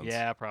 2000s.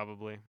 Yeah,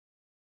 probably.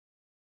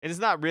 And it's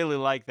not really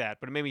like that,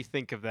 but it made me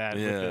think of that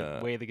with Yeah.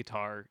 the way the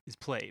guitar is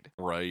played.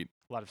 Right.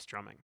 A lot of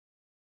strumming.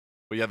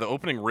 But yeah, the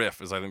opening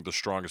riff is I think the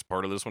strongest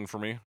part of this one for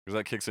me because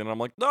that kicks in and I'm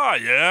like,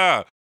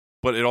 yeah.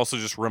 But it also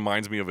just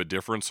reminds me of a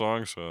different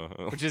song, so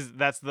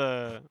That's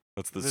the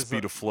that's the this is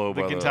Speed of Flow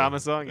the by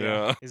Gintama song? Yeah.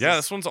 Yeah, Is yeah.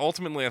 this- This one's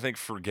ultimately I think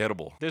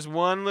forgettable. there's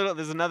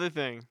another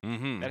thing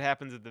Mm-hmm. that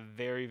happens at the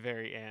very,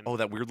 very end. Oh,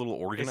 that weird little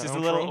organ. it's just outro?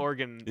 a little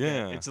organ.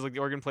 Yeah. It's just like the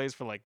organ plays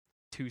for like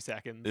 2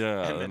 seconds.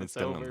 Yeah, And then it's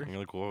done. over. And you're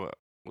like, whoa.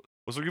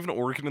 Was there even an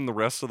organ in the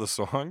rest of the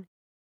song?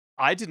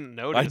 I didn't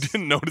notice. I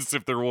didn't notice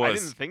if there I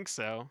was. didn't think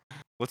so.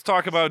 Let's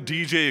talk about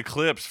DJ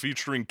Eclipse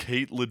featuring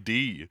Kate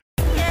LeDee.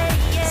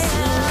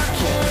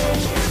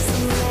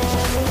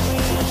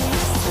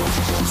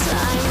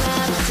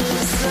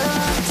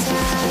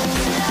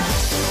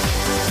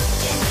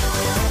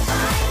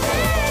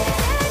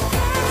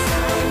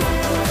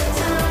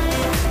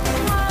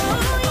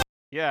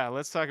 Yeah,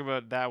 let's talk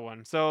about that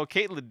one. So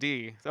Kate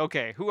LeDee.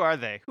 Okay, who are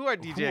they? Who are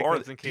DJ Who are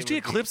Eclipse and Kate DJ LeDee?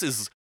 Eclipse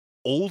is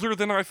older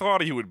than I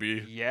thought he would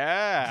be.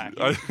 Yeah.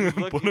 I he's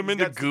put him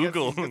into got- he's got-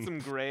 Google. He's got some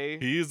gray.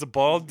 He is a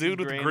bald He's dude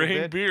with a graying a gray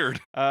bit. beard.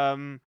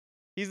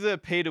 He's the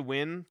Pay to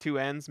Win, 2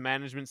 N's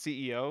management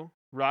CEO,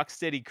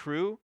 Rocksteady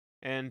Crew,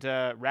 and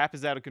Rap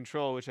is Out of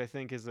Control, which I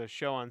think is a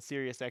show on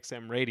Sirius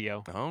XM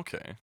radio.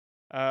 Okay.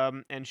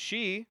 And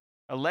she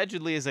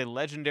allegedly is a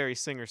legendary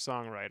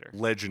singer-songwriter,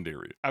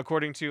 Legendary.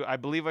 according to, I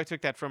believe I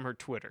took that from her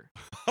Twitter.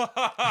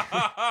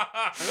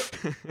 I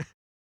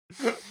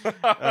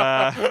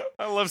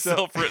love so-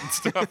 self-written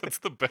stuff. It's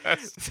the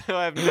best. So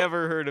I've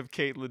never heard of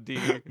Kate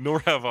LeDee, Nor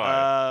have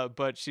I.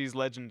 but she's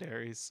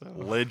legendary. So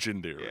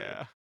Legendary.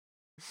 yeah.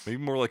 Maybe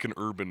more like an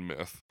urban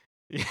myth.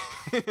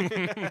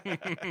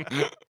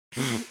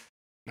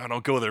 No,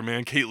 don't go there,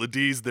 man. Kate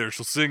LeDee's there.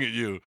 She'll sing at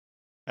you.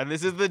 And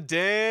this is the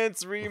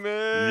dance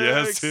remix.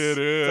 Yes, it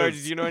Sorry, is.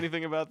 did you know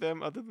anything about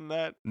them other than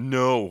that?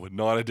 No,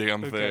 not a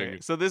damn Okay,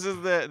 thing. so this is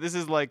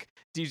like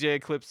DJ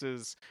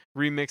Eclipse's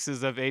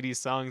remixes of 80s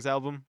songs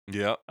album.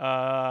 Yeah.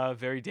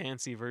 Very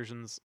dancey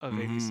versions of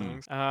 80s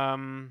Mhm.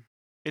 songs.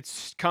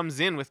 It comes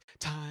in with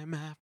time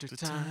after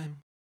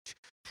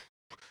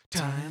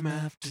time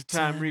after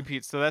time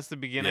repeats. So that's the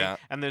beginning, Yeah.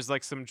 and there's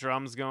like some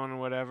drums going or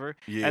whatever.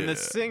 Yeah. And the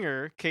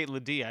singer, Kate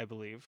LeDee, I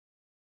believe,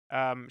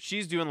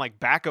 she's doing like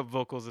backup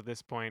vocals at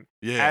this point.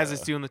 Yeah. As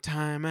it's doing the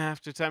time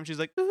after time, she's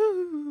like,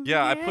 ooh,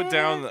 Yeah, I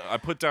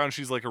put down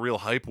she's like a real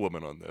hype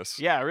woman on this.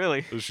 Yeah,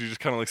 really. So she just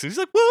kind of like sings, she's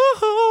like,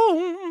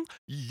 woohoo,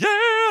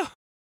 yeah.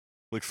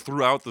 Like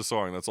throughout the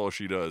song, that's all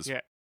she does.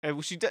 Yeah.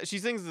 She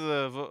sings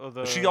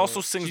the. She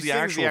also sings she the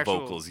actual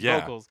vocals,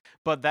 yeah.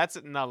 But that's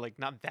not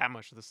that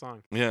much of the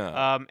song.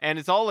 Yeah. And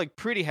it's all like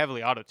pretty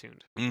heavily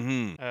auto-tuned.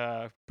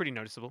 Mm-hmm. Pretty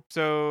noticeable.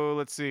 So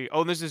let's see.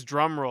 Oh, and there's this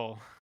drum roll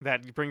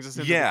that brings us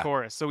into the Yeah.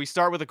 chorus. So we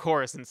start with a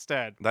chorus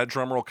instead, That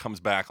drum roll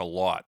comes back a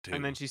lot, too.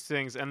 and then she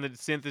sings, and the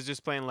synth is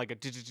just playing like a.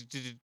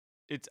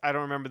 It's I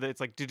don't remember that it's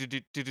like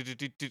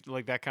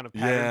like that kind of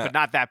pattern, Yeah. but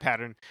not that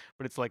pattern.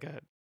 But it's like a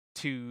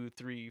 2,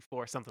 3,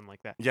 4, something like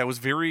that. Yeah, it was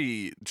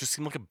just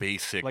seemed like a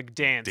basic Like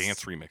dance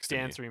remix to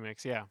me.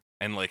 remix. Yeah.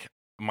 And like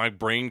my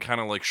brain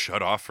kind of like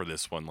shut off for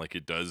this one, like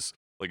it does,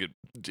 like it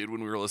did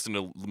when we were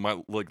listening to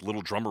my like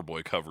Little Drummer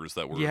Boy covers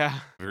that were Yeah.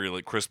 very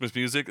like Christmas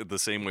music. The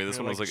same way this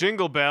You're one was like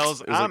Jingle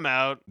Bells, it was like I'm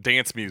out.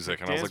 dance music,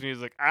 and I Dance was like,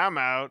 music, I'm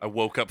out. I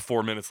woke up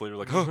 4 minutes later,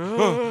 like,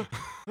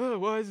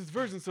 Why is this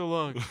version so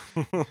long?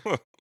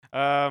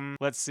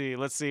 Let's see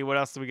what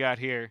else do we got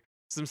here.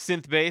 Some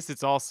synth bass.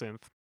 It's all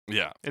synth.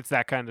 yeah, It's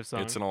that kind of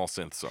song. it's an all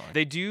synth song.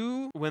 They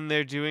do when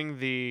they're doing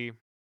the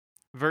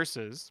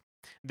verses.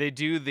 they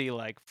do the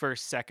like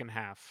first second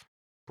half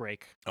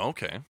break.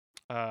 Okay.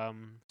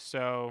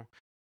 So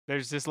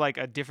there's just like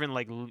a different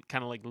like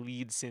kind of like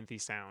lead synthy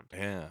sound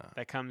Yeah.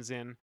 that comes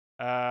in.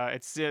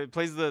 It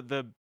plays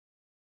the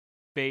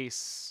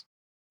bass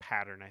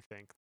pattern, I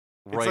think.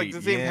 Right. It's like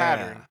the same yeah.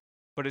 pattern,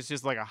 but it's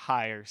just like a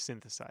higher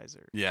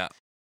synthesizer. Yeah.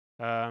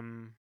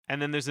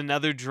 And then there's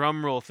another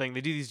drum roll thing.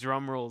 They do these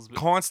drum rolls.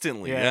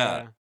 Constantly.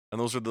 Yeah. And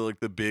those are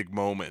the big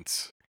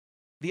moments.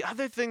 The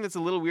other thing that's a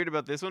little weird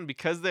about this one,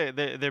 because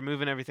they're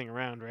moving everything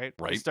around, right?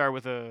 They Right. start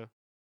with a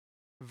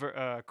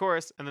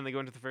chorus, and then they go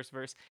into the first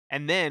verse,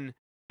 and then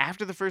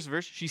after the first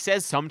verse, she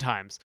says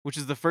 "sometimes," which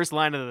is the first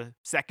line of the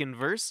second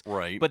verse.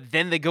 Right. But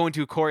then they go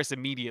into a chorus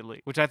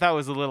immediately, which I thought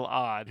was a little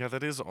odd. yeah,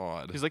 that is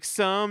odd. She's like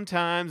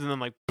 "sometimes," and then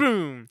like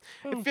boom,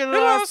 Oh, if you're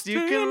lost, you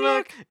can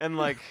look, and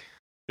like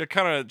It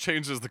kind of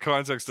changes the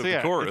context of So, the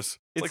yeah, chorus.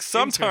 it's like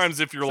sometimes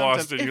if you're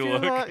lost sometimes and if you you're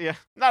look, yeah,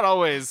 not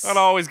always. not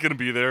always gonna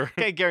be there.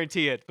 Can't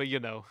guarantee it, but you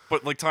know,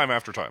 But like time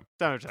after time,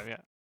 time to time, yeah.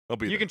 I'll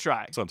be You there. can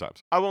try.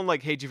 Sometimes. I won't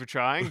like hate you for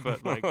trying,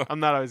 but like I'm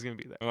not always gonna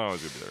be there. I'm not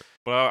always gonna be there.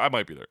 But I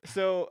might be there.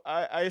 So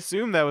I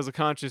assume that was a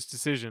conscious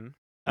decision.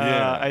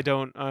 Yeah. I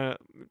don't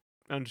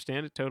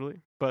understand it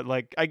totally, but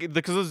like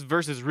because those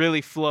verses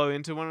really flow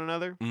into one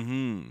another,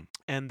 Mm-hmm.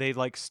 and they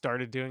like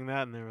started doing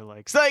that, and they were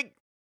like, "Psych!"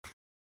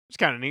 It's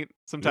kind of neat.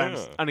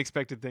 Sometimes Yeah.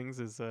 unexpected things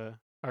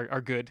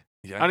are good.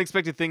 Yeah.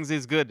 Unexpected things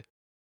is good.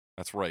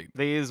 That's right.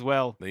 They is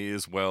well. They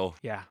is well.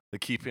 Yeah. They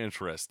keep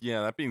interest.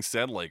 Yeah, that being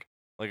said, like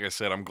I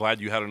said, I'm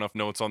glad you had enough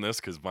notes on this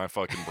because my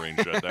fucking brain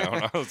shut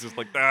down. I was just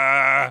like,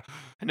 ah.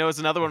 I know it's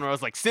another one where I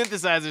was like,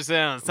 synthesizer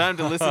sounds. Time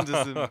to listen to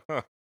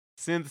some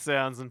synth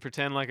sounds and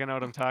pretend like I know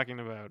what I'm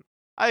talking about.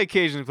 I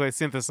occasionally play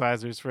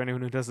synthesizers for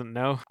anyone who doesn't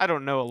know. I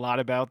don't know a lot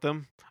about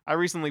them. I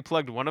recently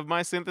plugged one of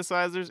my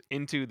synthesizers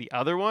into the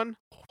other one.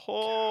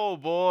 Oh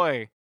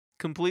boy.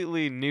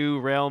 Completely new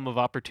realm of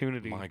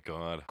opportunity. My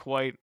God.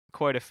 Quite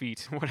a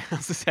feat. What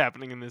else is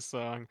happening in this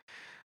song?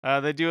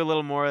 They do a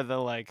little more of the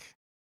like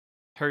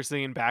her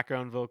singing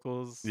background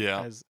vocals.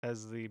 Yeah.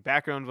 As the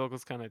background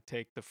vocals kind of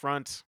take the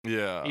front,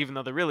 Yeah. even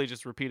though they're really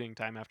just repeating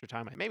time after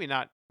time. Maybe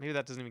not. Maybe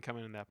that doesn't even come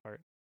in that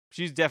part.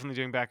 She's definitely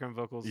doing background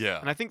vocals. Yeah.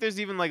 And I think there's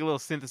even like a little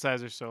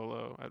synthesizer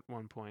solo at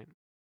one point.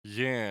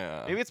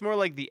 Yeah. Maybe it's more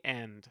like the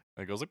end.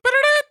 It goes like.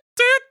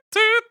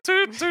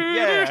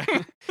 Yeah.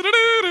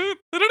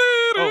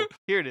 Oh,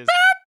 here it is.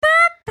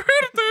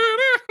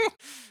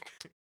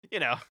 You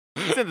know,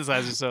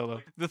 synthesizer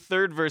solo. The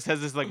third verse has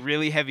this like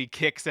really heavy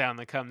kick sound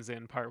that comes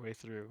in partway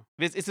through.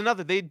 It's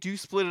another. They do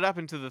split it up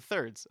into the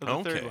thirds of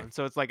the third Okay. one.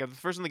 So it's like the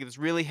first one, they get this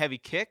really heavy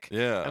kick,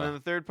 Yeah. and then the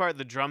third part,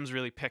 the drums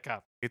really pick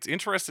up. It's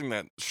interesting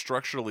that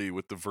structurally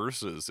with the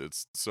verses,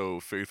 it's so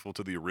faithful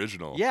to the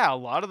original. Yeah, a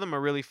lot of them are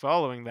really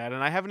following that,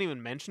 and I haven't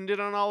even mentioned it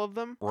on all of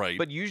them. Right.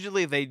 But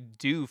usually they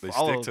do They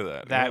follow stick to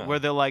that, yeah. where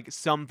they're like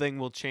something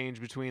will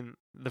change between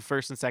the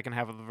first and second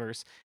half of the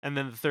verse, and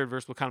then the third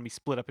verse will kind of be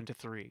split up into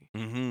three.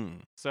 Mm-hmm.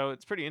 So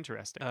it's pretty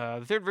interesting.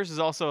 The third verse is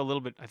also a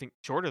little bit, I think,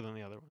 shorter than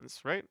the other ones,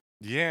 right?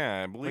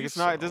 Yeah, I believe Like it's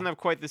not, it doesn't so. have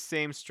quite the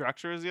same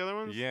structure as the other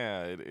ones.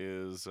 Yeah, it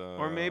is.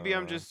 Or maybe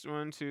I'm just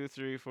 1, 2,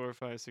 3, 4,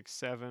 5, 6,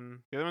 7.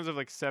 The other ones have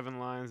like 7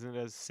 lines, and it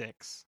has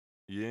 6.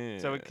 Yeah.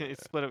 So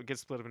it's split up,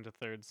 gets split up into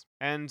thirds.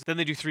 And then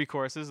they do 3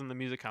 choruses, and the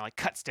music kind of like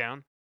cuts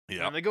down.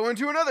 Yeah. And they go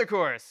into another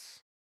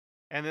chorus.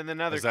 And then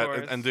another Is that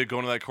chorus. and they go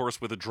into that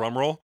chorus with a drum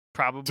roll?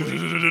 Probably.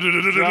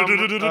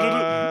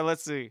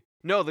 Let's see.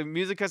 No, the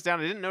music cuts down.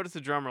 I didn't notice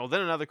the drum roll.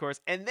 Then another chorus,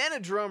 and then a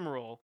drum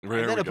roll, There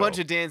and then we a bunch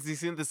go. of dancey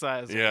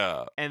synthesizers.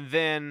 Yeah. And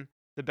then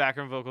the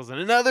background vocals and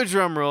another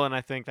drum roll, and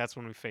I think that's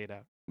when we fade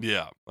out.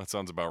 Yeah. That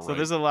sounds about So right.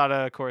 there's a lot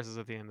of choruses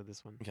at the end of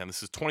this one. Yeah,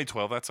 this is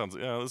 2012. That sounds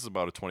this is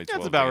about a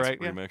 2012 about dance right,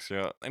 yeah. remix.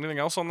 Yeah. Anything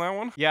else on that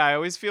one? Yeah, I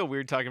always feel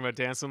weird talking about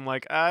dance. I'm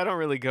like, I don't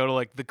really go to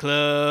like the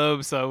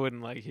club, so I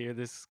wouldn't like hear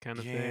this kind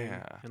of thing.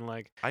 Yeah. And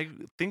like, I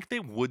think they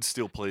would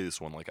still play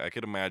this one. Like I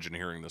could imagine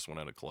hearing this one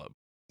at a club.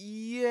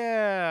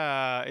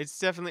 yeah, it's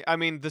definitely. I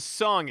mean, the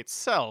song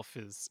itself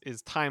is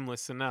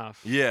timeless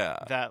enough. Yeah.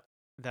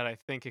 That I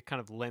think it kind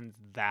of lends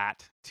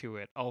that to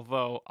it.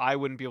 Although I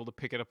wouldn't be able to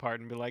pick it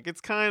apart and be like,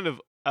 it's kind of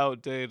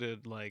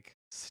outdated, like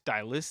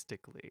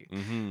stylistically.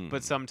 Mm-hmm.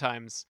 But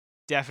sometimes,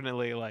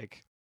 definitely,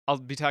 like I'll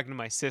be talking to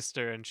my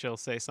sister and she'll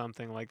say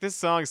something like, "This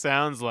song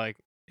sounds like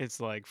it's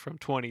like from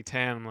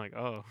 2010." I'm like,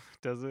 "Oh,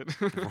 does it?"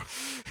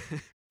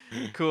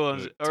 Cool.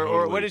 And or what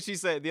Totally. did she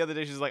say the other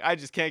day? She's like, "I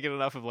just can't get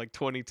enough of like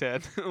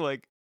 2010,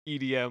 like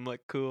EDM,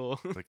 like cool."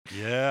 Like,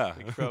 yeah.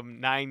 Like from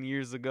 9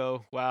 years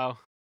ago. Wow.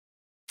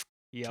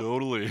 Yep,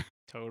 Totally.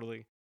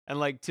 totally. And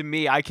like to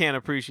me, I can't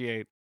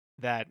appreciate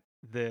that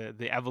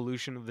the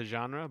evolution of the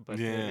genre, but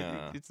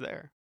Yeah. it's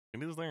there.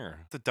 It is there.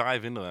 Have to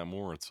dive into that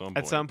more at some point.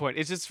 At some point,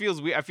 it just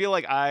feels weird. I feel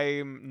like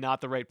I'm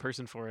not the right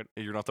person for it.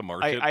 You're not the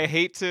market. I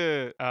hate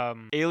to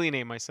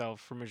alienate myself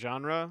from a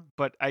genre,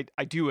 but I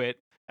do it,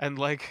 and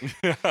like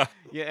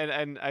yeah,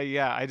 and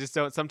I just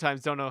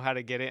sometimes don't know how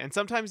to get it, and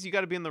sometimes you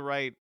got to be in the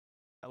right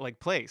like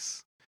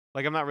place.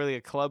 Like I'm not really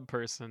a club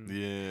person,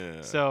 yeah.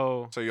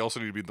 so you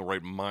also need to be in the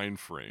right mind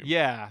frame.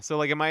 yeah. So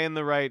like, am I in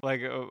the right like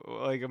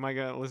am I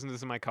gonna listen to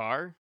this in my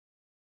car?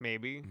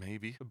 maybe.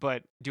 Maybe.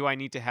 But do I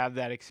need to have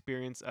that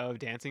experience of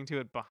dancing to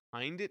it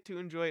behind it to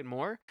enjoy it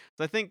more?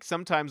 So I think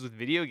sometimes with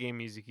video game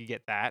music, you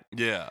get that.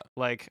 Yeah.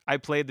 Like, I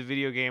played the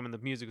video game and the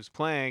music was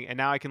playing, and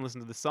now I can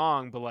listen to the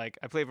song, but, like,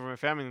 I play it for my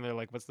family, and they're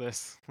like, what's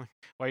this? Like,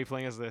 why are you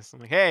playing us this? I'm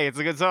like, hey, it's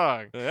a good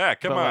song. Yeah,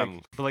 come but,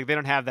 on. Like, they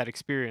don't have that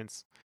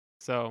experience.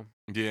 So,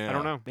 Yeah. I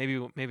don't know.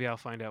 Maybe I'll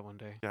find out one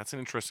day. Yeah, it's an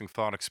interesting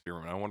thought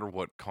experiment. I wonder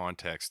what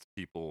context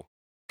people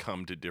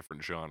come to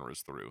different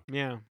genres through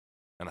Yeah.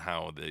 and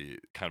how they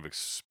kind of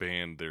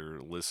expand their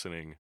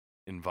listening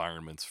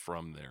environments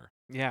from there.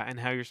 Yeah, and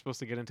how you're supposed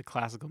to get into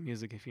classical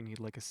music if you need,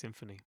 like, a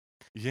symphony.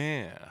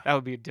 Yeah, That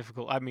would be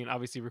difficult. I mean,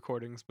 obviously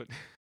recordings, but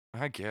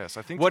I guess.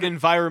 I think to what get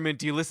environment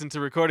do you listen to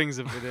recordings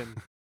of it in?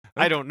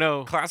 I don't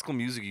know. classical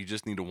music, you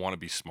just need to want to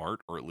be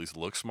smart or at least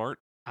look smart,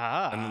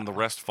 Ah. and then the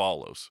rest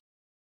follows.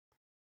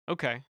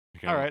 Okay.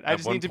 You All know, right. I at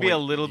just one need to be a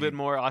point, little you- bit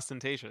more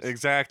ostentatious.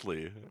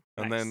 Exactly.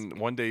 And Nice. then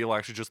one day you'll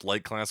actually just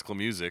like classical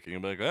music, and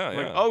you'll be like, oh,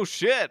 Like, yeah. oh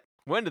shit.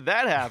 When did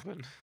that happen?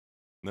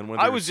 And then when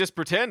I was there's- just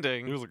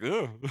pretending, he was like,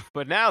 oh,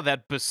 but now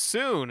that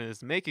bassoon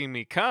is making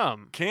me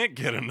come. can't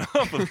get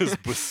enough of this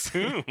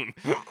bassoon.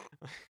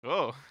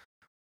 Oh.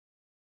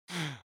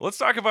 Let's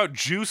talk about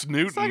Juice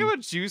Newton Let's talk about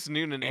Juice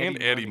Newton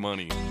and Eddie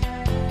Money.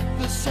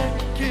 The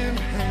second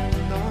hand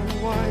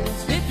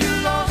unwinds. If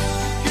you're lost,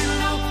 you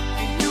can look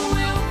and you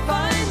will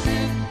find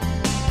it.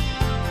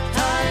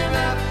 Time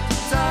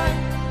after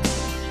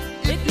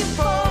time. If you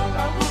fall,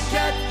 I will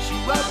catch you.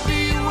 I'll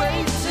be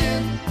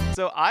waiting.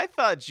 So I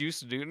thought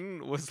Juice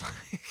Newton was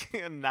like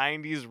a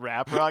 90s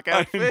rap rock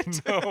I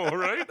outfit. know,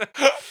 right?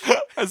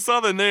 I saw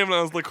the name and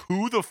I was like,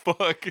 who the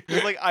fuck?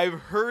 It's like I've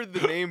heard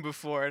the name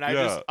before, and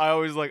Yeah. I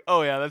always like,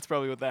 oh yeah, that's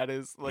probably what that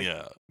is. Like,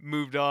 yeah.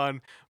 moved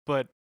on,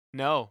 but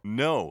no,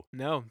 No.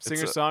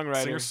 singer It's a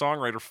songwriter.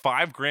 Singer-songwriter.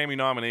 5 Grammy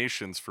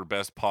nominations for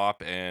Best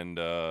Pop and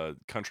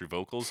Country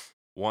Vocals.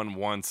 Won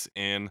once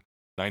in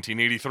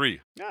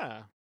 1983.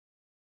 Yeah,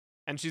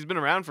 and she's been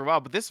around for a while,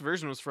 but this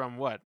version was from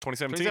what?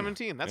 2017.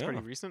 2017. That's pretty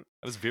Yeah. recent.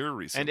 That is very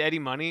recent. And Eddie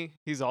Money,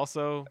 he's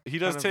also he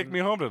does kind of Take an- Me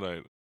Home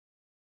Tonight.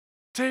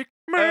 Take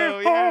me Oh,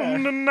 yeah.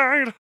 home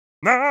tonight.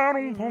 I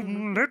don't want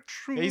to let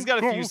you Yeah, he's got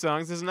a go. few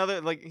songs. There's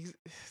another like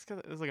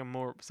there's like a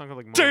more song called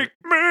like Take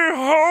me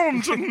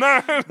home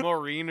tonight.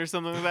 Maureen or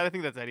something like that. I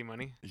think that's Eddie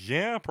Money.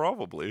 Yeah,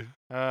 probably.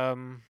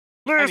 Anyway.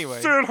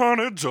 Listen,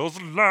 honey, just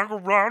like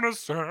Ronnie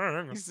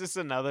sang. He's just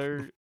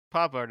another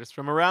pop artist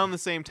from around the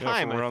same Yeah,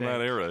 time. from I around that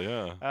think. era,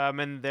 yeah.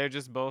 And they're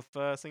just both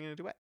singing a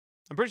duet.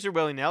 I'm pretty sure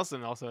Willie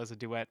Nelson also has a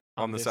duet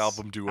On this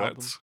album,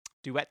 Duets.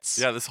 Duets.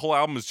 Yeah, this whole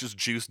album is just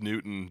Juice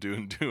Newton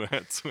doing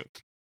duets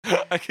with.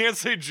 I can't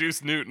say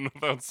Juice Newton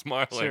without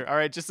smiling. Sure. All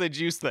right, just say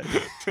Juice then.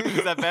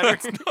 Is that better?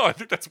 No, I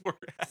think that's worse.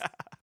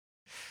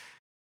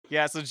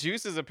 Yeah, so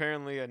Juice is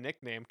apparently a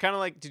nickname. Kind of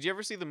like, did you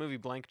ever see the movie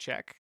Blank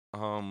Check?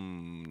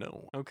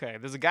 No. Okay,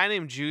 there's a guy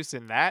named Juice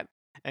in that,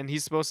 and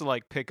he's supposed to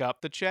like pick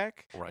up the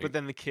check, Right. but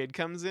then the kid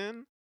comes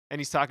in and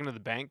he's talking to the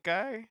bank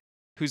guy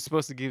who's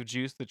supposed to give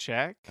Juice the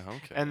check,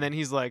 Okay. and then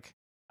he's like,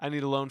 I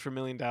need a loan for $1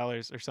 million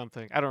or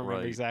something. I don't remember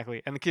Right.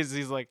 exactly. And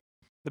he's like,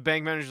 the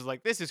bank manager's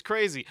like, this is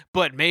crazy,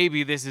 but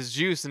maybe this is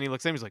Juice. And he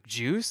looks at him, he's like,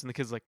 Juice? And the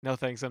kid's like, no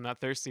thanks, I'm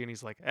not thirsty. And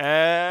he's like,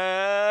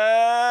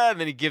 and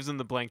then he gives him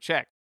the blank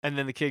check. And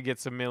then the kid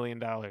gets $1 million.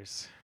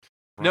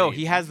 No, Right.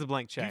 he has the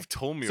blank check. You've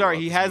told me. Sorry,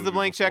 about he this has the movie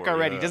blank check before,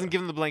 already. He yeah. doesn't give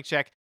him the blank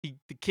check. The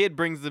kid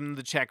brings them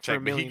the check for check, $1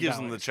 but million. he gives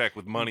him the check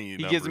with money. He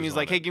gives him. numbers He's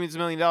like, on "Hey, it. give me this $1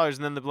 million,"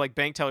 and then the like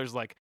bank teller's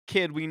like,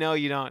 "Kid, we know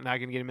you not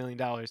gonna get $1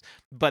 million,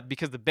 but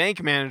because the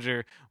bank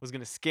manager was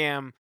gonna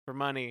scam for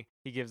money,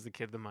 he gives the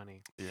kid the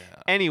money." Yeah.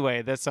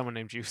 Anyway, that's someone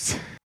named Juice.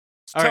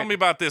 So All tell right. me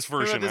about this What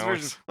about version, this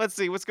Alex. version? Let's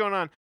see what's going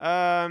on.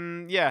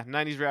 Yeah,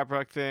 90s rap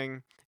rock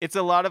thing. It's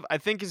a lot of. I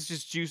think it's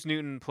just Juice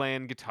Newton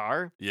playing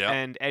guitar Yeah.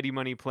 and Eddie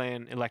Money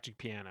playing electric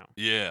piano.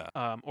 Yeah.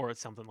 Or it's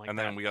something like And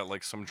that. then we got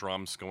like some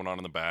drums going on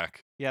in the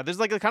back. Yeah, there's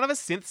like a kind of a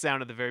synth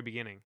sound at the very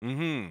beginning,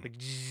 Mm-hmm.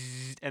 like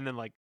zzz, and then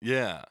like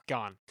Yeah.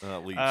 gone.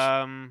 At least.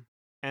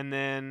 And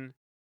then,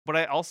 but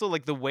I also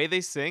like the way they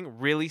sing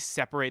really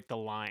separate the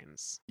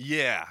lines.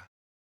 yeah.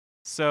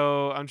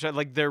 So I'm trying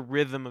like their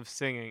rhythm of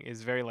singing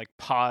is very like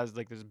paused,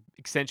 like there's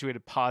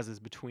accentuated pauses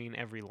between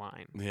every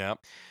line. Yeah.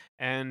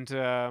 And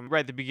right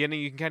at the beginning,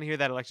 you can kind of hear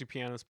that electric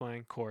piano's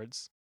playing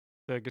chords,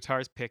 the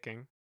guitar's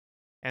picking,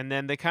 and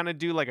then they kind of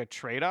do like a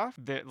trade off.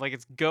 Like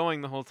it's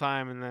going the whole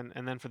time,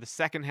 and then for the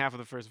second half of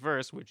the first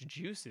verse, which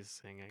Juice is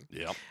singing,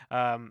 Yep.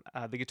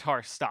 the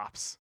guitar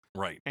stops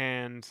Right.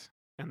 and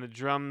the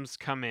drums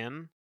come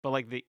in, but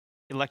like the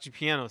electric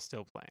piano is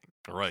still playing.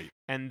 Right.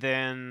 And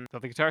then the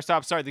guitar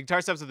stops. Sorry, the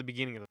guitar stops at the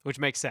beginning of it, which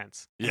makes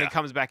sense. And Yeah. it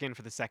comes back in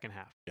for the second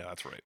half. Yeah,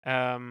 that's right.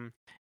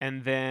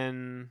 And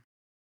then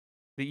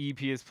the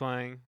EP is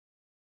playing.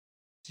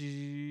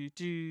 Do,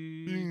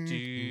 do,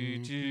 do,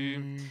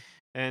 do.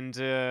 And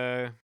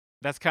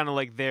that's kind of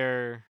like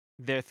their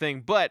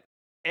thing. But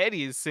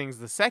Eddie sings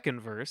the second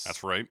verse.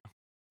 That's right.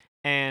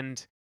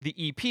 And the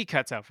EP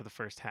cuts out for the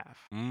first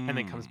half and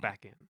then comes Mm.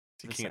 back in.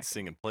 He the can't second.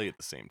 sing and play at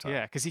the same time.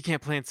 Yeah, because he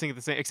can't play and sing at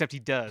the same. Except he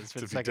does for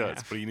the Except he second does,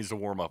 half. but he needs to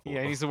warm up. A Yeah, he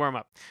little. needs to warm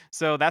up.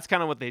 So that's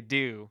kind of what they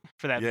do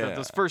for that. Yeah.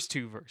 Those first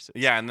two verses.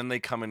 Yeah, and then they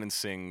come in and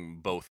sing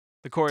both,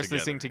 The chorus they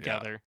sing together, yeah.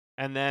 together,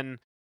 and then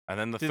and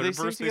then the Do third they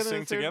sing verse they together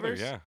in sing the third together.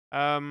 verse?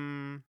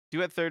 Yeah.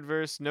 duet third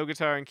verse. No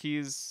guitar and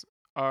keys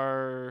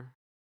are.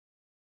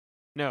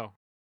 No,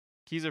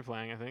 keys are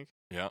playing. I think.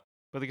 Yeah.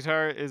 But the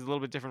guitar is a little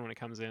bit different when it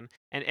comes in,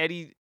 and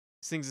Eddie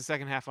sings the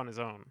second half on his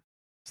own.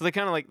 So they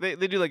kind of like they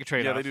do like a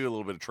trade Yeah, off. they do a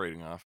little bit of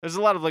trading off. There's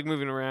a lot of like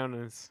moving around,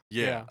 and it's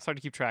Yeah. it's hard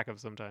to keep track of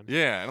sometimes.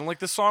 Yeah, and like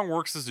the song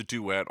works as a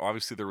duet.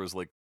 Obviously, there was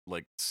like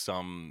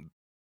some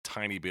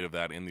tiny bit of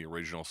that in the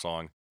original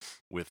song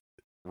with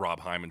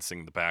Rob Hyman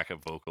singing the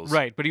backup vocals.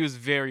 Right, but he was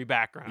very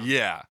background.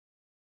 Yeah,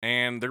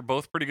 and they're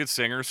both pretty good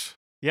singers.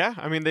 Yeah,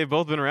 I mean they've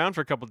both been around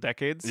for a couple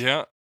decades.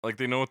 Yeah, like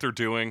they know what they're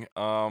doing.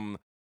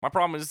 My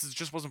problem is it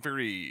just wasn't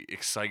very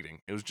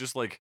exciting. It was just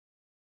like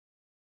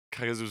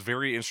because it was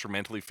very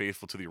instrumentally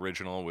faithful to the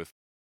original with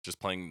just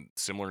playing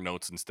similar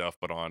notes and stuff,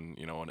 but on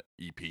an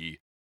EP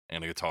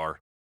and a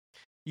guitar.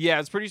 Yeah,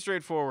 it's pretty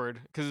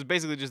straightforward because it's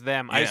basically just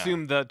them. I Yeah.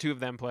 assume the two of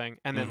them playing,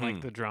 and then like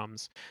Mhm. the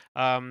drums.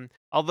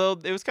 Although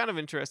it was kind of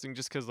interesting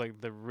just because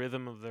like the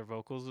rhythm of their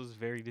vocals was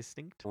very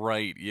distinct.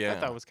 Right? I Yeah.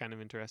 thought that was kind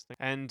of interesting.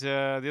 And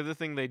the other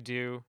thing they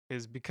do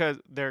is because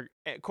their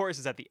chorus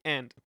is at the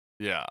end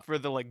Yeah. for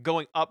the like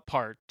going up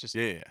part. Just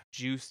Yeah.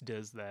 Juice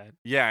does that,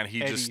 Yeah, and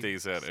he Eddie just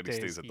stays at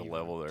stays the even.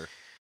 level there.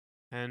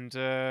 and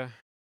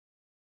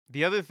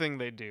the other thing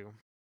they do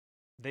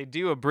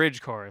a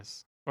bridge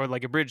chorus or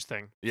like a bridge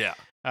thing. Yeah.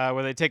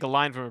 Where they take a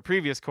line from a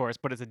previous chorus,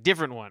 but it's a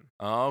different one.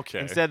 Okay.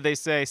 Instead, they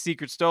say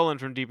 "secret stolen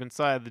from deep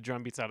inside." The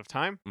drum beats out of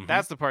time. Mhm.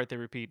 That's the part they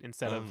repeat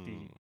instead of the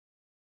Mm.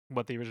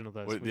 what the original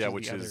does. Wh- Which yeah, is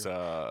which the is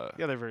other,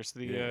 the other verse.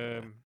 The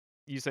yeah.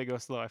 you say go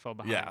slow, I fall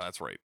behind. yeah,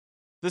 that's right.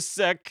 The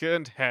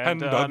second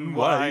hand And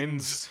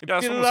unwinds. unwinds. Yeah,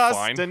 this Get one was lost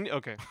fine. and-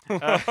 okay.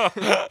 Got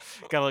a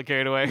little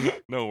carried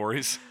away. No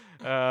worries.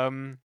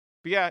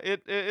 But yeah,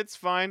 it's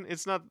fine.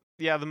 It's not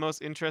the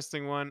most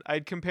interesting one.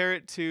 I'd compare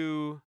it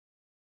to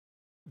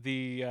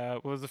the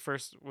what was the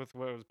first with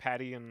what was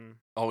Patty and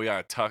Oh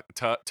yeah, Tuck.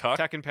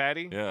 Tuck and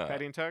Patty? Yeah.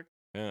 Patty and Tuck?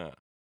 Yeah.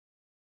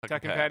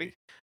 Tuck and Patty?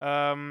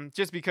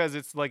 Just because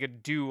it's like a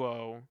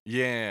duo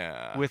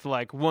Yeah. with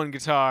like one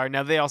guitar.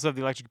 Now they also have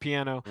the electric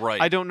piano.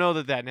 right. I don't know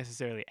that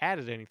necessarily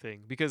added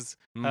anything because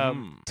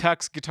Mhm.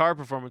 Tuck's guitar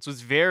performance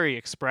was very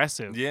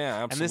expressive.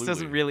 Yeah, absolutely. And this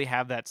doesn't really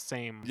have that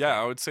same.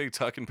 Yeah, I would say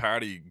Tuck and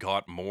Patty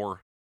got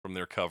more from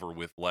their cover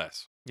with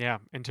less. Yeah,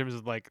 in terms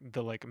of like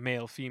the like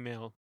male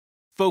female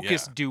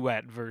focused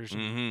duet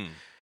version.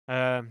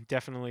 Mm-hmm.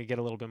 Definitely get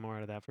a little bit more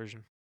out of that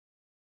version.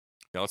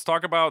 Now let's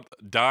talk about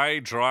Die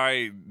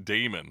Dry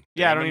Damon.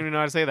 Yeah, I don't Damon? even know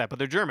how to say that, but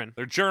they're German.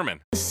 They're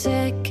German.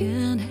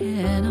 Second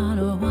hand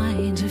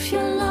unwinds. If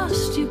you're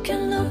lost, you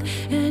can look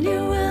and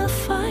you will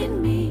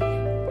find me.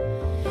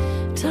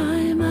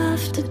 Time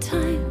after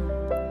time.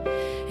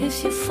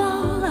 If you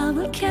fall, I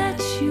will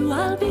catch you.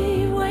 I'll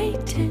be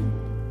waiting.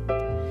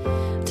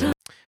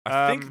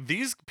 I think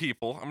these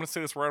people, I'm going to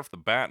say this right off the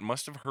bat,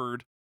 must have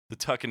heard the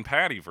Tuck and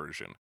Patty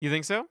version. You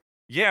think so?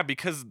 Yeah,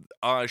 because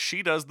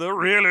she does the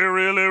really,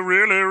 really,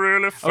 really,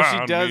 really Oh,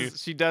 found she does. me.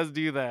 She does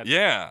do that.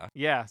 Yeah.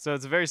 Yeah. So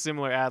it's a very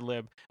similar ad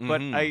lib,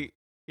 but Mhm.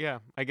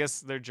 I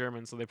guess they're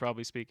German, so they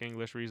probably speak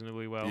English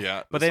reasonably well.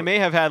 Yeah. But they may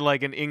have had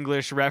like an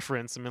English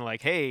reference and been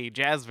like, "Hey,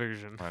 jazz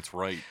version." That's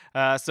right.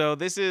 So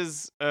this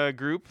is a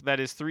group that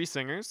is 3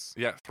 singers.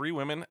 Yeah, 3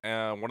 women.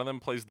 One of them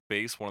plays the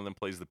bass, one of them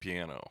plays the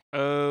piano.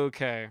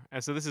 Okay.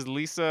 And so this is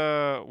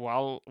Lisa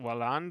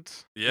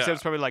Walland. Yeah. So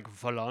it's probably like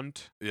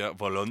Volant. Yeah,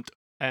 Volant.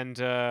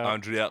 And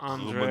Andrea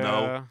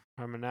Romano.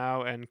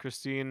 Hermanau and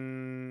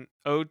Christine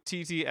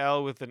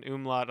Ottl with an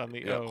umlaut on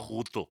the Yeah, O.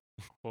 Hutel.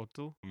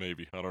 Ottl?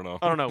 Maybe. I don't know.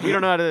 I don't know. We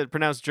don't know how to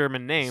pronounce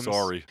German names.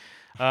 Sorry.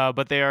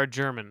 But they are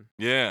German.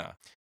 Yeah.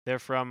 They're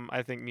from,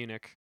 I think,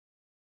 Munich.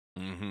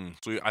 Mm-hmm.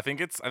 So I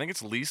think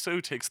it's Lisa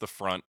who takes the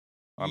front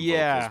on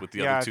Yeah, vocals with the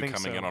yeah, I other 2 think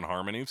coming in so. on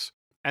harmonies.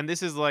 And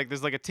this is like,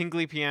 there's like a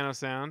tinkly piano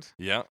sound.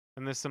 Yeah.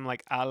 And there's some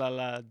like ah la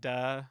la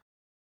da.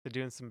 They're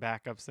doing some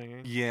backup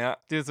singing. Yeah.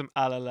 Doing some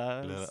ah la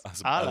las.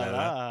 Some Ah ah la la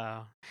la.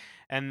 la.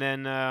 And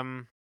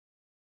then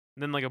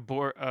like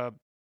a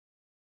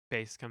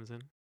bass comes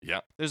in.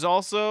 Yeah. There's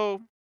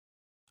also,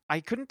 I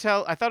couldn't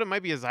tell. I thought it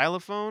might be a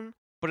xylophone,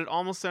 but it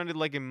almost sounded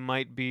like it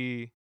might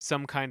be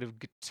some kind of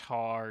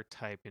guitar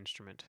type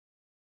instrument.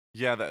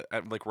 Yeah, that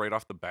like right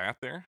off the bat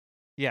there.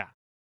 Yeah.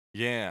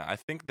 Yeah, I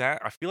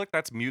feel like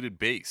that's muted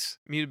bass.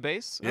 Muted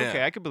bass? Yeah.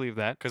 Okay, I could believe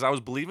that. Because I was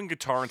believing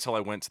guitar until I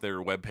went to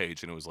their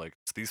webpage and it was like,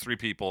 it's these 3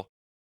 people.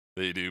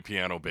 They do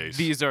piano, bass.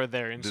 These are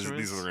their These are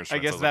instruments. their I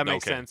instruments. guess I was that like,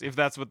 makes okay. sense if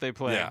that's what they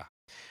play. Yeah.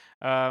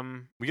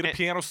 We get a and-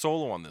 piano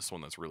solo on this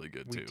one that's really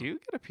good We too. do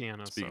get a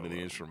piano Speaking of the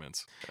solo.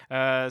 instruments.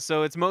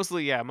 So it's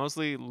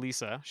mostly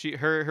Lisa.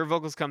 Her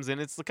vocals comes in.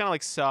 It's kind of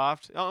like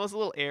soft, almost a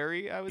little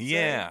airy, I would say.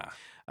 Yeah.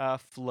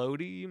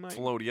 Floaty, you might.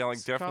 Float. Yeah, like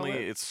call definitely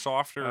it. it's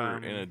softer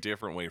in a Um,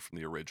 different way from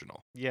the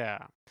original.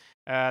 Yeah.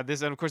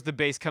 This and of course the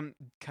bass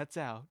cuts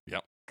out.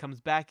 Yep. comes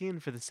back in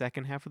for the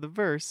second half of the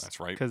verse. That's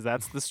right. Because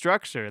that's the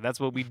structure. That's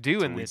what we do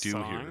That's in what we this do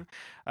song. here.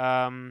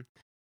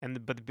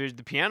 But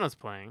the piano's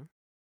playing,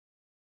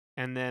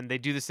 and then they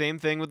do the same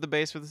thing with the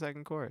bass for the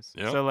second chorus.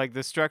 Yep. So like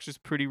the structure's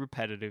pretty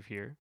repetitive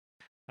here.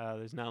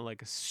 There's not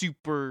like a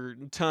super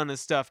ton of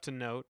stuff to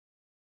note.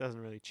 Doesn't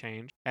really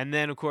change. And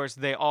then of course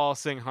they all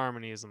sing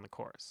harmonies in the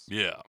chorus,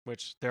 Yeah.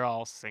 which they're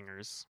all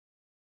singers.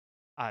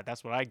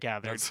 That's what I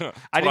gathered. That's, that's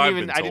I what I've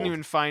didn't been even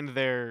told. find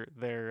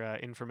their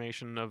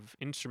information of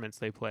instruments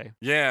they play.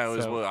 Yeah, it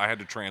was. So- Well, I had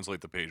to translate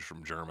the page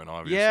from German,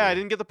 obviously. Yeah, I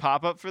didn't get the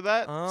pop up for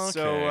that.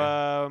 So Okay.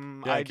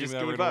 Yeah, I it gave just me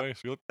that gave right up. away. So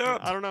you're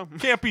like, I don't know.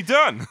 can't be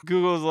done.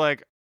 Google's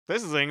like,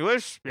 this is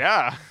English.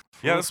 Yeah.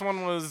 Yeah, this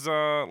one was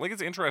like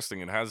it's interesting.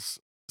 It has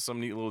some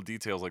neat little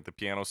details, like the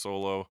piano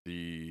solo.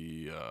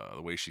 The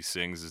way she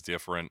sings is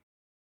different.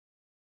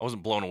 I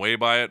wasn't blown away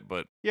by it,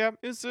 but Yeah,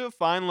 it's a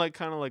fine, like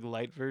kind of like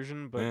light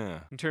version, but yeah,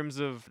 in terms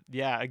of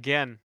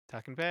again,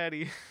 Tuck and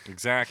Patty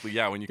exactly.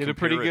 Yeah, when you did a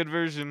pretty compare it, good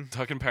version.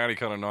 Tuck and Patty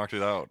kind of knocked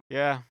it out.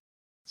 Yeah.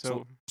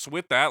 So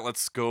with that,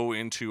 let's go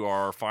into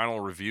our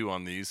final review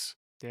on these.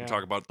 yeah. We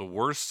talk about the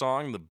worst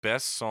song, the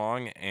best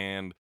song,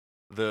 and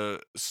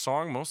the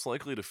song most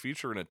likely to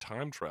feature in a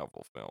time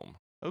travel film.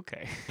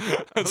 Okay.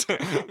 Okay.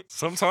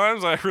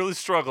 Sometimes I really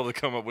struggle to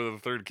come up with a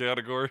third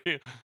category.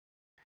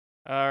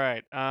 All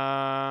right.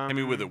 Hit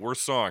me with it.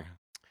 Worst song.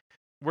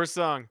 Worst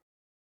song.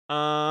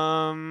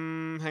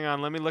 Hang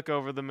on. Let me look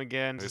over them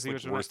again to It's see like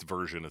which one. worst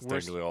version. It's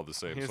worst- technically all the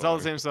same. It's song. all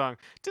the same song.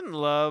 Didn't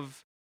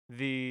love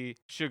the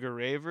Sugar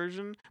Ray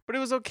version, but it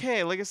was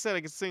okay. Like I said,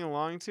 I could sing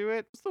along to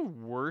it. It's the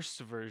worst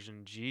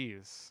version.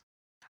 Jeez.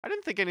 I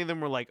didn't think any of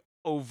them were like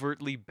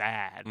overtly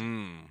bad,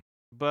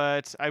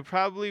 but I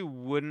probably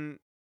wouldn't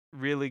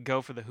really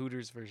go for the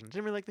Hooters version.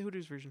 Didn't really like the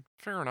Hooters version.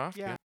 Fair enough.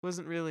 Yeah,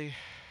 wasn't really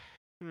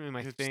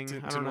my It thing.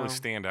 didn't I don't know. really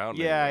stand out.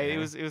 in Yeah, any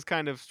way, it was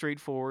kind of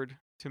straightforward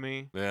to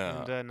me.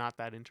 Yeah. And not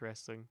that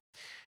interesting.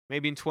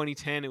 Maybe in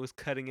 2010 it was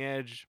cutting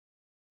edge.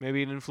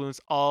 Maybe it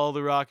influenced all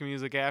the rock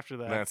music after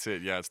that. That's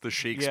it. Yeah, it's the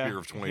Shakespeare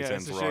of 2010s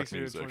it's the rock Shakespeare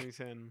music. Of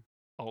 2010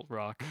 alt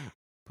rock.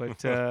 But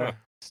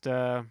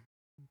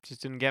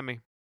just didn't get me.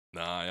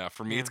 Nah, yeah.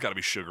 For me, it's Yeah. got to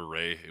be Sugar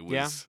Ray. It was.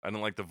 Yeah. I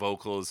didn't like the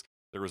vocals.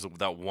 There was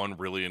that one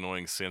really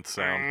annoying synth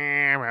sound.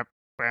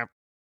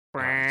 Oh,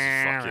 it's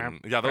just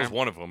fucking, yeah, that was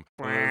one of them.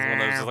 And there was one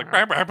that was just like,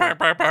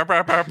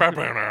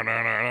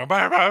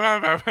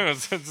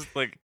 it's just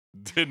like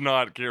did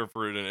not care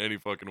for it in any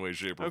fucking way,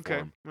 shape, or Okay.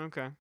 form.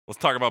 Okay. Let's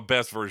talk about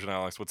best version,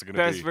 Alex. What's it gonna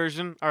Best be?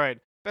 version. All right.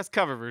 Best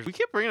cover version. We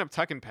keep bringing up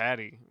Tuck and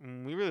Patty.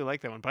 We really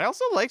like that one. But I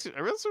also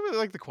really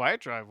like the Quiet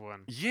Drive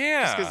one.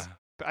 Yeah. 'cause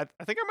I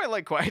think I might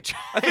like Quiet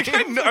Drive. I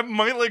think I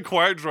might like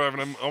Quiet Drive,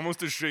 and I'm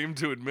almost ashamed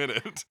to admit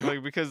it.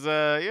 like because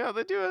they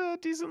do a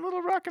decent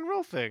little rock and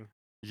roll thing.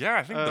 Yeah,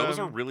 I think those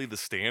are Um, really the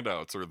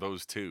standouts, or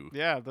those two.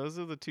 Yeah, those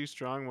are the two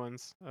strong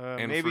ones.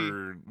 And Maybe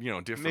for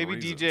different maybe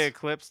reasons. DJ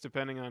Eclipse,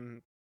 depending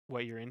on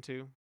what you're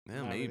into.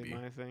 Yeah, Not really maybe.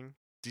 my thing.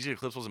 DJ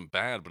Eclipse wasn't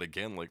bad, but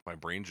again, like my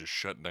brain just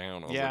shut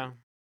down. I was Yeah, like,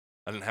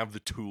 I didn't have the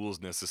tools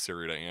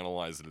necessary to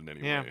analyze it in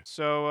any yeah. way.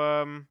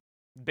 So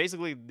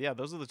basically, yeah,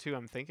 those are the two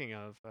I'm thinking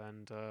of,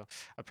 and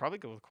I'd probably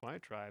go with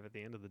Quiet Drive at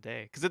the end of the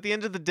day. Because at the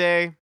end of the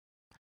day,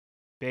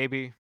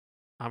 baby,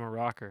 I'm a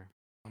rocker.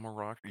 I'm a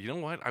rocker. You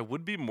know what? I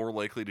would be more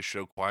likely to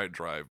show Quiet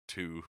Drive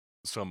to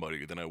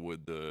somebody than I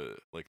would the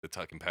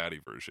Tuck and Patty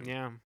version.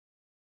 Yeah.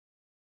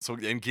 So,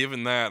 and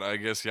given that, I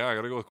guess I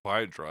gotta go with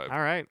Quiet Drive.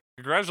 All right.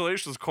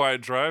 Congratulations,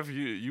 Quiet Drive.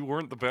 You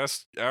weren't the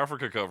best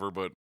Africa cover,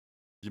 but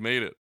you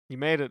made it. You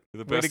made it.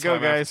 You're the Way best to go,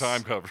 time after guys.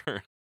 time cover.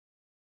 And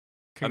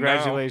now-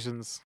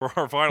 Congratulations. For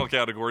our final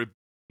category,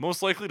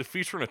 most likely to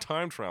feature in a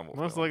time travel.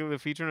 Most film. likely to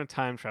feature in a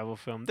time travel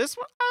film. This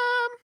one,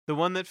 the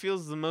one that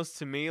feels the most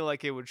to me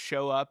like it would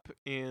show up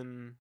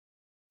in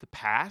the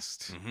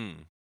past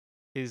Mhm.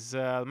 is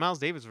the Miles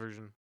Davis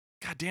version.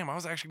 God damn, I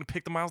was actually gonna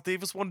pick the Miles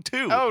Davis one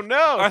too. Oh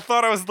no! I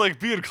thought I was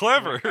like being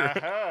clever.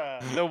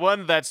 The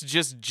one that's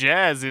just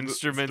jazz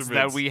instruments that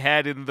instruments. we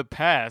had in the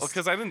past.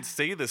 Because I didn't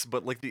say this,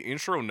 but like the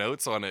intro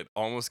notes on it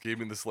almost gave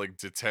me this like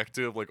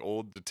detective, like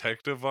old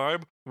detective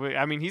vibe. Wait,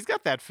 I mean, he's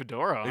got that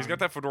fedora. He's got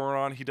that fedora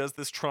on. He does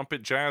this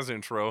trumpet jazz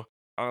intro.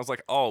 And I was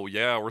like, oh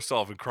yeah, we're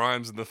solving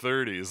crimes in the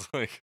 30s.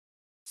 Like,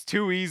 It's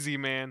too easy,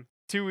 man.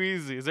 Too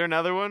easy. Is there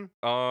another one?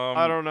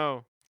 I don't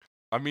know.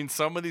 I mean,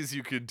 some of these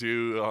you could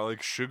do,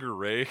 like Sugar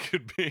Ray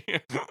could be.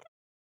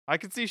 I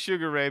could see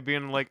Sugar Ray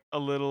being like a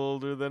little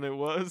older than it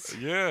was.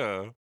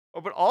 Yeah.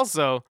 Oh, but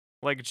also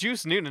like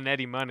Juice Newton and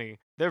Eddie Money.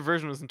 Their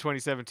version was in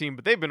 2017,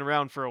 but they've been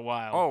around for a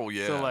while. Oh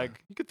yeah. So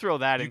like you could throw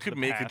that you into could the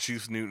make past. a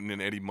Juice Newton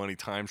and Eddie Money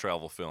time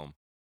travel film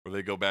where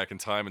they go back in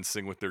time and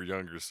sing with their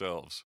younger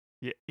selves.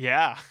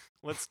 Yeah.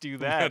 Let's do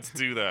that. Let's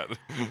do that.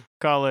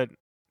 Call it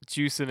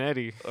Juice and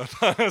Eddie.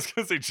 I was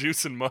gonna say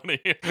Juice and Money.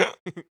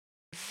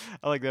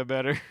 I like that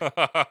better.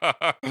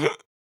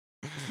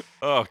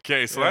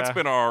 Okay, so that's Yeah.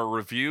 been our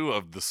review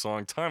of the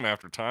song "Time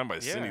After Time" by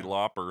Cyndi Yeah.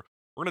 Lauper.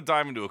 We're gonna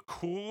dive into a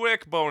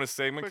quick bonus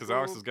segment Quick because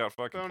Alex little has got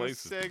fucking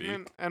Bonus places to be.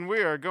 segment, and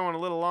we are going a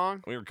little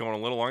long. We were going a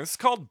little long. This is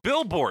called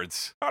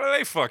billboards. How do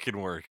they fucking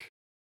work?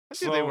 How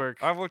do they So,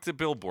 work? I've looked at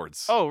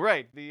billboards. Oh,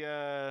 right.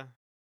 The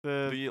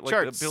The the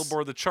charts.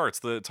 Billboard, the charts,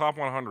 the top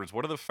 100s.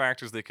 What are the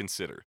factors they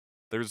consider?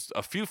 There's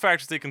a few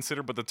factors they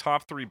consider, but the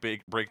top three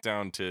break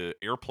down to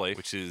airplay,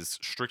 which is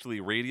strictly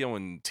radio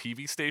and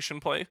TV station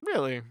play.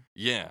 Really?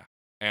 Yeah.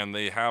 And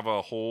they have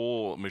a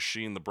whole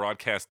machine, the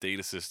broadcast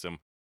data system,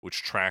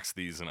 which tracks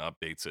these and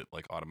updates it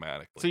like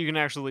automatically. So you can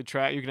actually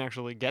track. You can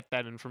actually get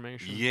that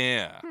information.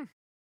 Yeah. Hmm.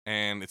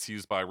 And it's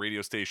used by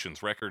radio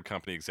stations, record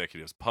company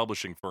executives,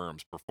 publishing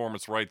firms,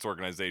 performance rights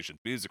organizations,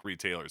 music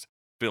retailers,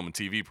 film and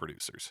TV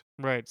producers.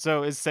 Right.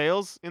 So is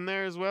sales in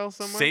there as well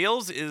somewhere?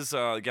 Sales is,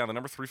 the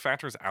number 3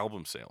 factor is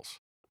album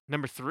sales.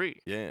 Number 3.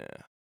 Yeah.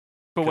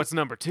 But 'Cause what's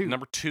number 2?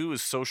 Number 2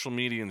 is social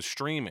media and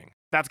streaming.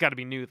 That's got to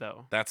be new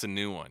though. That's a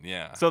new one,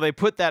 yeah. So they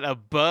put that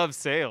above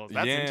sales.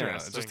 That's yeah,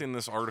 interesting. just in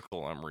this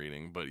article I'm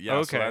reading. But yeah, so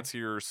Okay. that's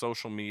your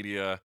social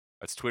media.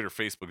 That's Twitter,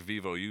 Facebook,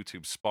 Vivo,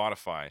 YouTube,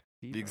 Spotify.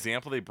 The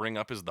example they bring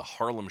up is the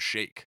Harlem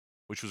Shake,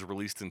 which was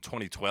released in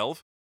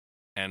 2012.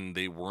 And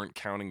they weren't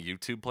counting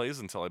YouTube plays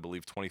until I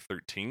believe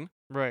 2013.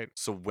 Right.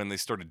 So when they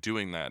started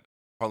doing that,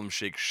 Harlem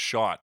Shake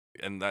shot.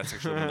 And that's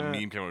actually when the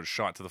meme came out,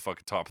 shot to the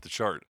fucking top of the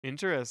chart.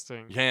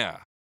 Interesting. Yeah.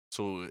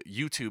 So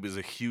YouTube is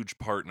a huge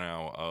part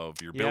now of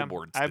your Yeah,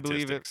 Billboard I statistics.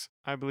 believe it.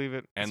 I believe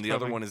it. And It's the other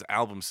coming. one is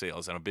album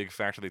sales. And a big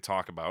factor they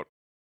talk about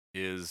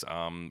is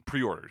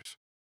pre-orders.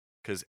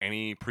 Because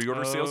any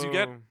pre-order sales you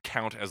get Oh.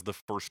 count as the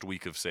first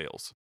week of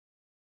sales.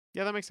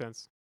 Yeah, that makes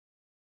sense.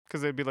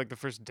 Because it'd be like the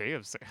first day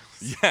of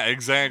sales. Yeah,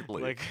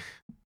 exactly. Like,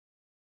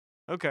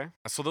 okay.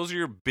 So those are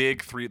your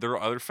big 3. There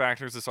are other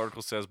factors this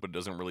article says, but it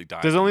doesn't really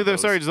dive Does only into the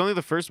those. does only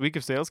the first week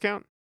of sales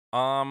count?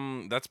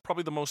 That's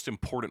probably the most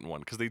important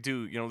one because they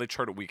do, they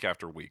chart it week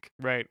after week.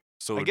 Right.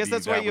 So I it'd guess be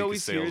that's that why week you of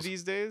always hear sales.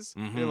 these days.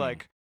 They're Mhm.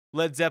 like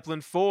Led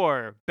Zeppelin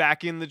 4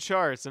 back in the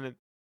charts, and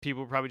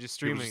people are probably just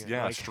People streaming just- it.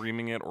 yeah, like,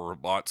 streaming it or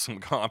bought some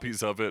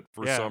copies of it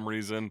for Yeah. some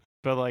reason.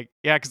 but like,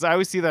 yeah, because I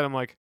always see that. I'm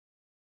like,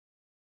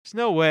 there's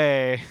no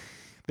way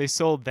they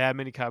sold that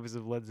many copies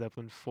of Led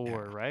Zeppelin 4, Yeah.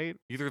 right?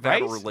 Either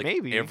that or Right? like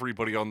Maybe.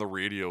 everybody on the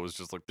radio was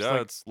just like, Just like,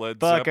 that's Led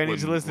Fuck, Zeppelin I need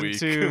to listen week.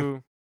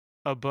 to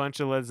a bunch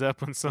of Led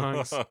Zeppelin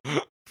songs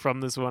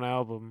from this one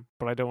album,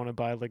 but I don't want to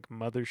buy like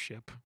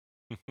Mothership,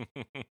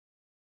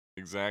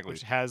 Exactly.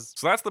 which has.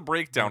 So that's the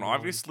breakdown. Number one.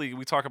 Obviously,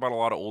 we talk about a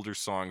lot of older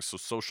songs, so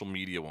social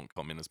media won't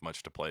come in as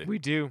much to play. We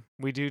do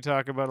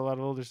talk about a lot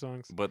of older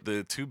songs. But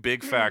the 2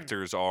 big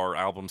factors are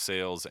album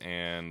sales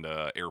and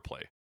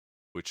airplay,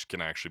 which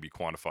can actually be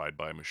quantified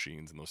by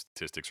machines, and those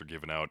statistics are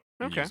given out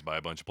and Okay. used by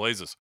a bunch of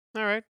places.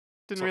 All right,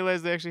 didn't So-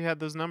 realize they actually had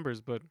those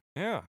numbers, but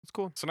Yeah. it's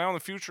cool. So now in the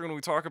future, when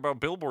we talk about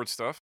Billboard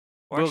stuff,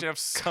 we'll We'll actually have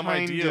some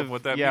kind idea of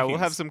what that yeah, means. we'll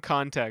have some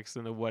context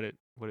into what it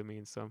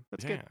means. So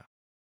that's yeah. good.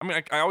 I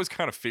mean, I always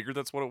kind of figured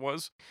that's what it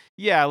was.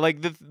 Yeah, like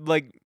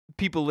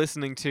people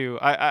listening to,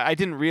 I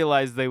didn't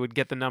realize they would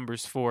get the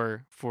numbers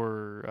for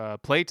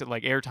play to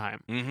like airtime.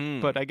 Mm-hmm.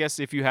 But I guess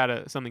if you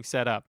had something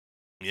set up,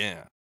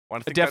 yeah. Well,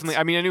 I think definitely.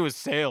 that's- I mean, I knew it was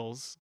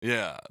sales,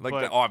 yeah. Like,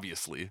 but-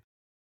 obviously.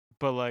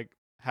 but like,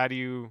 how do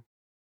you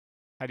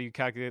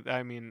calculate?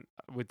 I mean,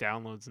 with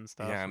downloads and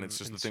stuff. Yeah, and it's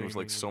just the thing with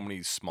like so streaming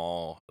many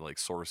small like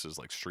sources,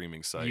 like streaming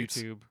and sites,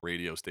 YouTube.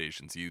 radio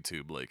stations,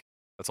 YouTube. Like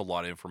that's a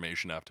lot of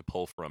information I have to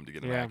pull from to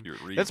get an Yeah.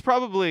 accurate read. That's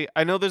probably.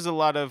 I know there's a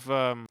lot of.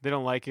 They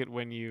don't like it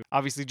when you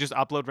obviously just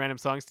upload random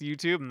songs to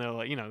YouTube and they'll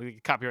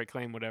like, copyright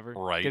claim whatever,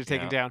 Right, get it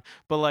taken yeah. down.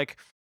 But like,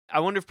 I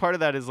wonder if part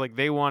of that is like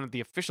they wanted the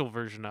official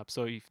version up.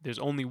 So if there's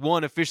only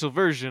one official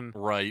version,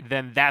 right.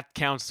 then that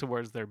counts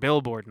towards their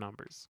Billboard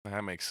numbers.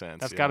 That makes sense.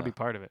 That's got to be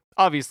part of it.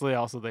 Obviously,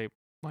 also they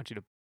want you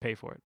to pay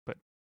for it, but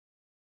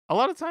a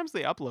lot of times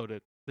they upload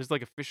it. There's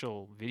like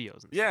official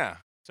videos. And Yeah.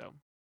 stuff. So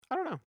I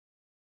don't know.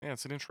 Yeah,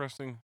 it's an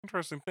interesting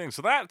thing.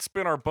 So that's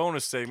been our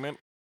bonus segment.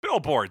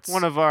 Billboards.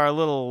 One of our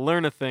little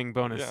learn a thing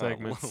bonus Yeah,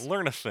 segments.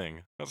 Learn a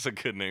thing. That's a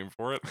good name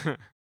for it.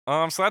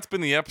 So that's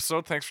been the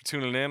episode. Thanks for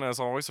tuning in. As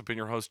always, I've been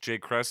your host,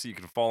 Jake Cressy. You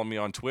can follow me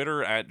on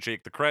Twitter at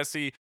Jake the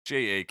Cressy,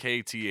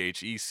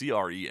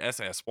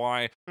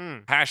 JakeTheCressy.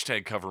 Mm.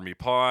 Hashtag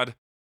CoverMePod.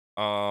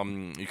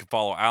 You can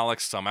follow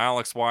Alex, some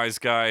Alex Wise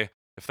guy.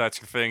 If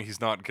that's your thing, he's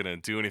not gonna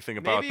do anything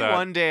about Maybe that.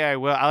 one day I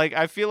will.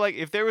 I feel like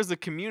if there was a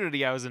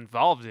community I was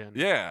involved in,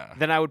 Yeah.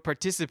 then I would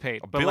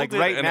participate. But Build like it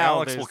right and now,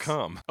 Alex will there's-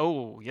 come.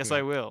 Oh, yes, Yeah.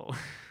 I will.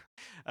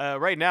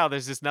 Right now,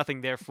 there's just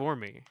nothing there for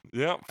me.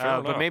 Yeah, fair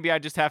enough. But maybe I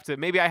just have to.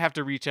 Maybe I have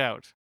to reach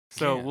out.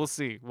 So Yeah. we'll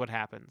see what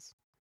happens.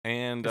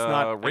 And It's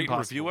not rate and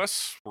review impossible.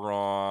 us. We're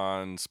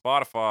on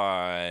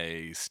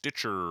Spotify,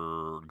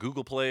 Stitcher,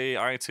 Google Play,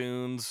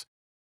 iTunes.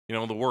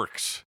 The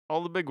works.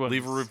 All the big ones.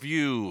 Leave a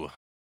review.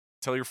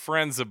 Tell your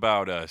friends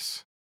about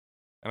us.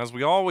 And as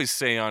we always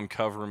say on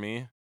Cover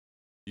Me,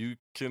 you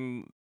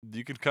can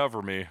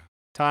cover me.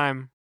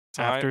 Time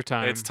after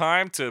time. It's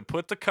time to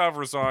put the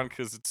covers on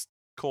because it's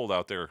cold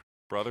out there,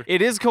 brother.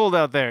 It is cold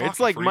out there. It's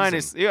Fucking like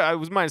minus. Yeah, it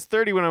was minus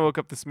 30 when I woke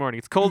up this morning.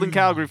 It's cold in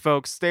Calgary,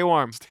 folks. Stay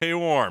warm. Stay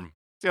warm.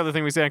 It's the other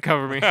thing we say on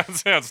Cover Me.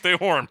 That's it. Stay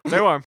warm. Stay warm.